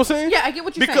 You get what I'm saying? Yeah, I get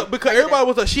what you're saying. Because everybody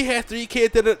was like, she had 3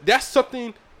 kids. That's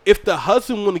something if the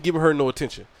husband wouldn't give her no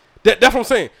attention. That's what I'm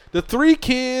saying. The 3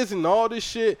 kids and all this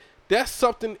shit, that's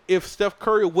something if Steph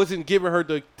Curry wasn't giving her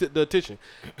the attention.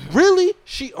 Really,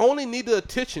 she only needed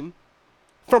attention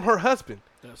from her husband.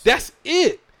 That's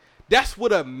it. That's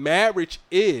what a marriage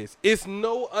is. It's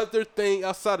no other thing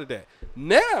outside of that.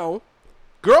 Now,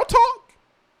 girl talk,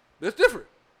 that's different.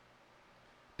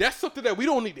 That's something that we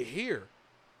don't need to hear.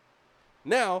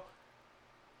 Now,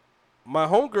 my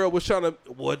homegirl was trying to.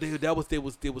 Well,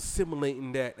 they was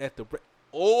simulating that at the.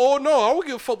 Oh no, I don't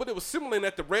give a fuck. But they was simulating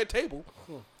at the red table.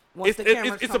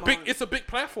 It's a big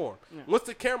platform. Yeah. Once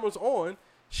the camera's on,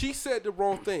 she said the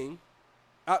wrong thing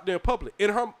out there in public,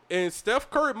 and Steph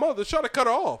Curry's mother tried to cut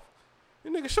her off.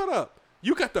 You nigga, shut up.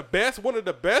 You got one of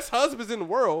the best husbands in the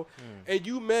world, and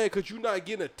you mad because you not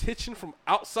getting attention from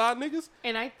outside niggas.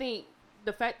 And I think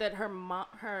the fact that her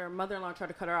mother-in-law tried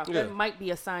to cut her off, that might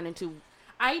be a sign into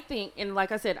I think, and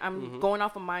like I said, I'm going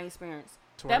off of my experience.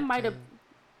 That might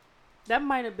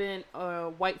have been a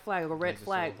white flag or red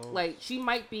flag. Like, she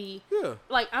might be,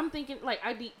 like, I'm thinking, like,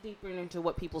 I deeper into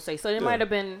what people say. So it might have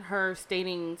been her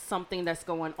stating something that's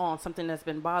going on, something that's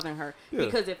been bothering her. Yeah.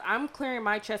 Because if I'm clearing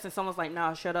my chest and someone's like,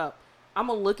 nah, shut up, I'm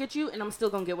going to look at you and I'm still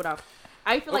going to get what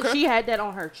I feel like she had that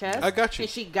on her chest. I got you. And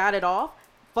she got it off.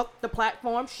 Fuck the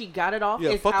platform. She got it off.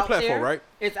 Yeah, it's fuck out the platform, there. right?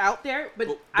 It's out there.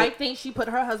 But I think she put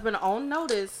her husband on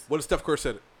notice. What if Steph Curry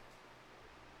said it?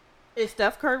 If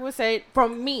Steph Curry would say it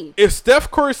from me. If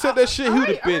Steph Curry said that shit, he would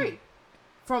have been.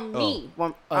 From me.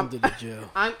 Under the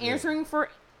jail. I'm answering for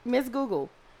Miss Google.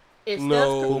 If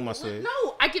no.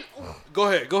 No, I can. Go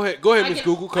ahead, Miss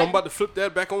Google, because I'm about to flip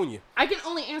that back on you. I can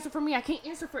only answer for me. I can't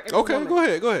answer for everyone.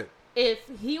 Okay, go ahead. If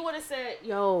he would have said,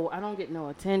 yo, I don't get no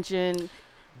attention.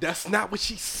 That's not what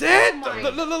she said. Look.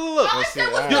 Okay.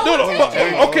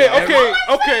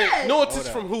 No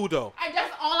attention from who, though?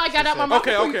 That's all I got out my mouth.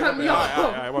 Okay. All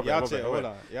right, my bad.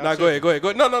 Now, go ahead.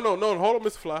 No. Hold on,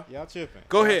 Mr. Fly. Y'all tripping.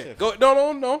 Go ahead.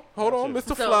 No. Hold on,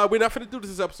 Mr. Fly. We're not finna do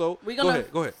this episode. We're going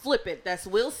to flip it. That's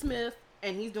Will Smith,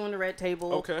 and he's doing the red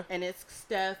table. Okay. And it's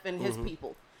Steph and his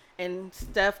people. And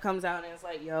Steph comes out and it's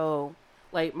like, yo,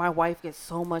 like, my wife gets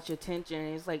so much attention.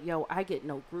 And it's like, yo, I get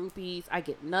no groupies. I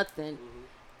get nothing.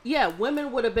 Yeah,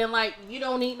 women would have been like, you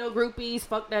don't need no groupies,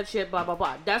 fuck that shit, blah, blah,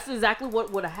 blah. That's exactly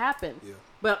what would have happened. Yeah.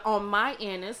 But on my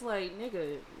end, it's like,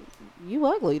 nigga, you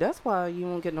ugly. That's why you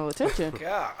won't get no attention.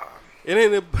 God. It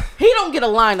ain't he don't get a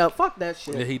lineup. Fuck that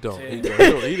shit. Yeah, he don't. He didn't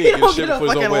get a shit for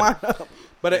his own wedding.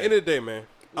 But at the end of the day, man,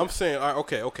 I'm saying, all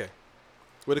right, okay.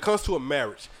 When it comes to a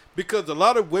marriage, because a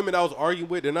lot of women I was arguing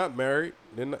with, they're not married.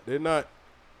 They're not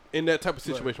in that type of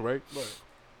situation, right?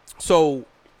 So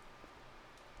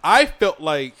I felt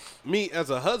like me as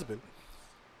a husband,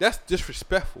 that's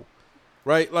disrespectful,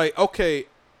 right? Like, okay,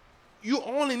 you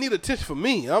only need attention from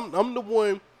me. I'm the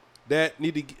one that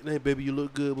need to get, hey, baby, you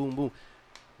look good, boom, boom.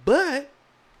 But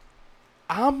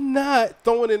I'm not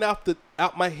throwing it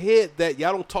out my head that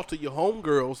y'all don't talk to your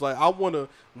homegirls. Like, I want to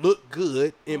look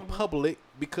good in public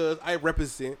because I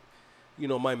represent,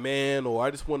 my man, or I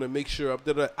just want to make sure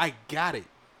I got it.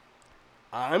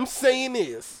 I'm saying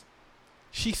this.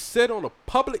 She said on a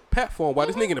public platform, why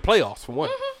this nigga in the playoffs, for one.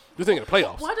 This nigga in the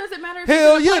playoffs. Why does it matter if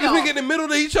hell yeah, this nigga in the middle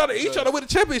of each other with a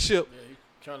championship.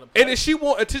 Yeah, and then she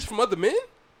want attention from other men?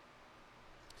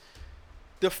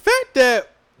 The fact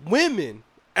that women,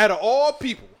 out of all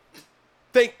people,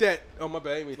 think that, oh my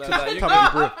bad,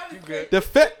 the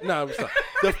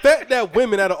fact that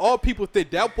women, out of all people, think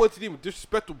that wasn't even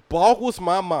disrespectful boggles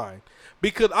my mind.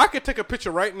 Because I could take a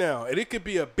picture right now, and it could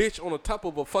be a bitch on the top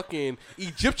of a fucking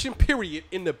Egyptian period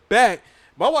in the back.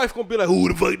 My wife's going to be like, who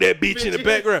the fuck that bitch in the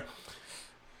background?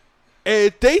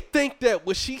 And they think that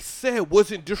what she said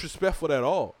wasn't disrespectful at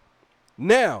all.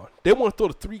 Now, they want to throw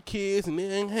the 3 kids, and they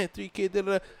ain't had 3 kids.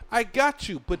 I got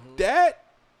you. But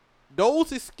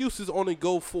those excuses only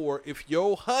go for if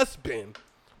your husband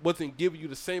wasn't giving you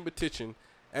the same attention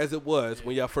as it was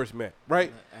when y'all first met,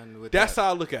 right? And that's how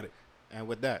I look at it. And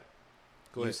with that,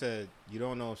 you said you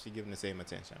don't know if she's giving the same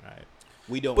attention, right?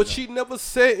 We don't. But know. she never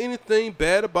said anything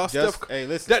bad about Steph. Hey,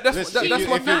 listen. That's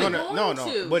my thing. No.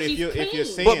 But if you're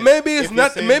saying, but maybe it's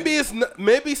not.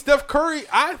 Maybe Steph Curry.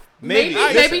 Maybe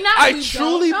not. I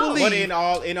truly believe.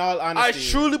 But in all honesty,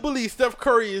 I truly believe Steph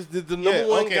Curry is the number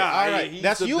one guy. All right,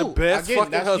 that's you. the best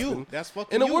fucking husband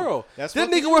in the world. That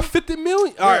nigga worth $50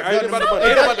 million. All right, ain't about the money.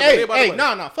 Hey,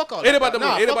 no, fuck all that. Ain't about the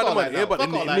money. Ain't about the money. Ain't about the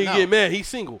money. Nigga get mad. He's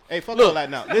single. Hey, fuck all that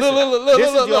now.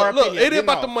 Look. Ain't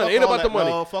about the money. Ain't about the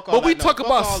money. But we talk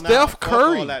about Steph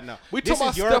Curry. We talk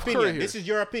about Steph Curry. This is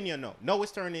your opinion. No,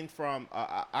 it's turning from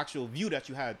actual view that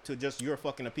you had to just your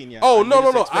fucking opinion. Oh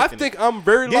no. I think I'm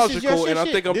very logical, and I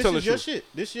think I'm telling you.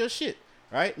 This is your shit,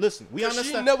 right? Listen, we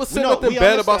understand. She never said nothing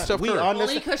bad about Steph Curry. We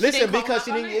understand. Listen, because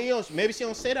maybe she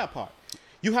don't say that part.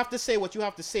 You have to say what you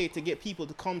have to say to get people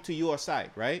to come to your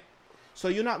side, right? So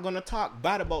you're not gonna talk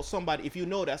bad about somebody if you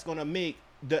know that's gonna make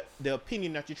the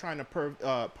opinion that you're trying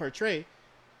to portray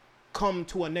come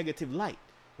to a negative light,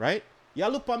 right?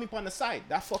 Y'all look on me on the side.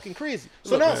 That's fucking crazy.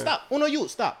 So no, stop. Oh no, you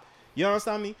stop. You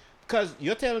understand me? Because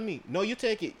you're telling me, no, you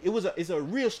take it. It's a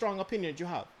real strong opinion that you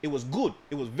have. It was good.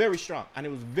 It was very strong. And it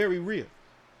was very real.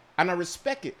 And I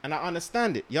respect it. And I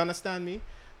understand it. You understand me?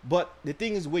 But the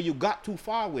thing is where you got too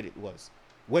far with it was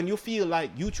when you feel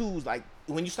like you choose, like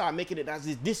when you start making it as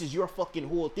this is your fucking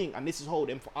whole thing. And this is how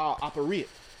them operate.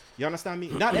 You understand me?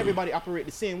 Not everybody operate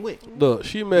the same way. Look,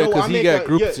 she mad because he got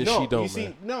groups and she don't,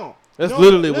 man. No. That's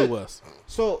literally what it was.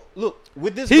 So look,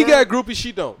 with this, he girl, got groupies.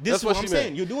 She don't. This That's is what I'm she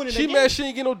saying. mad. You're doing it she again. mad. She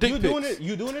ain't get no dick pics.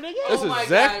 You doing it again. That's Oh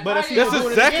exactly. But That's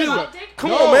exactly.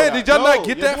 Come on, man. Did y'all not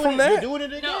get that from that? You're doing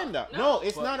it again. No,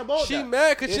 it's not about that. She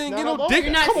mad because she ain't get no dick.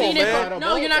 You're not Come on, seeing it. man.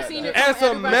 No, you're not seeing it. As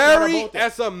a married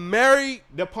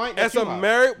the point as a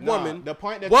married woman, the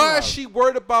point that why is she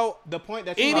worried about the point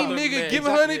that any nigga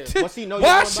giving her any tips? Why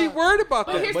Why is she worried about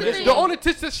But that? here's But the thing. the only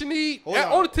tips that she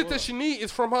need,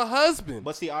 is from her husband.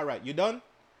 But see, all right, you done?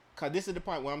 Cause this is the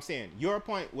point where I'm saying your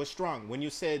point was strong when you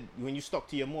stuck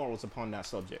to your morals upon that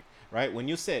subject, right? When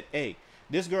you said, "Hey,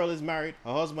 this girl is married,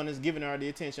 her husband is giving her the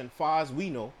attention." Far as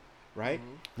we know, right?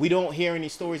 We don't hear any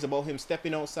stories about him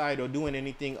stepping outside or doing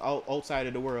anything outside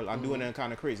of the world and doing that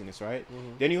kind of craziness, right?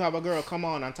 Then you have a girl come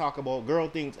on and talk about girl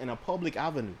things in a public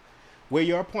avenue, where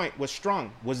your point was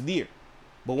strong, was there,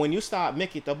 but when you start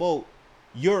making it about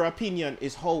your opinion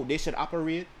is how they should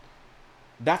operate,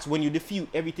 that's when you defute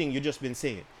everything you just been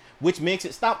saying. Which makes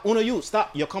it stop.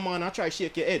 Stop. You come on, I try to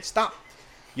shake your head. Stop.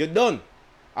 You're done.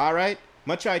 All right?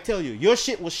 I'm try to tell you, your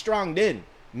shit was strong then.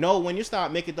 No, when you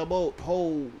start making it about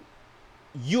how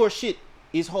your shit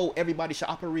is how everybody should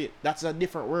operate, that's a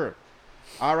different word.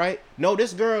 All right? No,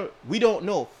 this girl, we don't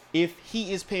know if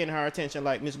he is paying her attention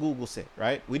like Miss Google said,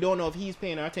 right? We don't know if he's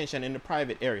paying her attention in the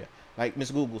private area like Miss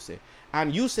Google said.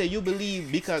 And you say you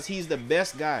believe because he's the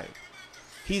best guy.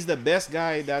 He's the best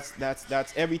guy.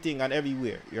 That's everything and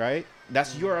everywhere, right?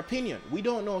 That's your opinion. We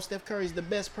don't know if Steph Curry is the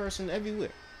best person everywhere.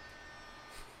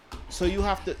 So you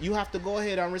have to go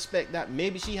ahead and respect that.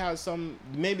 Maybe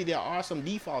maybe there are some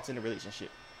defaults in the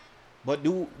relationship, but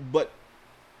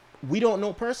we don't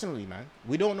know personally, man.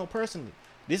 We don't know personally.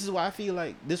 This is why I feel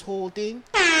like this whole thing.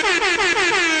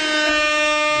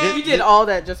 You did all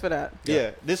that just for that.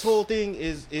 Yeah, this whole thing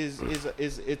is.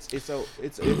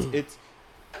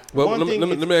 Well, let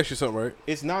me ask you something, right?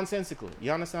 It's nonsensical.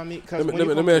 You understand me?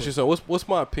 Let me ask you something. What's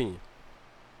my opinion?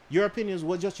 Your opinion is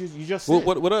what you just said.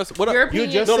 Your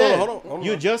opinion? Hold on.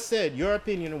 You just said your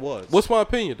opinion was. What's my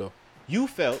opinion though? You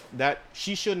felt that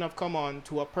she shouldn't have come on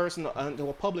to a personal, to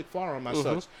a public forum as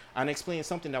such, and explain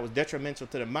something that was detrimental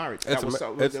to the marriage. As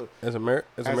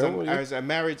a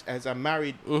married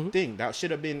thing, that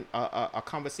should have been a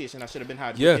conversation that should have been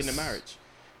had within the marriage,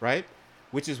 right?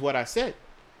 Which is what I said.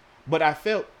 But I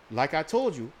felt, like I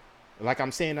told you, like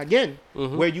I'm saying again,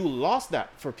 where you lost that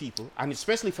for people, and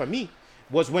especially for me,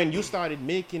 was when you started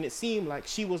making it seem like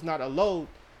she was not allowed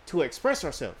to express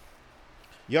herself.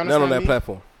 You understand? Not on that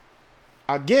platform.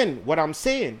 Again, what I'm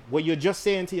saying, what you're just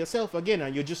saying to yourself again,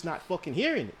 and you're just not fucking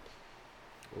hearing it.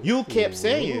 You kept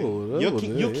saying,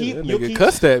 you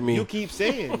cussed at me. You keep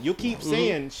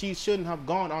saying she shouldn't have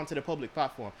gone onto the public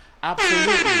platform. Absolutely. You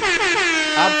know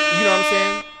what I'm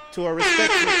saying? To a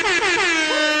respect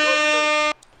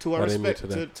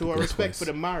for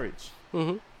the marriage.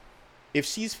 If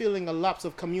she's feeling a lapse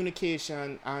of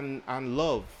communication and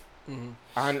love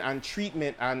and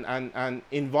treatment and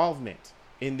involvement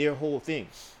in their whole thing,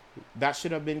 that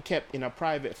should have been kept in a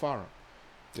private forum.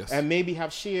 Yes. And maybe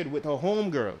have shared with her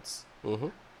homegirls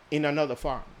in another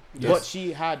forum. Yes. But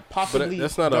she had possibly. But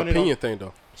that's not an opinion thing,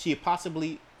 though.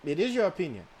 It is your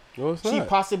opinion. No, it's not.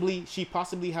 She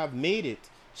possibly have made it.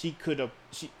 She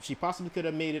possibly could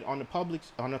have made it on a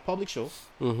public show.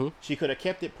 She could have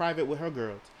kept it private with her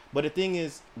girls. But the thing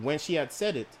is, when she had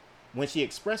said it, when she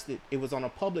expressed it, it was on a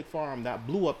public forum that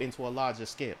blew up into a larger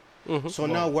scale. So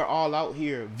now we're all out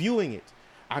here viewing it.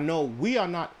 I know we are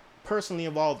not personally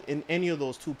involved in any of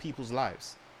those two people's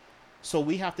lives. So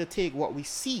we have to take what we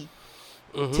see,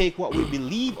 take what we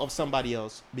believe of somebody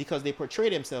else because they portray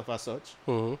themselves as such,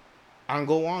 and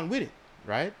go on with it,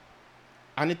 right?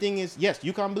 And the thing is, yes,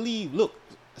 you can believe, look,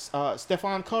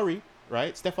 Stephen Curry,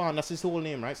 right? Stephen, that's his whole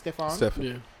name, right?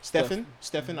 Stephen,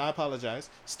 I apologize.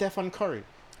 Stephen Curry.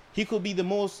 He could be the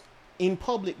most, in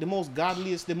public, the most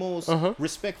godliest, the most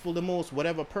respectful, the most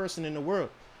whatever person in the world.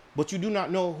 But you do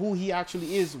not know who he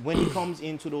actually is when he comes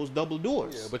into those double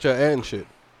doors. Yeah, but you're adding shit.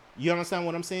 You understand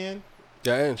what I'm saying?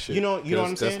 Yeah, adding shit. You know what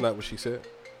I'm saying? That's not what she said.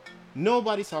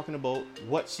 Nobody's talking about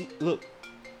what she... Look.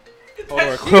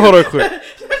 Hold on quick.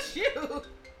 That's you.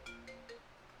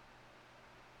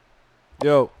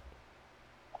 Yo.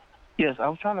 Yes, I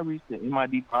was trying to reach the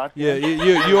MID podcast. Yeah,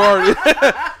 you are.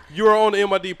 You are on the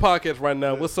MID podcast right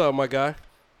now. What's up, my guy?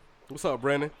 What's up,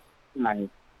 Brandon? Nice.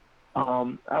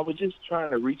 I was just trying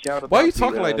to reach out. Why are you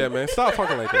talking like that, man? Stop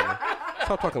talking like that, man.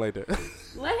 Stop talking like that.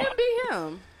 Let him be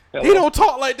him. Hello? He don't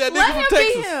talk like that, nigga from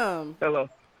Texas. Let him be him. Hello.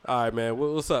 All right, man.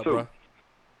 What's up, bro?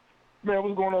 Man,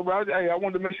 what's going on, bro? Hey, I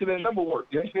wanted to make sure that number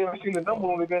worked. I seen the number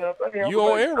on the gun. You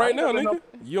on air right now, nigga.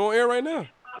 You on air right now.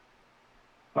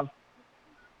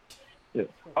 Yeah.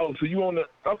 Oh, so you on the?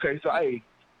 Okay, so hey,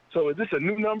 so is this a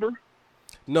new number?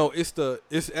 No, it's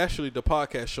actually the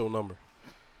podcast show number.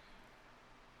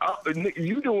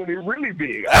 You doing it really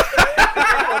big.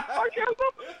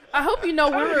 I hope you know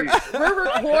we're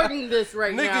recording this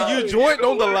right nigga, now. Nigga, you joined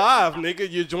on the live, nigga.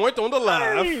 You joined on the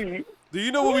live. Hey. Do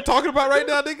you know what we're talking about right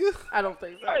now, nigga? I don't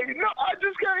think so. Hey, no, I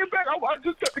just came back. I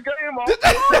just cut the game off.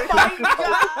 Oh, my God.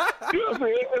 You know what I'm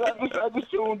saying? I just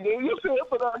tuned in. You said,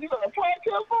 but you got a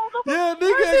podcast phone number? Yeah,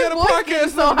 nigga, I got a podcast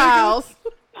so number, house.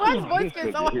 Why is voice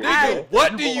getting so high? Nigga,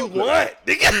 what do you want,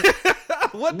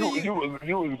 nigga? What do you?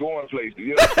 You was going places.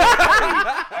 You know?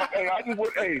 I just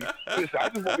want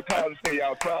to call and say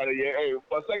y'all proud of you. Hey,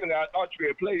 for a second, I thought you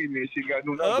had played me and she got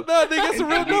new number. No, nigga, it's a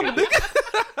real number,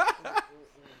 nigga.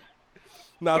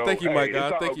 No, thank you, my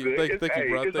guy. Thank you, bro. Thank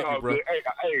you, bro.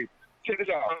 Hey, check this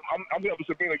out. I'm helping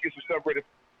Sabrina get some stuff ready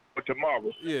for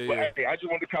tomorrow. Yeah, but yeah. Hey, I just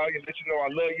wanted to call you and let you know I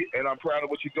love you and I'm proud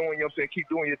of what you're doing. You know what I'm saying? Keep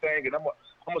doing your thing, and I'm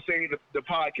gonna send you the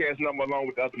podcast number along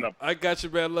with the other number. I got you,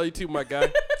 man. I love you too, my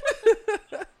guy.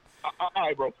 All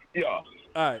right, bro. Yeah. All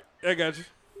right, I got you.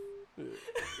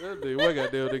 Dude, what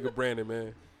got that nigga Brandon,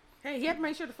 man? Hey, he had to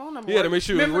make sure the phone number. He had to make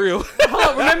sure it was real. Hold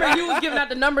on, remember you was giving out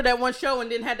the number that one show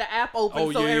and then had the app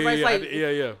open, so everybody's like,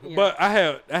 yeah. But I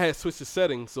had switched the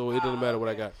settings, so it doesn't matter what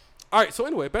I got. All right, so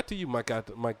anyway, back to you, my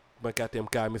goddamn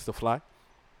guy, Mr. Fly.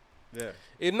 Yeah.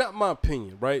 In not my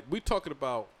opinion, right? We talking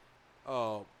about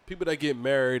people that get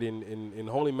married in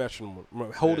holy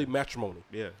matrimony.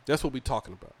 Yeah. That's what we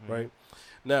talking about, right?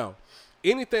 Now,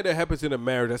 anything that happens in a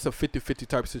marriage, that's a 50-50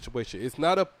 type of situation. It's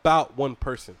not about one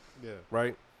person. Yeah.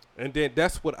 Right? And then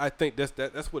that's what I think that's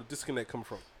where the disconnect coming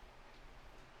from.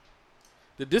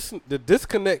 The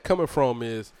disconnect coming from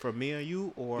is from me and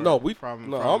you, or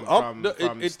from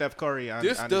Steph Curry and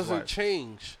this and doesn't his wife?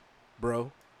 change,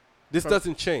 bro. This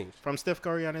doesn't change from Steph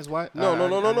Curry and his wife.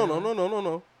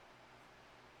 No.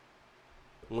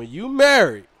 When you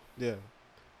married, yeah,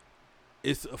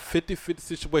 it's a 50-50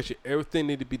 situation. Everything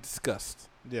need to be discussed.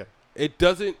 Yeah, it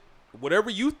doesn't. Whatever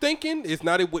you thinking is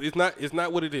not. It's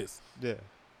not what it is. Yeah.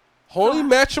 Holy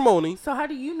matrimony. So how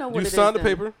do you know what it is? You signed the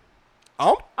paper.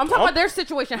 I'm talking about their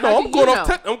situation. How do I'm going you off.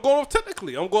 I'm going off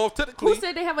technically. Who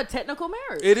said they have a technical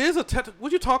marriage? It is a technical.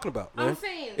 What are you talking about, man? I'm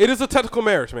saying it is a technical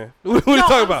marriage, man. What are you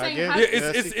talking about?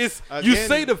 It's you again,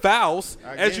 say the vows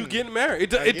again, as you get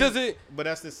married. It doesn't. But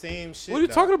that's the same shit. What are you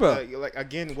talking about? Like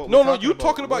again, what? No, you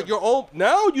talking about your own.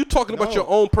 Now you talking about your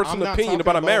own personal opinion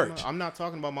about a marriage. I'm not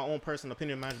talking about my own personal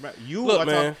opinion. You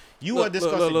are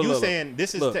discussing. You saying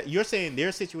this is. You're saying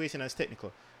their situation is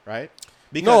technical, right?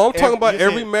 Because no, I'm talking about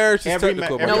every marriage is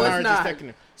technical. No, it's not.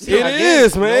 It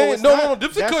is, man. No.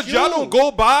 Just because y'all don't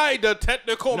go by the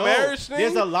technical marriage thing,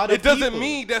 there's a lot of it doesn't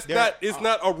mean it's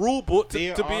not a rule book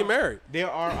to be married.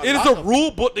 There are. It is a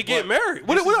rule book to get married.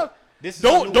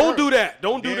 Don't do that.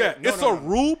 Don't do that. It's a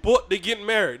rule book to get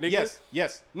married, nigga.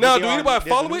 Yes. Now, do anybody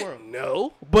follow it?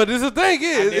 No. But the thing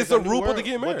is, it's a rule book to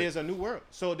get married. But there's a new world.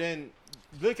 So then,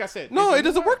 like I said, no, it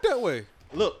doesn't work that way.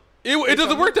 Look. It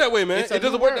doesn't work that way, man. It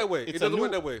doesn't work that way. It doesn't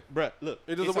work that way. Bruh, look.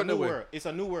 It doesn't work that way. It's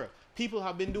a new world. People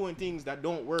have been doing things that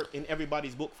don't work in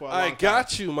everybody's book for a long time. I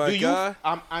got you, my guy.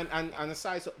 And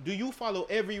aside, so do you follow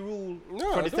every rule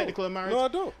for the technical marriage? No, I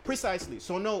don't. Precisely.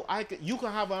 So no, you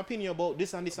can have an opinion about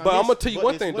this and this and this. But I'm gonna tell you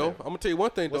one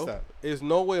thing though. There's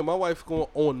no way my wife going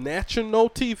on national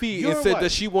TV and said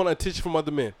that she want attention from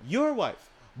other men. Your wife.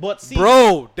 But see,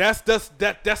 bro, that's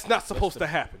not supposed to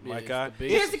happen, my guy.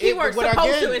 Here's the key word: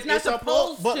 supposed to. It's not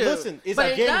supposed to. But listen, it's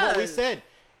again what we said.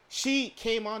 She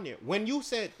came on there when you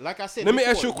said, like I said. Let me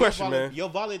ask you a question, man. Your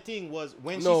valid thing was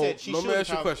when she said she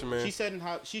shouldn't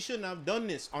have. She shouldn't have done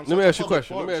this on. Let me ask you a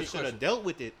question. She should have dealt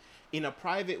with it in a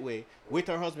private way with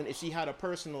her husband if she had a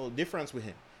personal difference with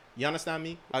him. You understand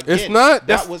me? Again, it's not.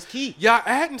 That was key. Y'all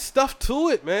adding stuff to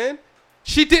it, man.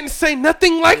 She didn't say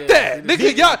nothing like that.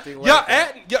 Nigga,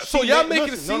 y'all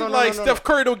making it seem like Steph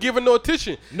Curry don't give her no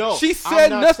attention. No. She said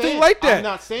nothing like that. I'm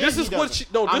not saying this is what she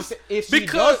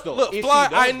because look, Fly,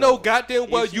 I know goddamn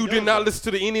well you did not listen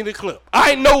to the ending of the clip.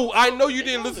 I know you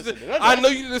didn't listen to I know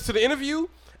you didn't listen to the interview.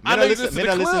 I know you listened to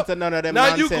the clip.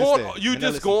 Now you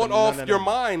just going off your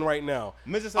mind right now.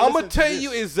 I'm gonna tell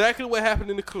you exactly what happened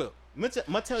in the clip.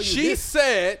 She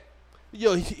said,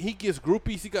 yo, he gets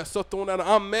groupies. He got stuff thrown at him.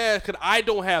 I'm mad because I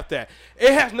don't have that.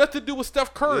 It has nothing to do with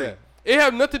Steph Curry. Yeah. It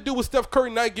has nothing to do with Steph Curry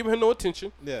not giving her no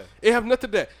attention. Yeah. It have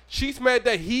nothing to that. She's mad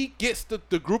that he gets the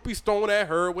groupies thrown at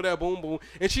her with that boom boom.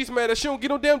 And she's mad that she don't get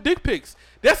no damn dick pics.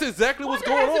 That's exactly what's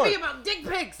going on. What does it have to be about dick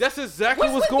pics? That's exactly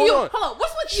what's going on. Hold on.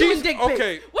 What's with you and dick pics?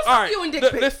 Okay. What's with you and dick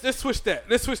pics? Let's switch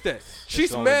that.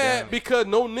 She's mad because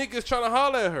no niggas trying to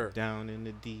holler at her. Down in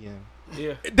the DM.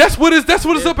 Yeah. That's what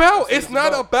it's about. It's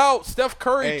not about Steph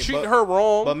Curry treating her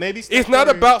wrong. But maybe it's not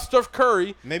about Steph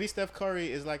Curry. Maybe Steph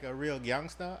Curry is like a real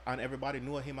gangster, and everybody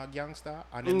knew him a gangster,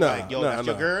 and it's like, yo, that's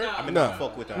your girl. I'm not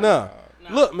fuck with her. Nah.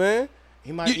 Look, man.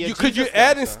 He might be a could you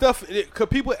adding stuff? Could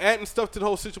people adding stuff to the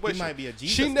whole situation? He might be a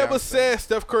Jesus She never gangster. said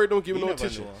Steph Curry don't give no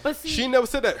attention. But see, she never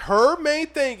said that. Her main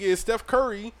thing is Steph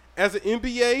Curry as an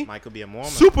NBA Might be a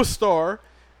Mormon. superstar.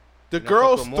 The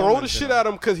girls fuck with throw the Mormons, shit you know. at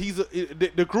him because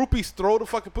the groupies throw the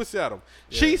fucking pussy at him.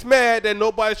 Yeah. She's mad that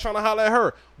nobody's trying to holler at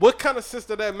her. What kind of sense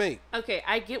does that make? Okay,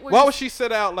 I get what. Why would she say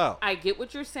that out loud? I get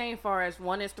what you're saying. Far as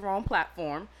one, it's the wrong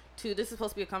platform. Two, this is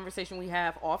supposed to be a conversation we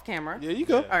have off camera. Yeah, you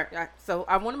go. All right, so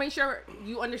I want to make sure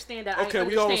you understand that. Okay,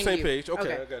 we all on the same page.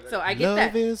 Okay. So I get Love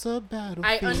that. is a battlefield.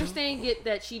 I understand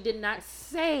that she did not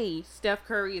say Steph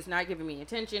Curry is not giving me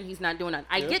attention. He's not doing that.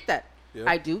 I get that. Yeah.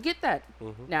 I do get that.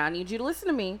 Now I need you to listen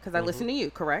to me because I listen to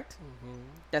you. Correct?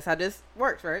 That's how this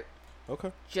works, right?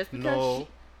 Okay. Just because. No.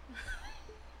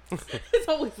 It's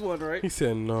always one, right? He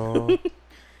said no.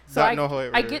 So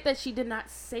I get that she did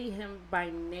not say him by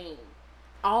name.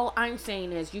 All I'm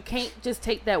saying is you can't just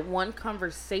take that one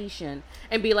conversation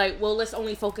and be like, well, let's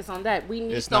only focus on that. We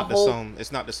need It's the not whole. the sum.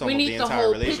 It's not the sum we of need the the entire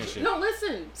whole relationship. picture. No,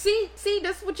 listen. See,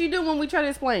 that's what you do when we try to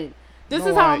explain. This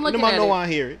is how I'm looking at it. No one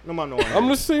hear it. No one hear it. I'm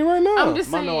just saying right now. I'm just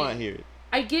saying. No one hear it.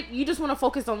 I get you just want to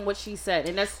focus on what she said,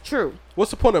 and that's true. What's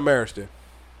the point of marriage then?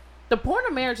 The point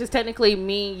of marriage is technically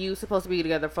me and you supposed to be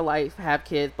together for life, have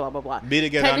kids, blah blah blah. Be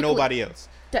together and nobody else.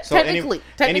 So technically,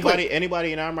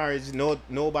 anybody in our marriage,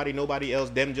 nobody else.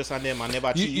 Them just on them. I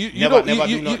never cheat. You know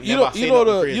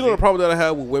the problem that I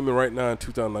have with women right now in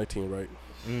 2019, right?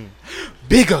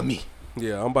 Bigamy.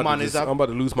 Yeah, I'm about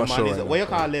to lose my show right now. What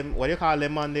you call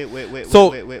them Monday? Wait.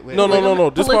 No.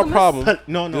 This is my problem.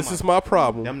 No. This is my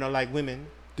problem. Them not like women.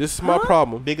 This is my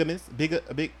problem. Bigger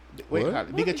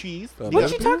cheese. What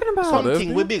you talking about?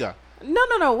 Something with bigger.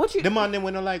 No. What you? The man them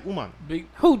when they like woman.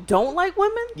 Who don't like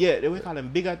women? Yeah, they call them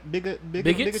bigots.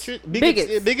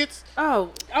 Bigots.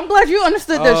 Oh, I'm glad you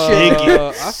understood that shit.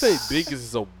 I say bigots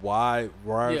is a wide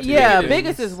variety. Yeah,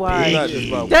 bigots is wide.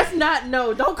 That's not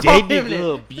Don't call him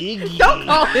that. Don't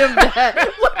call him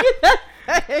that. What is that?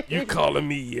 You calling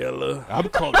me yellow? I'm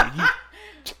calling you.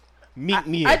 Meet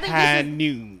me at high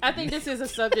noon. I think this is a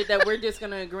subject that we're just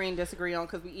gonna agree and disagree on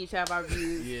because we each have our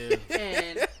views. Yeah.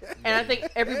 And I think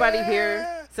everybody here,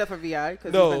 except for Vi,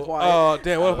 because he's been quiet.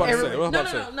 Damn. What about to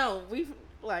say? No.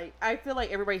 I feel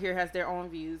like everybody here has their own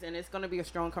views, and it's gonna be a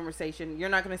strong conversation. You're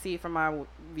not gonna see it from my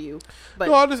view, but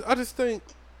no, I just think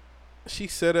she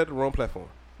said at the wrong platform.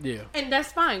 Yeah. And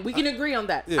that's fine. We can agree on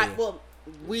that. Yeah.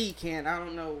 We can. I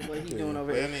don't know what he's doing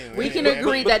over here. We can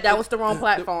agree that was the wrong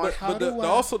platform. But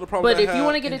also the problem. But if you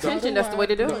want to get attention, that's the way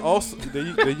to do it. Also,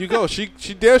 there you go. She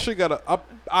damn sure got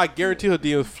I guarantee her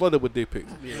DMs flooded with dick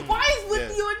pics. Yeah. Why is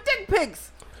with you and dick pics?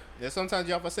 Yeah, sometimes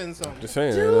you have to send some. Just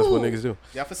saying, that's what niggas do.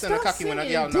 You have to send a cocky when I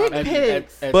get out. Dick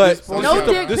pics. But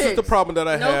this is the problem that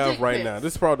I have right now. This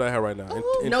is the problem that I have right now.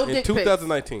 In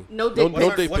 2019. No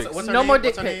dick pics. No more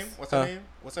dick pics. What's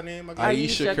her name?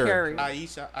 Aisha Curry.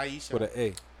 Aisha. With an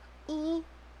A. Ooh,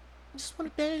 just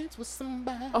want to dance with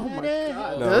somebody. Oh my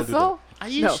God. No, That's all?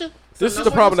 Aisha. No. This is the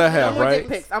problem that I have, no right? Dick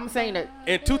pics. I'm saying it.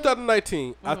 In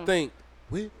 2019, I think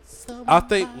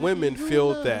women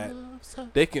feel that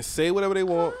they can say whatever they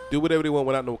want, do whatever they want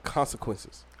without no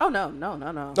consequences. Oh, no.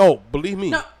 No, believe me.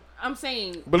 No, I'm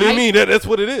saying. Believe me, that's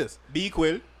what it is. Be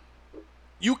equal.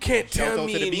 You can't tell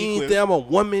me anything. I'm a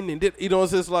woman, and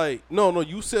it's just like, no,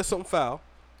 you said something foul,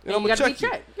 and I'm gonna check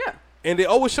you. Yeah. And they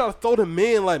always try to throw the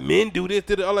men like men do this.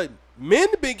 I'm like, men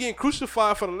have been getting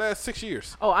crucified for the last 6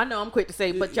 years. Oh, I know. I'm quick to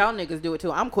say, but y'all niggas do it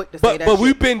too. I'm quick to say that. But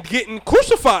we've been getting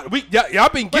crucified. Y'all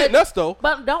been getting us though.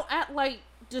 But don't act like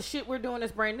the shit we're doing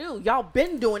is brand new. Y'all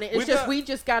been doing it. It's we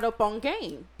just got up on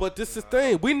game. But this is the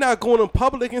thing. We're not going in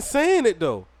public and saying it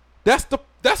though. That's what.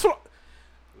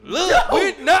 Look,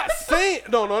 we're not saying.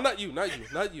 No, not you. I'm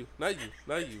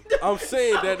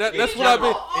saying that's what I've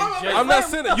been. I'm not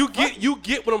saying that. You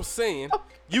get what I'm saying.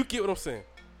 You get what I'm saying.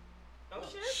 Oh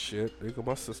shit. There go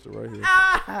my sister right here.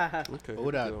 Okay.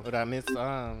 What I miss?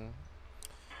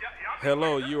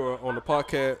 Hello, you are on the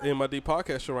podcast, MID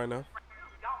podcast show right now.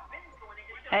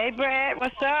 Hey, Brad,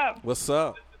 what's up? What's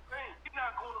up?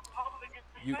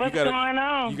 What's going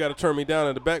on? You got to turn me down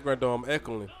in the background, though. I'm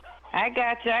echoing. I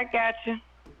got you.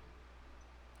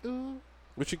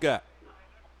 What you got?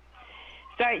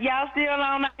 So y'all still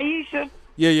on Aisha?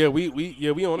 Yeah,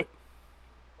 we on it.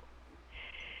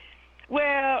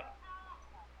 Well,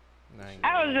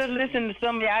 I was just listening to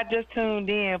some of y'all. I just tuned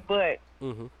in, but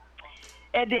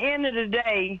at the end of the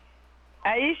day,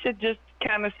 Aisha just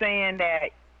kind of saying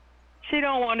that she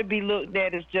don't want to be looked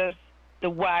at as just the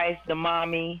wife, the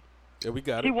mommy. Yeah, we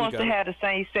got it. She wants to have the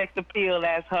same sex appeal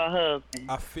as her husband.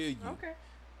 I feel you. Okay.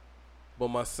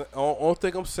 But only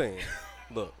thing I'm saying,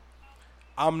 look,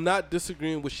 I'm not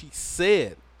disagreeing with what she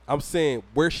said. I'm saying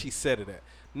where she said it at.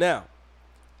 Now,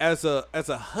 as a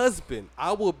husband,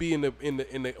 I will be in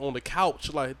the on the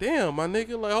couch like, damn, my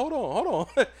nigga, like, hold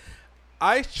on.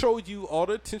 I showed you all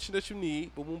the attention that you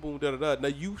need, boom, boom, boom, da da da. Now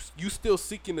you still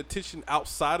seeking attention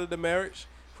outside of the marriage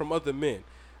from other men.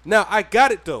 Now I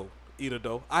got it though, Ida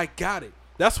though. I got it.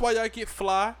 That's why y'all get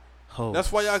fly. Oh.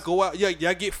 That's why y'all go out. Yeah,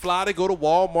 y'all get fly to go to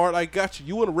Walmart. I got you.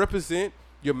 You want to represent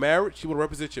your marriage. You want to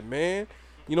represent your man.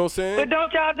 You know what I'm saying? But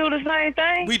don't y'all do the same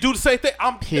thing? We do the same thing.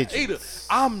 Ada,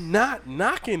 I'm not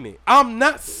knocking it. I'm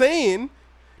not saying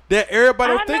that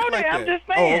everybody don't think like that. I'm just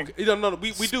saying. Oh, okay. No,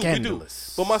 we do.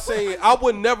 But my saying, I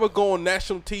would never go on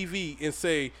national TV and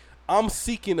say I'm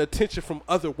seeking attention from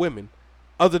other women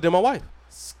other than my wife.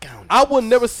 Scoundrels. I would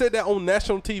never say that on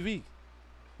national TV.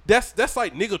 That's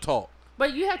like nigga talk.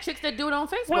 But you have chicks that do it on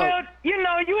Facebook. Well,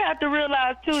 you have to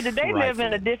realize too that they live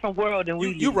in a different world than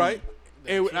we do. You're right.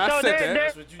 And I said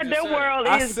that. Their world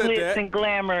is glitz and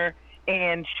glamour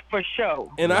and for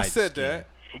show. And I said that.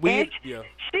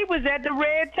 She was at the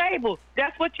red table.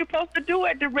 That's what you're supposed to do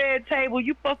at the red table.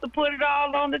 You're supposed to put it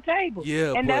all on the table.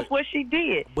 Yeah, and that's what she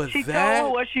did. She told her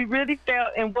what she really felt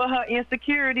and what her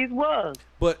insecurities was.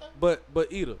 But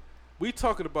Ida, we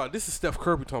talking about, this is Steph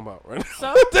Curry talking about, right?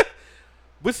 So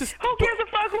who gives a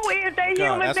fuck who is they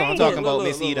human That's being? what I'm talking about,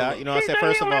 Miss Ida. You know what I said?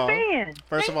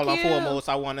 First of all, and foremost,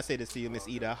 I want to say this to you, Miss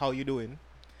Ida. How you doing?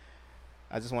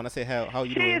 I just want to say how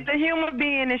you doing. She is a human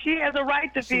being, and she has a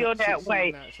right to feel that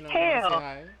way. Hell,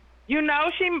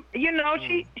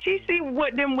 she see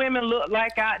what them women look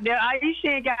like out there. She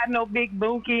ain't got no big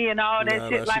bookie and all that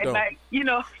shit like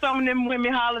some of them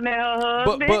women hollering at her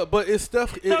husband. But it's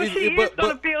Steph. So she is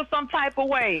gonna feel some type of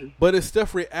way. But it's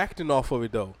Steph reacting off of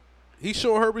it though. He's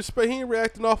showing her respect. He ain't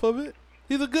reacting off of it.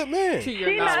 He's a good man.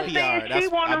 She's not saying she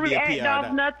want to react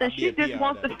off nothing. She just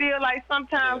wants to feel like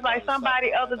sometimes like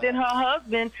somebody other than her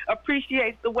husband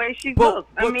appreciates the way she looks.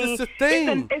 I mean,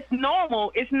 it's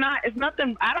normal. It's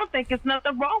nothing. I don't think it's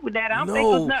nothing wrong with that. I don't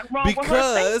think there's nothing wrong with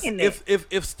her thinking that.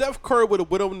 If Steph Curry would have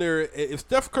went on there, if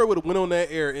Steph Curry would have went on that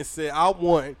air and said, "I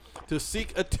want to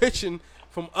seek attention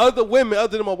from other women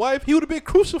other than my wife," he would have been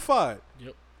crucified.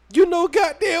 Yep. You know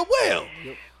goddamn well.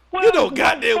 Yep. Well, you know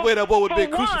goddamn well that boy would have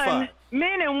been crucified.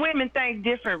 Men and women think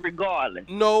different regardless.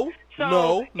 It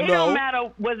don't matter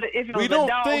if it was a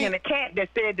dog and a cat that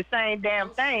said the same damn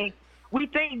thing. We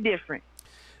think different.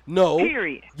 No.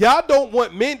 Period. Y'all don't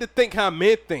want men to think how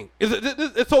men think.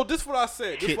 So this is what I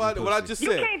said. This is what I just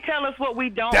said. You can't tell us what we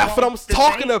don't That's what I'm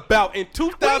talking about. In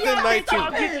 2019,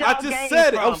 I just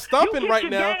said it. I'm stumping right now. You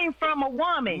get your game from a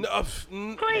woman.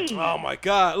 Please. Oh, my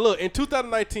God. Look, in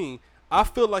 2019, I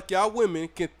feel like y'all women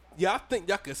y'all think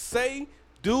y'all can say,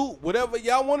 do whatever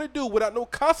y'all want to do without no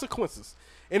consequences.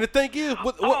 And the thing is,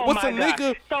 what's a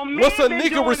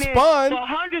nigga respond? For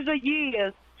hundreds of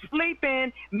years,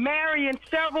 sleeping, marrying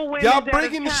several women. Y'all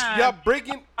bringing it's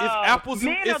apples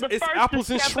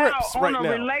and shrimps right now.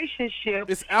 Relationship.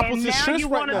 It's apples and shrimps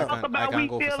right now. Talk about we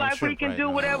feel like we can do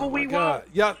whatever we want.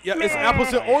 Yeah, it's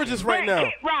apples and oranges right now.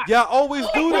 Y'all always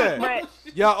do that.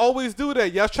 Y'all always do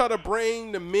that. Y'all try to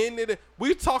bring the men in.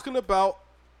 We're talking about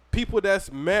people that's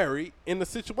married in the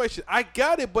situation. I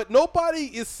got it, but nobody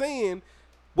is saying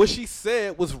what she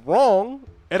said was wrong,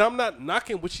 and I'm not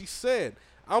knocking what she said.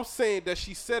 I'm saying that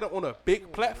she said it on a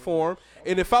big platform,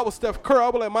 and if I was Steph Curry,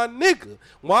 I'd be like, my nigga,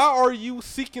 why are you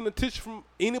seeking attention from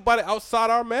anybody outside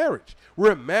our marriage?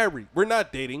 We're married. We're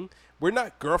not dating. We're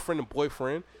not girlfriend and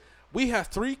boyfriend. We have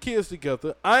 3 kids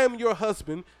together. I am your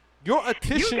husband. Your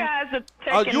attention. You guys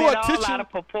are taking it all out of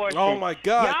proportion. Oh, my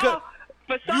God. Y'all,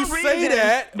 for some you reason, say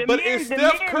that, but it's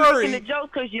Steph Curry. The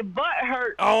joke because your butt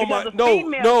hurt. Oh my,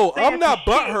 no, I'm not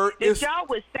butt hurt. It's y'all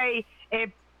would say,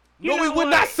 we would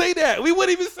not say that. We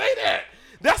wouldn't even say that.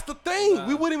 That's the thing.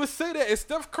 We wouldn't even say that. If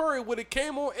Steph Curry would have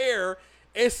came on air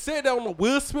and said that on the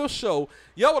Will Smith show,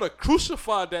 y'all would have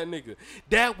crucified that nigga.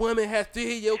 That woman has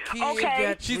 3 of your kids.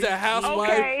 Okay. She's a housewife.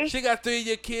 Okay. She got 3 of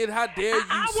your kids. How dare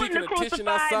you seeking attention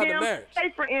outside the marriage?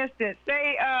 Say, for instance,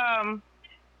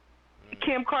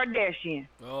 Kim Kardashian.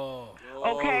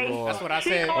 Okay. Lord. That's what I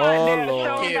said.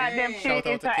 She got them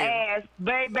titties, her ass,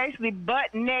 basically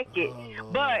butt naked.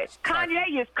 But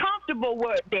Kanye is comfortable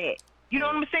with that. You know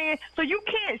what I'm saying? So you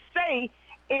can't say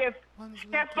if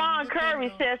Stephon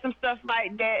Curry says some stuff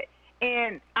like that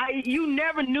And you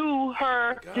never knew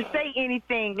her to say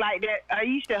anything like that.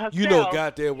 Aisha herself. You know,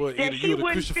 goddamn well, that you would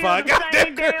have crucified. The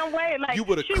same damn way. Like, you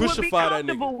would have crucified that nigga. She would be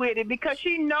comfortable with it because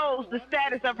she knows the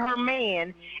status of her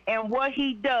man and what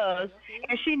he does,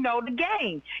 and she know the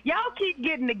game. Y'all keep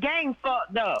getting the game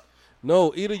fucked up.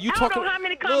 No, either you talking. I don't know how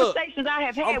many conversations I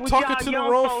have had with y'all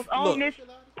young folks on this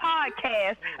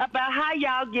podcast about how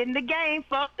y'all getting the game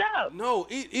fucked up. No,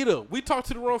 either we talk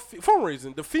to the wrong for a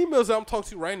reason. The females that I'm talking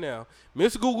to right now,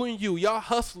 Miss Google and y'all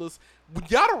hustlers,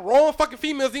 y'all the wrong fucking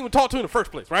females to even talk to in the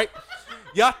first place, right?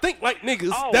 Y'all think like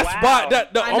niggas. Oh, that's why.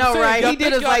 I know, right? He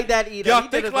did us like that either. Y'all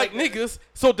think like niggas.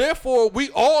 So therefore, we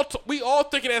all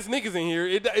thinking as niggas in here.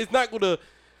 It's not gonna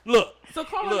look. So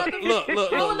call another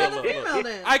female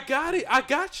then. I got it. I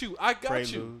got you.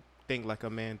 Prelude. Think like a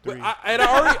man 3.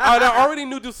 I already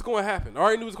knew this was going to happen.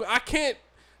 I can't.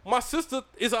 My sister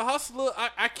is a hustler.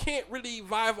 I can't really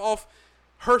vibe off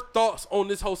her thoughts on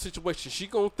this whole situation. She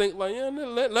gonna think like, yeah,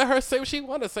 let her say what she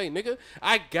want to say, nigga.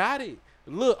 I got it.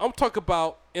 Look, I'm talking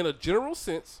about in a general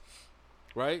sense,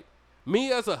 right?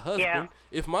 Me as a husband,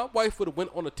 if my wife would have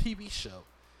went on a TV show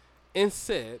and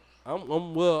said, I know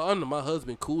my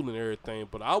husband cool and everything,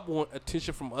 but I want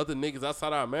attention from other niggas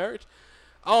outside our marriage,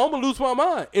 I'm going to lose my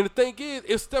mind. And the thing is,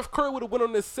 if Steph Curry would have went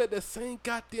on and said that same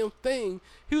goddamn thing,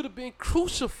 he would have been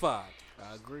crucified.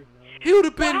 I agree. He would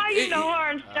have been. Well, how you know her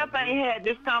and Steph ain't had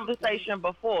this conversation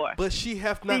before? But she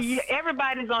have not. See,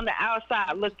 everybody's on the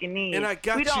outside looking in. And I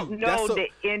got we don't know the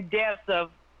in-depth of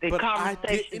the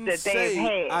conversations that they've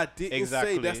had. I didn't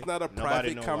say that's not a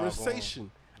private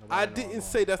conversation. I didn't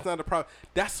say that's not a private.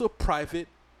 That's a private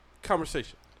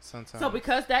conversation. Sometimes. So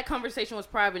because that conversation was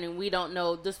private and we don't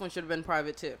know, this one should have been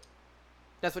private too.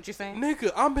 That's what you're saying?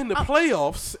 Nigga, I'm in the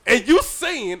playoffs and you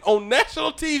saying on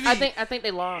national TV. I think they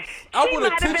lost. I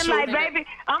would have been like, baby,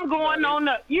 I'm going on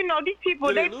the, you know, these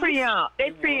people, they preempt.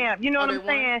 They preempt. You know what I'm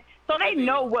saying? So they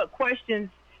know what questions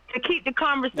to keep the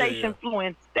conversation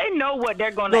flowing. They know what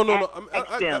they're going to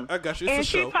ask them. I got you. And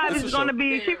she probably is going to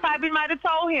be, she probably might have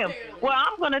told him, well,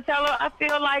 I'm going to tell her, I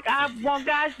feel like I want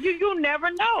guys, you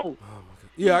never know.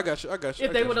 Yeah, I got you.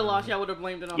 If they would have lost, y'all would have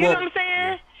blamed it on you know what I'm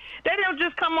saying? They don't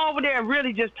just come over there and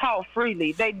really just talk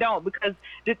freely. They don't, because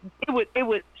it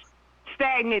would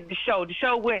stagnate the show. The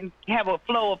show wouldn't have a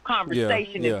flow of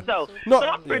conversation. And so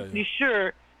I'm pretty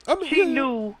sure she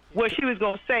knew what she was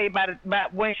going to say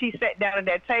about when she sat down at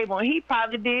that table, and he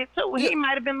probably did too. He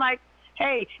might have been like,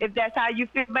 hey, if that's how you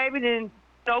feel, baby, then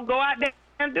go out there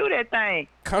and do that thing.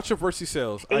 Controversy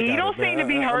sells. And you don't seem to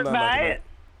be hurt by it.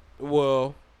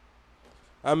 Well,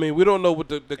 I mean, we don't know what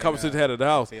the conversation had at the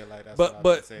house,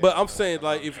 but I'm saying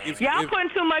like if y'all putting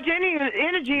too much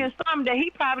energy in something that he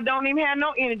probably don't even have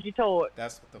no energy toward.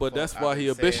 That's why he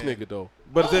a bitch nigga though.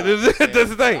 But that's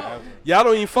the thing. Y'all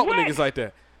don't even fuck with niggas like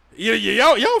that.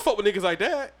 Y'all don't fuck with niggas like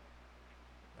that.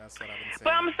 That's what I've been saying.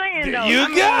 But I'm saying though, you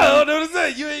know what I'm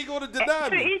saying. You ain't gonna deny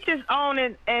me. To each his own,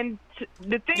 and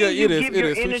the thing you give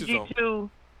your energy to.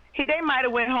 They might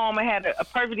have went home and had a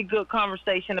perfectly good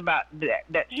conversation about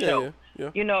that show. Yeah.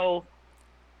 You know.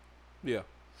 Yeah.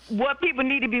 What people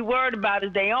need to be worried about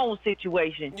is their own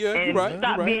situation. Yeah, and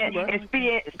stop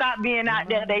being out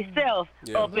there themselves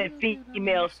up in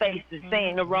females' faces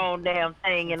saying the wrong damn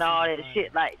thing and all that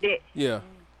shit like that. Yeah.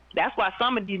 That's why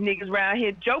some of these niggas around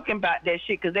here joking about that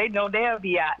shit, because they know they'll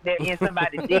be out there in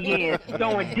somebody's DMs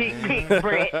throwing dick pics,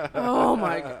 Brett. Oh,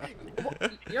 my God.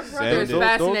 Your brother is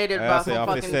fascinated about some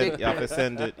fucking dick pics. Y'all have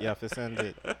to send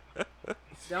it.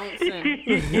 Don't send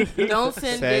it. Don't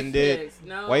send dick pics.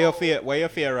 No. Where your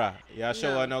fear at? Y'all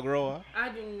show her no grower? I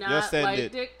do not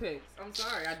like dick pics. I'm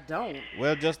sorry, I don't.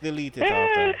 Well, just delete it out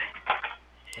there.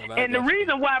 And the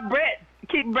reason why Brett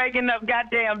keep breaking up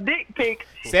goddamn dick pics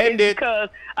is because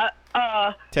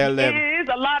tell them there's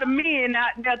a lot of men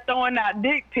out there throwing out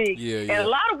dick pics, and a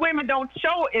lot of women don't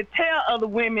show and tell other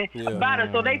women about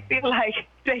it, so they feel like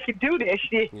they can do that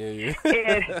shit and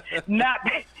not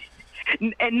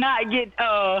get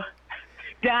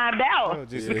dimed out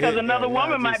because another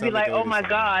woman might be like, oh my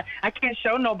God, I can't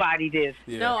show nobody this.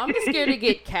 No, I'm just scared to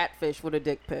get catfish with a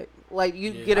dick pic. Like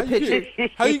you get a picture.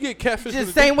 How you get catfish?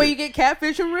 Just the same way you get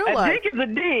catfish in real life. A dick is a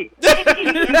dick.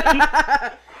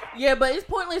 Yeah, but it's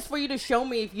pointless for you to show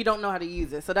me if you don't know how to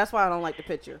use it. So that's why I don't like the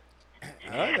picture.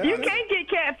 You can't get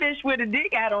catfish with a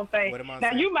dick, I don't think.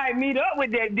 Now, you might meet up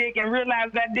with that dick and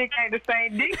realize that dick ain't the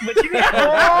same dick, but you have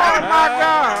oh, my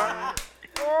God.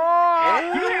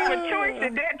 You have a choice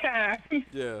at that time.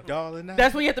 Yeah. Darling,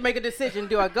 that's when you have to make a decision.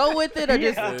 Do I go with it or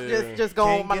just go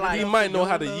on my life? He might know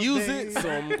how to use it, so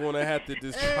I'm going to have to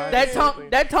just try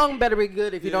that tongue better be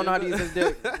good if you don't know how to use his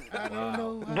dick.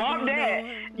 Bump that.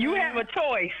 You have a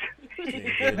choice.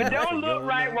 Don't look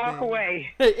right, walk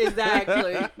away.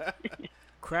 Exactly.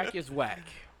 Crack is whack.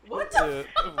 What the?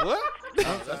 What?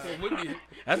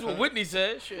 That's what Whitney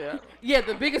said. Shit. Yeah,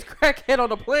 the biggest crackhead on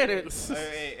the planet.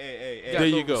 Hey. There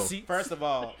you go. First of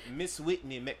all, Miss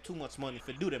Whitney make too much money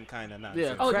for do them kind of nonsense.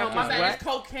 Yeah. Oh, no, Crack my is bad. whack. It's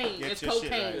cocaine. Get It's your shit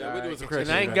cocaine. right, We do some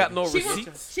And I ain't crack got no She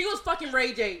receipts. was fucking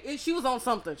Ray J. She was on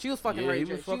something. She was fucking Yeah, Ray he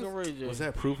J. was fucking Ray J. Was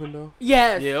that proven though?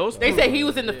 Yes. Yeah, it was they proven. said he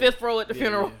was in the fifth row at the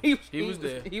funeral. Yeah. He was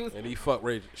there. He was. And he fucked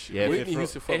Ray J. Shit. Yeah, Whitney fifth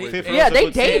used to row. fuck And Ray he- J. Yeah, they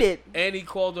Fifth row dated. And he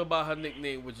called her by her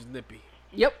nickname, which is Nippy.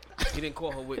 Yep. He didn't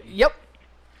call her Whitney. Yep.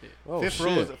 Oh, Fifth shit.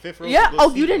 row is a Yeah. good Oh,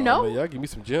 seat. you didn't Oh, know? man, y'all give me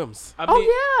some gems. I Oh, mean,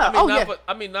 yeah. I mean, Oh, not yeah.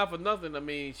 For, not for nothing. I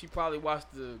mean, she probably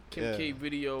watched the Kim Yeah. K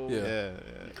video. Yeah. Yeah.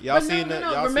 Y'all But seen that?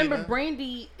 no. Y'all Remember, seen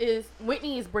that?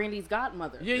 Whitney is Brandy's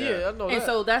godmother. Yeah, I know And that.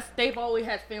 so they've always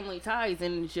had family ties,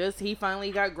 and just he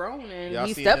finally got grown and Y'all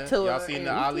he seen stepped that? to her. Y'all seen and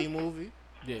the he- Ali movie?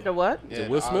 Yeah. The what? Yeah,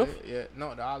 Will Ali- Smith? Yeah,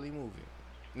 no, the Ali movie.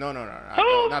 No,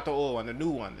 Who? not the old one, the new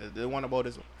one, the one about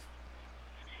his.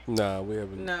 Nah, we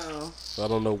haven't. No. I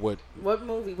don't know what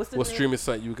movie? What's the what name? streaming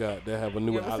site you got that have a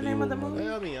new Yeah, what's the Ali name of the movie. movie?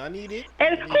 Tell me, I need it.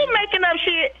 And who making up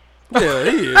shit? Yeah,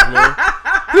 he is, man.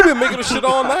 He been making the shit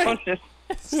all night.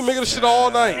 He been making the shit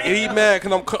all night, and he mad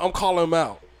because I'm calling him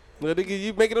out. Like, nigga,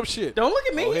 you making up shit. Don't look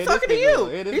at me. Oh, He's here talking to this nigga you. go.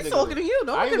 Here this He's nigga talking go. to you. Don't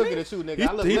I look ain't at looking me. at you, nigga. He,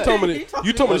 I look he back. told me He to, talking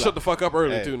you to told me you. to shut the fuck up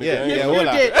earlier Hey, too, nigga. yeah, I ain't yeah, gonna- hold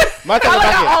on. did. Man, tell him I got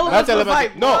again. all of Man, us tell him to again.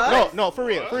 fight, No, boy. no, for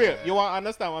real. You want to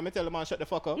understand? I'm gonna tell him, man, shut the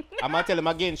fuck up. I'm gonna tell him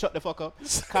again, shut the fuck up.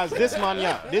 Cause this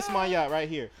man, right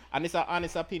here, and it's an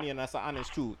honest opinion, that's an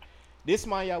honest truth. This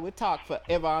man, yeah, we talk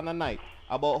forever and a night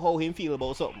about how him feel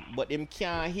about something, but him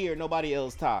can't hear nobody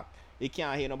else talk. He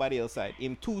can't hear nobody else side.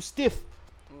 Him too stiff.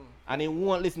 And he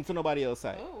won't listen to nobody else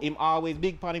side. Him always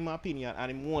big part in my opinion,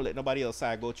 and him won't let nobody else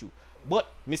side go through. But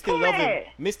me still love him.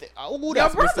 Mr. Oh,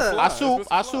 that's brother.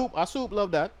 I soup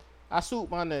love that. I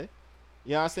soup man there.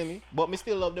 You understand me? But me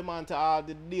still love the man to all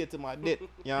the day to my death.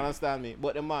 You understand me?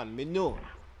 But the man, me know.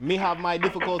 Me have my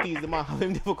difficulties, the man have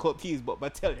him difficulties, but I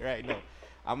tell you right now,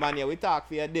 a man here we talk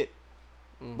for your death.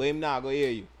 But him not gonna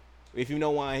hear you. If you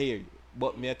don't want to hear you.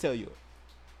 But me I tell you,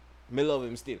 me love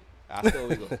him still. I still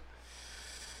we go.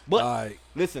 But Alright.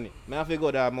 listen, man, if you go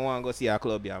there, I want to go see our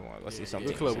club. Yeah, I want to go see something.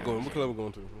 What club we going? What club we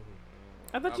going to?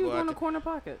 I thought you was on the corner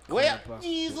pocket. Well,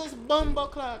 Jesus, Bumble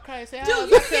Christ. Dude, I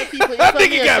you tell people. I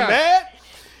think he got mad.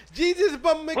 Jesus,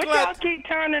 bum What y'all keep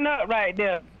turning up right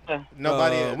there?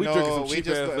 Nobody. we no, drinking some we cheap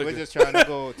just ass liquor. We're just trying to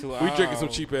go to. We drinking some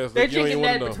cheap ass. They're liquor. You don't drinking even that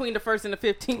wanna know. between the first and the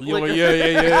 15th You know, liquor.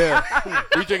 yeah.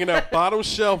 We drinking that bottom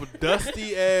shelf,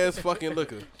 dusty ass fucking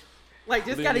liquor. Like,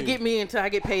 just got to get me until I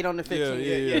get paid on the 15th.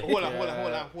 Yeah. Hold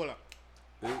on.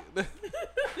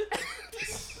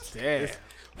 Damn.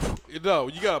 No,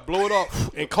 you gotta blow it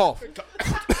off and cough.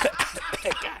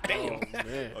 Damn.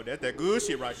 Oh, that's that good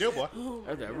shit right there, boy.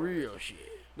 That's that real shit.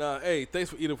 Nah, hey, thanks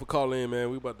for Edith for calling in, man.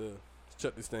 We about to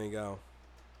shut this thing out.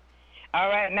 All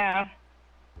right now.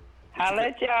 Holla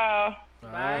at y'all.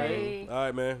 Bye. All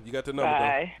right, man. You got the number,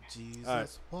 Bye. Jesus All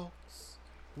right. walks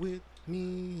with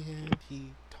me and he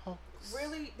talks.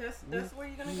 Really? That's where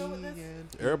you're going to go with this?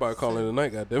 though. Everybody calling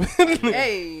tonight, goddammit.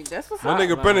 Hey, that's what's My up.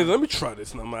 nigga Brennan, let me try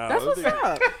this number out. That's what's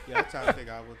up. Yeah, I'm trying to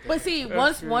figure out what that But see,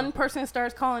 once one person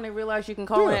starts calling, they realize you can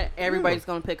call it. Everybody's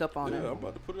going to pick up on Yeah, it. I'm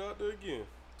about to put it out there again.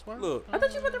 Look, I thought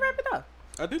you were about to wrap it up.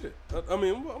 I did it. I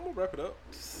mean, I'm gonna wrap it up.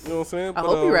 You know what I'm saying? I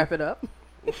hope you wrap it up.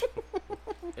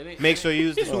 Make sure you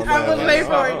use the soup I was waiting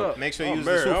for forever. Make sure you use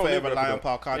the Mary, I soup don't forever need to Lion wrap it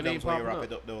Paw It condoms ain't when you popping wrap up.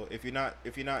 it up though. If shit.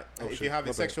 you're having My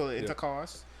bad. sexual Yeah.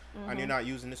 intercourse and you're not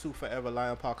using the soup forever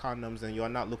Lion Paw condoms, then you are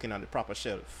not looking at the proper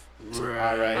shelf.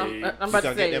 Right. All right. I'm about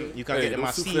to say, You can Hey, get them them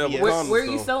at soup forever CVS. condoms. where are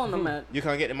you So- selling them at? You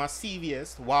can get them at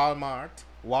CVS, Walmart,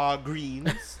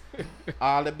 Walgreens,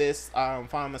 all the best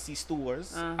pharmacy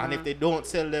stores. And if they don't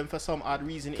sell them for some odd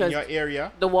reason in 'Cause your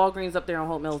area, The Walgreens up there on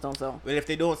Hope Mills don't sell. well, if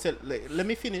they don't sell, let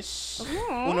me finish.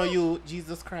 Who know you,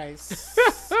 Jesus Christ,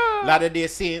 Latter-day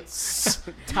Saints,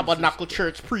 Tabernacle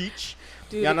Church preach.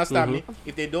 Dude. You understand me?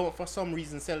 If they don't for some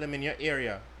reason sell them in your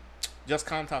area, just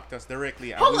contact us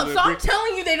directly. And Hold we up, will so I'm bring-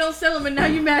 telling you they don't sell them, and now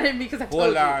you mad at me because I told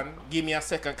Hold you. on, give me a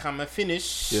second, come and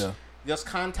finish. Yeah. Just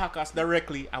contact us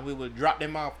directly, and we will drop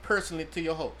them off personally to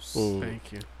your house.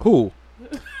 Thank you. Who?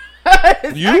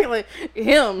 Exactly.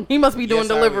 Him. He must be doing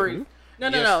Yes, I delivery. will. No.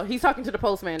 Yes. He's talking to the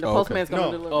postman. The Oh, okay. postman's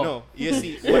going to deliver. No. You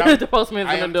see, what The postman's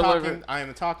I gonna am deliver. talking. I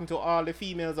am talking to all the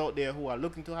females out there who are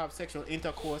looking to have sexual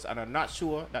intercourse and are not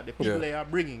sure that the people Yeah. they are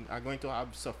bringing are going to have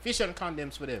sufficient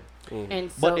condoms for them.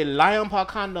 And so, But the Lion Paw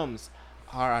condoms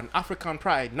are an African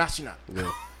pride national,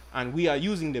 Yeah. and we are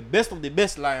using the best of the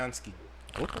best lion skin.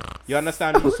 You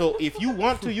understand me? So if you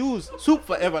want to use Soup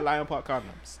Forever Lion Paw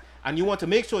condoms, and you want to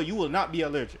make sure you will not be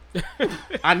allergic,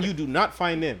 and you do not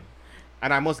find them,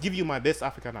 And I must give you my best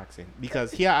African accent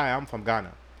because here I am from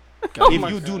Ghana. If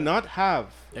you do not have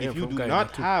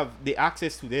the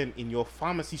access to them in your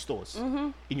pharmacy stores,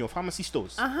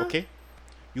 okay,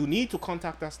 you need to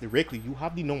contact us directly. You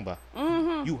have the number.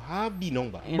 You have the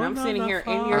number. And I'm sitting here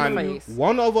in your face.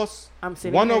 One of us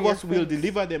will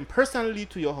deliver them personally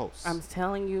to your house. I'm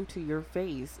telling you to your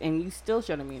face, and you still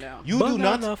shutting me down. You do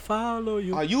not follow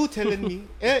you. Are you telling me?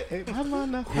 Hey, I'm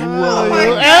gonna follow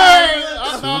you. Hey,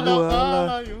 I'm gonna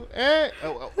follow you. Hey,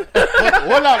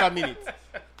 hold on a minute.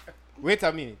 Wait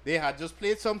a minute. They had just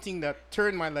played something that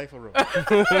turned my life around.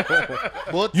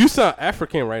 But you sound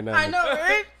African right now. I know,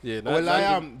 right? Yeah. Well, I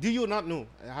am. Do you not know?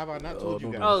 Have I not told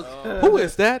you guys? Who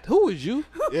is that? Who is you?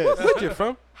 Yes. Where you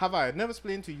from? Have I never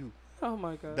explained to you? Oh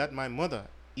my God. That my mother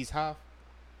is half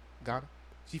Ghana.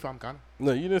 She from Ghana.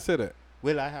 No, you didn't say that.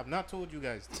 Well, I have not told you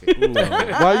guys today. No.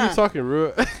 Why are you talking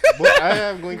real? But I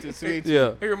am going to say it to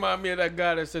you. He remind me of that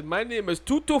guy that said, "My name is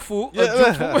Tutofu."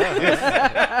 Yes.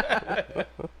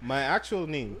 My actual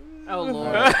name. Oh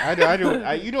Lord. I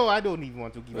don't even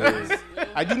want to give you this.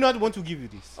 I do not want to give you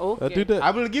this. Okay. I do that.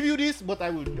 I will give you this, but I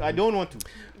don't want to.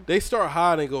 They start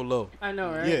high and they go low. I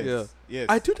know, right? Yes. Yeah. Yes.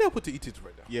 I do that with the ETs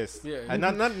right now. Yes. Yeah. And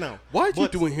not now. Why are you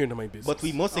doing here in my business? But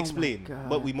we must explain. God.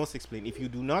 But we must explain. If you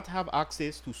do not have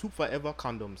access to Soup Forever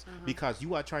condoms because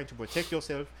you are trying to protect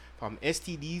yourself from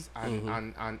STDs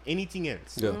and anything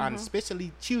else, and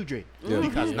especially children,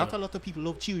 because not a lot of people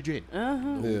love children.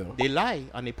 Yeah. They lie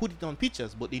and they put it on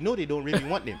pictures, but they know they don't really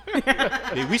want them.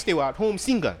 They wish they were at home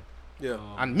single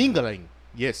and mingling.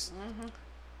 Yes.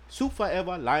 Soup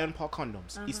Forever Lion Paw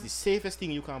condoms is the safest thing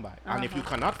you can buy. And if you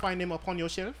cannot find them upon your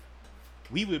shelf,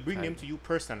 we will bring them to you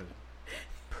personally.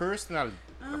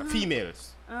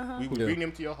 Females. We will bring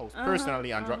them to your house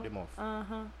personally and drop them off.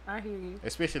 I hear you.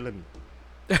 Especially me.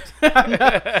 You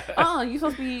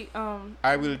supposed to be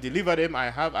I will deliver them.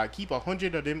 I keep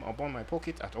 100 of them upon my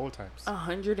pocket at all times.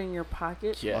 100 in your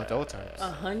pocket? Yeah. At all times.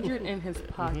 100 in his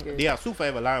pocket. They are Soup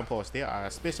Forever Lion Paws. They are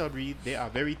a special breed. They are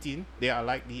very thin. They are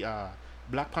like the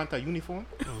Black Panther uniform.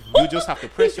 You just have to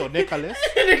press your necklace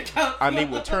and they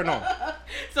will turn on.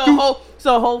 So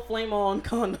whole flame on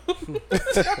condom.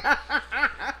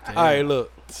 Alright,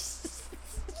 look.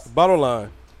 Bottom line.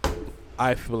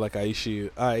 I feel like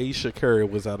Aisha Curry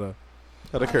was out of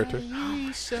character.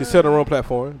 She said on her own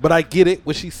platform. But I get it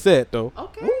what she said though.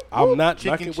 Okay. I'm not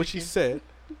knocking what she said.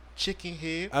 Chicken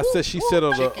head. I said she said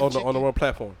on the wrong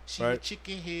platform. Right?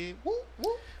 Chicken head.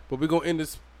 But we're gonna end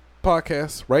this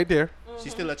podcast right there.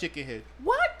 She's still a chicken head.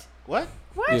 What? Yeah,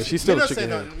 she's still a chicken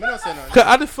head. Cause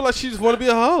I just feel like she just want to be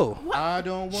a hoe. I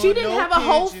don't want She didn't have a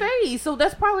whole face, so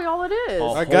that's probably all it is.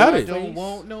 I got it. Don't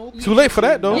want no Too late for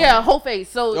that though. Yeah, whole face.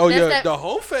 So oh that's yeah, the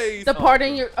whole face. The part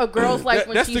in a girl's life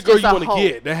when that's she's the girl just you want to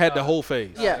get that had the whole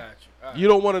face. Yeah. You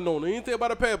don't want to know anything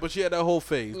about her past, but she had that whole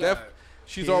face. Yeah.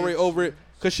 She's already over it.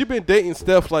 Cause she been dating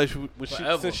Steph like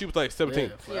since she was like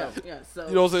 17. Yeah. So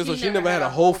you know what I'm saying? So she never had a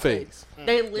whole face.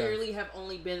 They literally have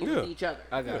only been with each other.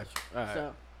 I got you. All right.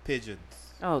 So. Pigeons.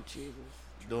 Oh Jesus.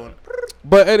 Don't.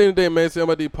 But at the end of the day, man, it's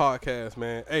MID podcast,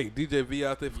 man. Hey, DJ V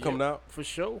out there for coming out. For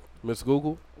sure. Miss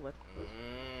Google. What?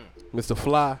 Mr.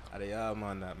 Fly. Yeah,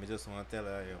 man. I just want to tell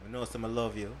her, you know, some I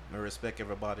love you. I respect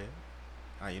everybody.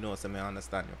 And you know, some I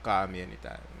understand you. Call me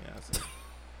anytime.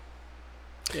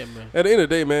 Yeah, man. At the end of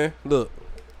the day, man, look.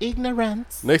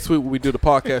 Ignorance. Next week when we do the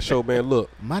podcast show, man,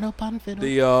 look.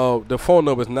 The phone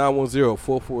number is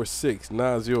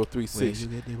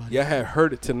 910-446-9036. Y'all had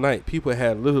heard it tonight. People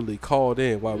had literally called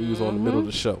in while we was on the middle of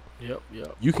the show. Yep.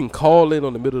 You can call in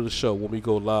on the middle of the show when we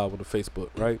go live on the Facebook,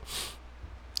 right?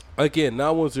 Again,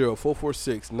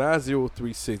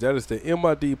 910-446-9036. That is the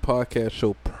MID podcast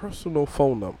show personal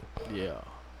phone number. Yeah.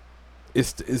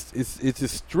 It's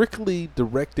just strictly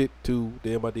directed to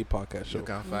the MID podcast show. You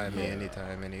can find me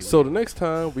anytime, anywhere. So the next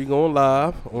time we going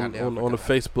live on the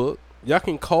Facebook, y'all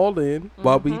can call in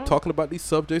while we talking about these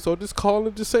subjects, or just call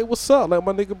and just say what's up, like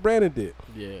my nigga Brandon did.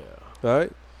 Yeah. All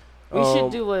right. We should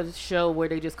do a show where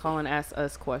they just call and ask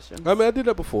us questions. I mean, I did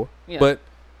that before, but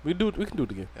we can do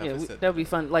it again. Yeah, that'd be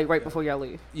fun. Like right before y'all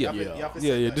leave. Yeah.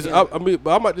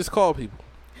 I might just call people.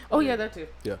 Oh yeah, that too.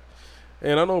 Yeah.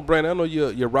 And I know, Brandon,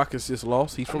 your Rockets just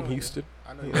lost. He's from Houston.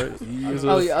 I know.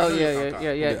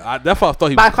 Yeah. That's why I thought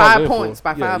he by was calling 5 points.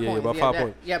 By 5 points. Yeah, by 5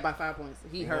 points. Yeah, by 5 points.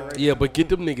 He heard. Yeah, but get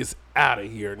them niggas out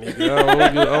of here, nigga. I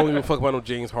don't give a fuck about no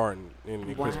James Harden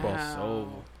and Chris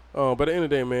Paul. But at the end of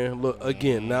the day, man, look,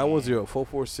 again,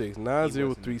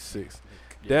 910-446-9036.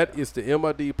 That is the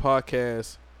MID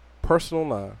podcast personal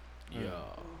line. Yeah.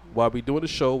 While we doing the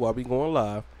show, while we going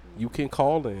live, you can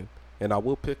call in, and I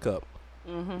will pick up.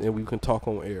 And we can talk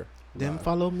on air. Then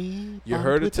follow me. You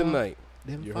heard it tonight.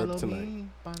 You heard it tonight.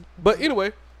 But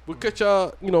anyway, we'll catch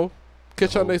y'all,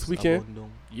 catch y'all next weekend.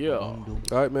 Yeah. All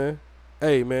right, man.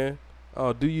 Hey, man.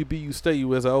 Do you be you stay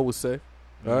you, as I always say.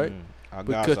 All right?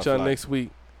 We'll catch y'all next week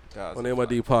on the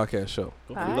MID Podcast Show.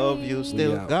 Bye. Love you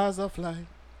still. Gaza fly.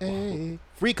 Hey.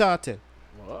 Free Cartel.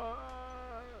 What?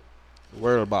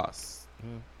 World Boss.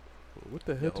 What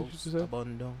the hell did you say?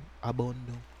 Abondo.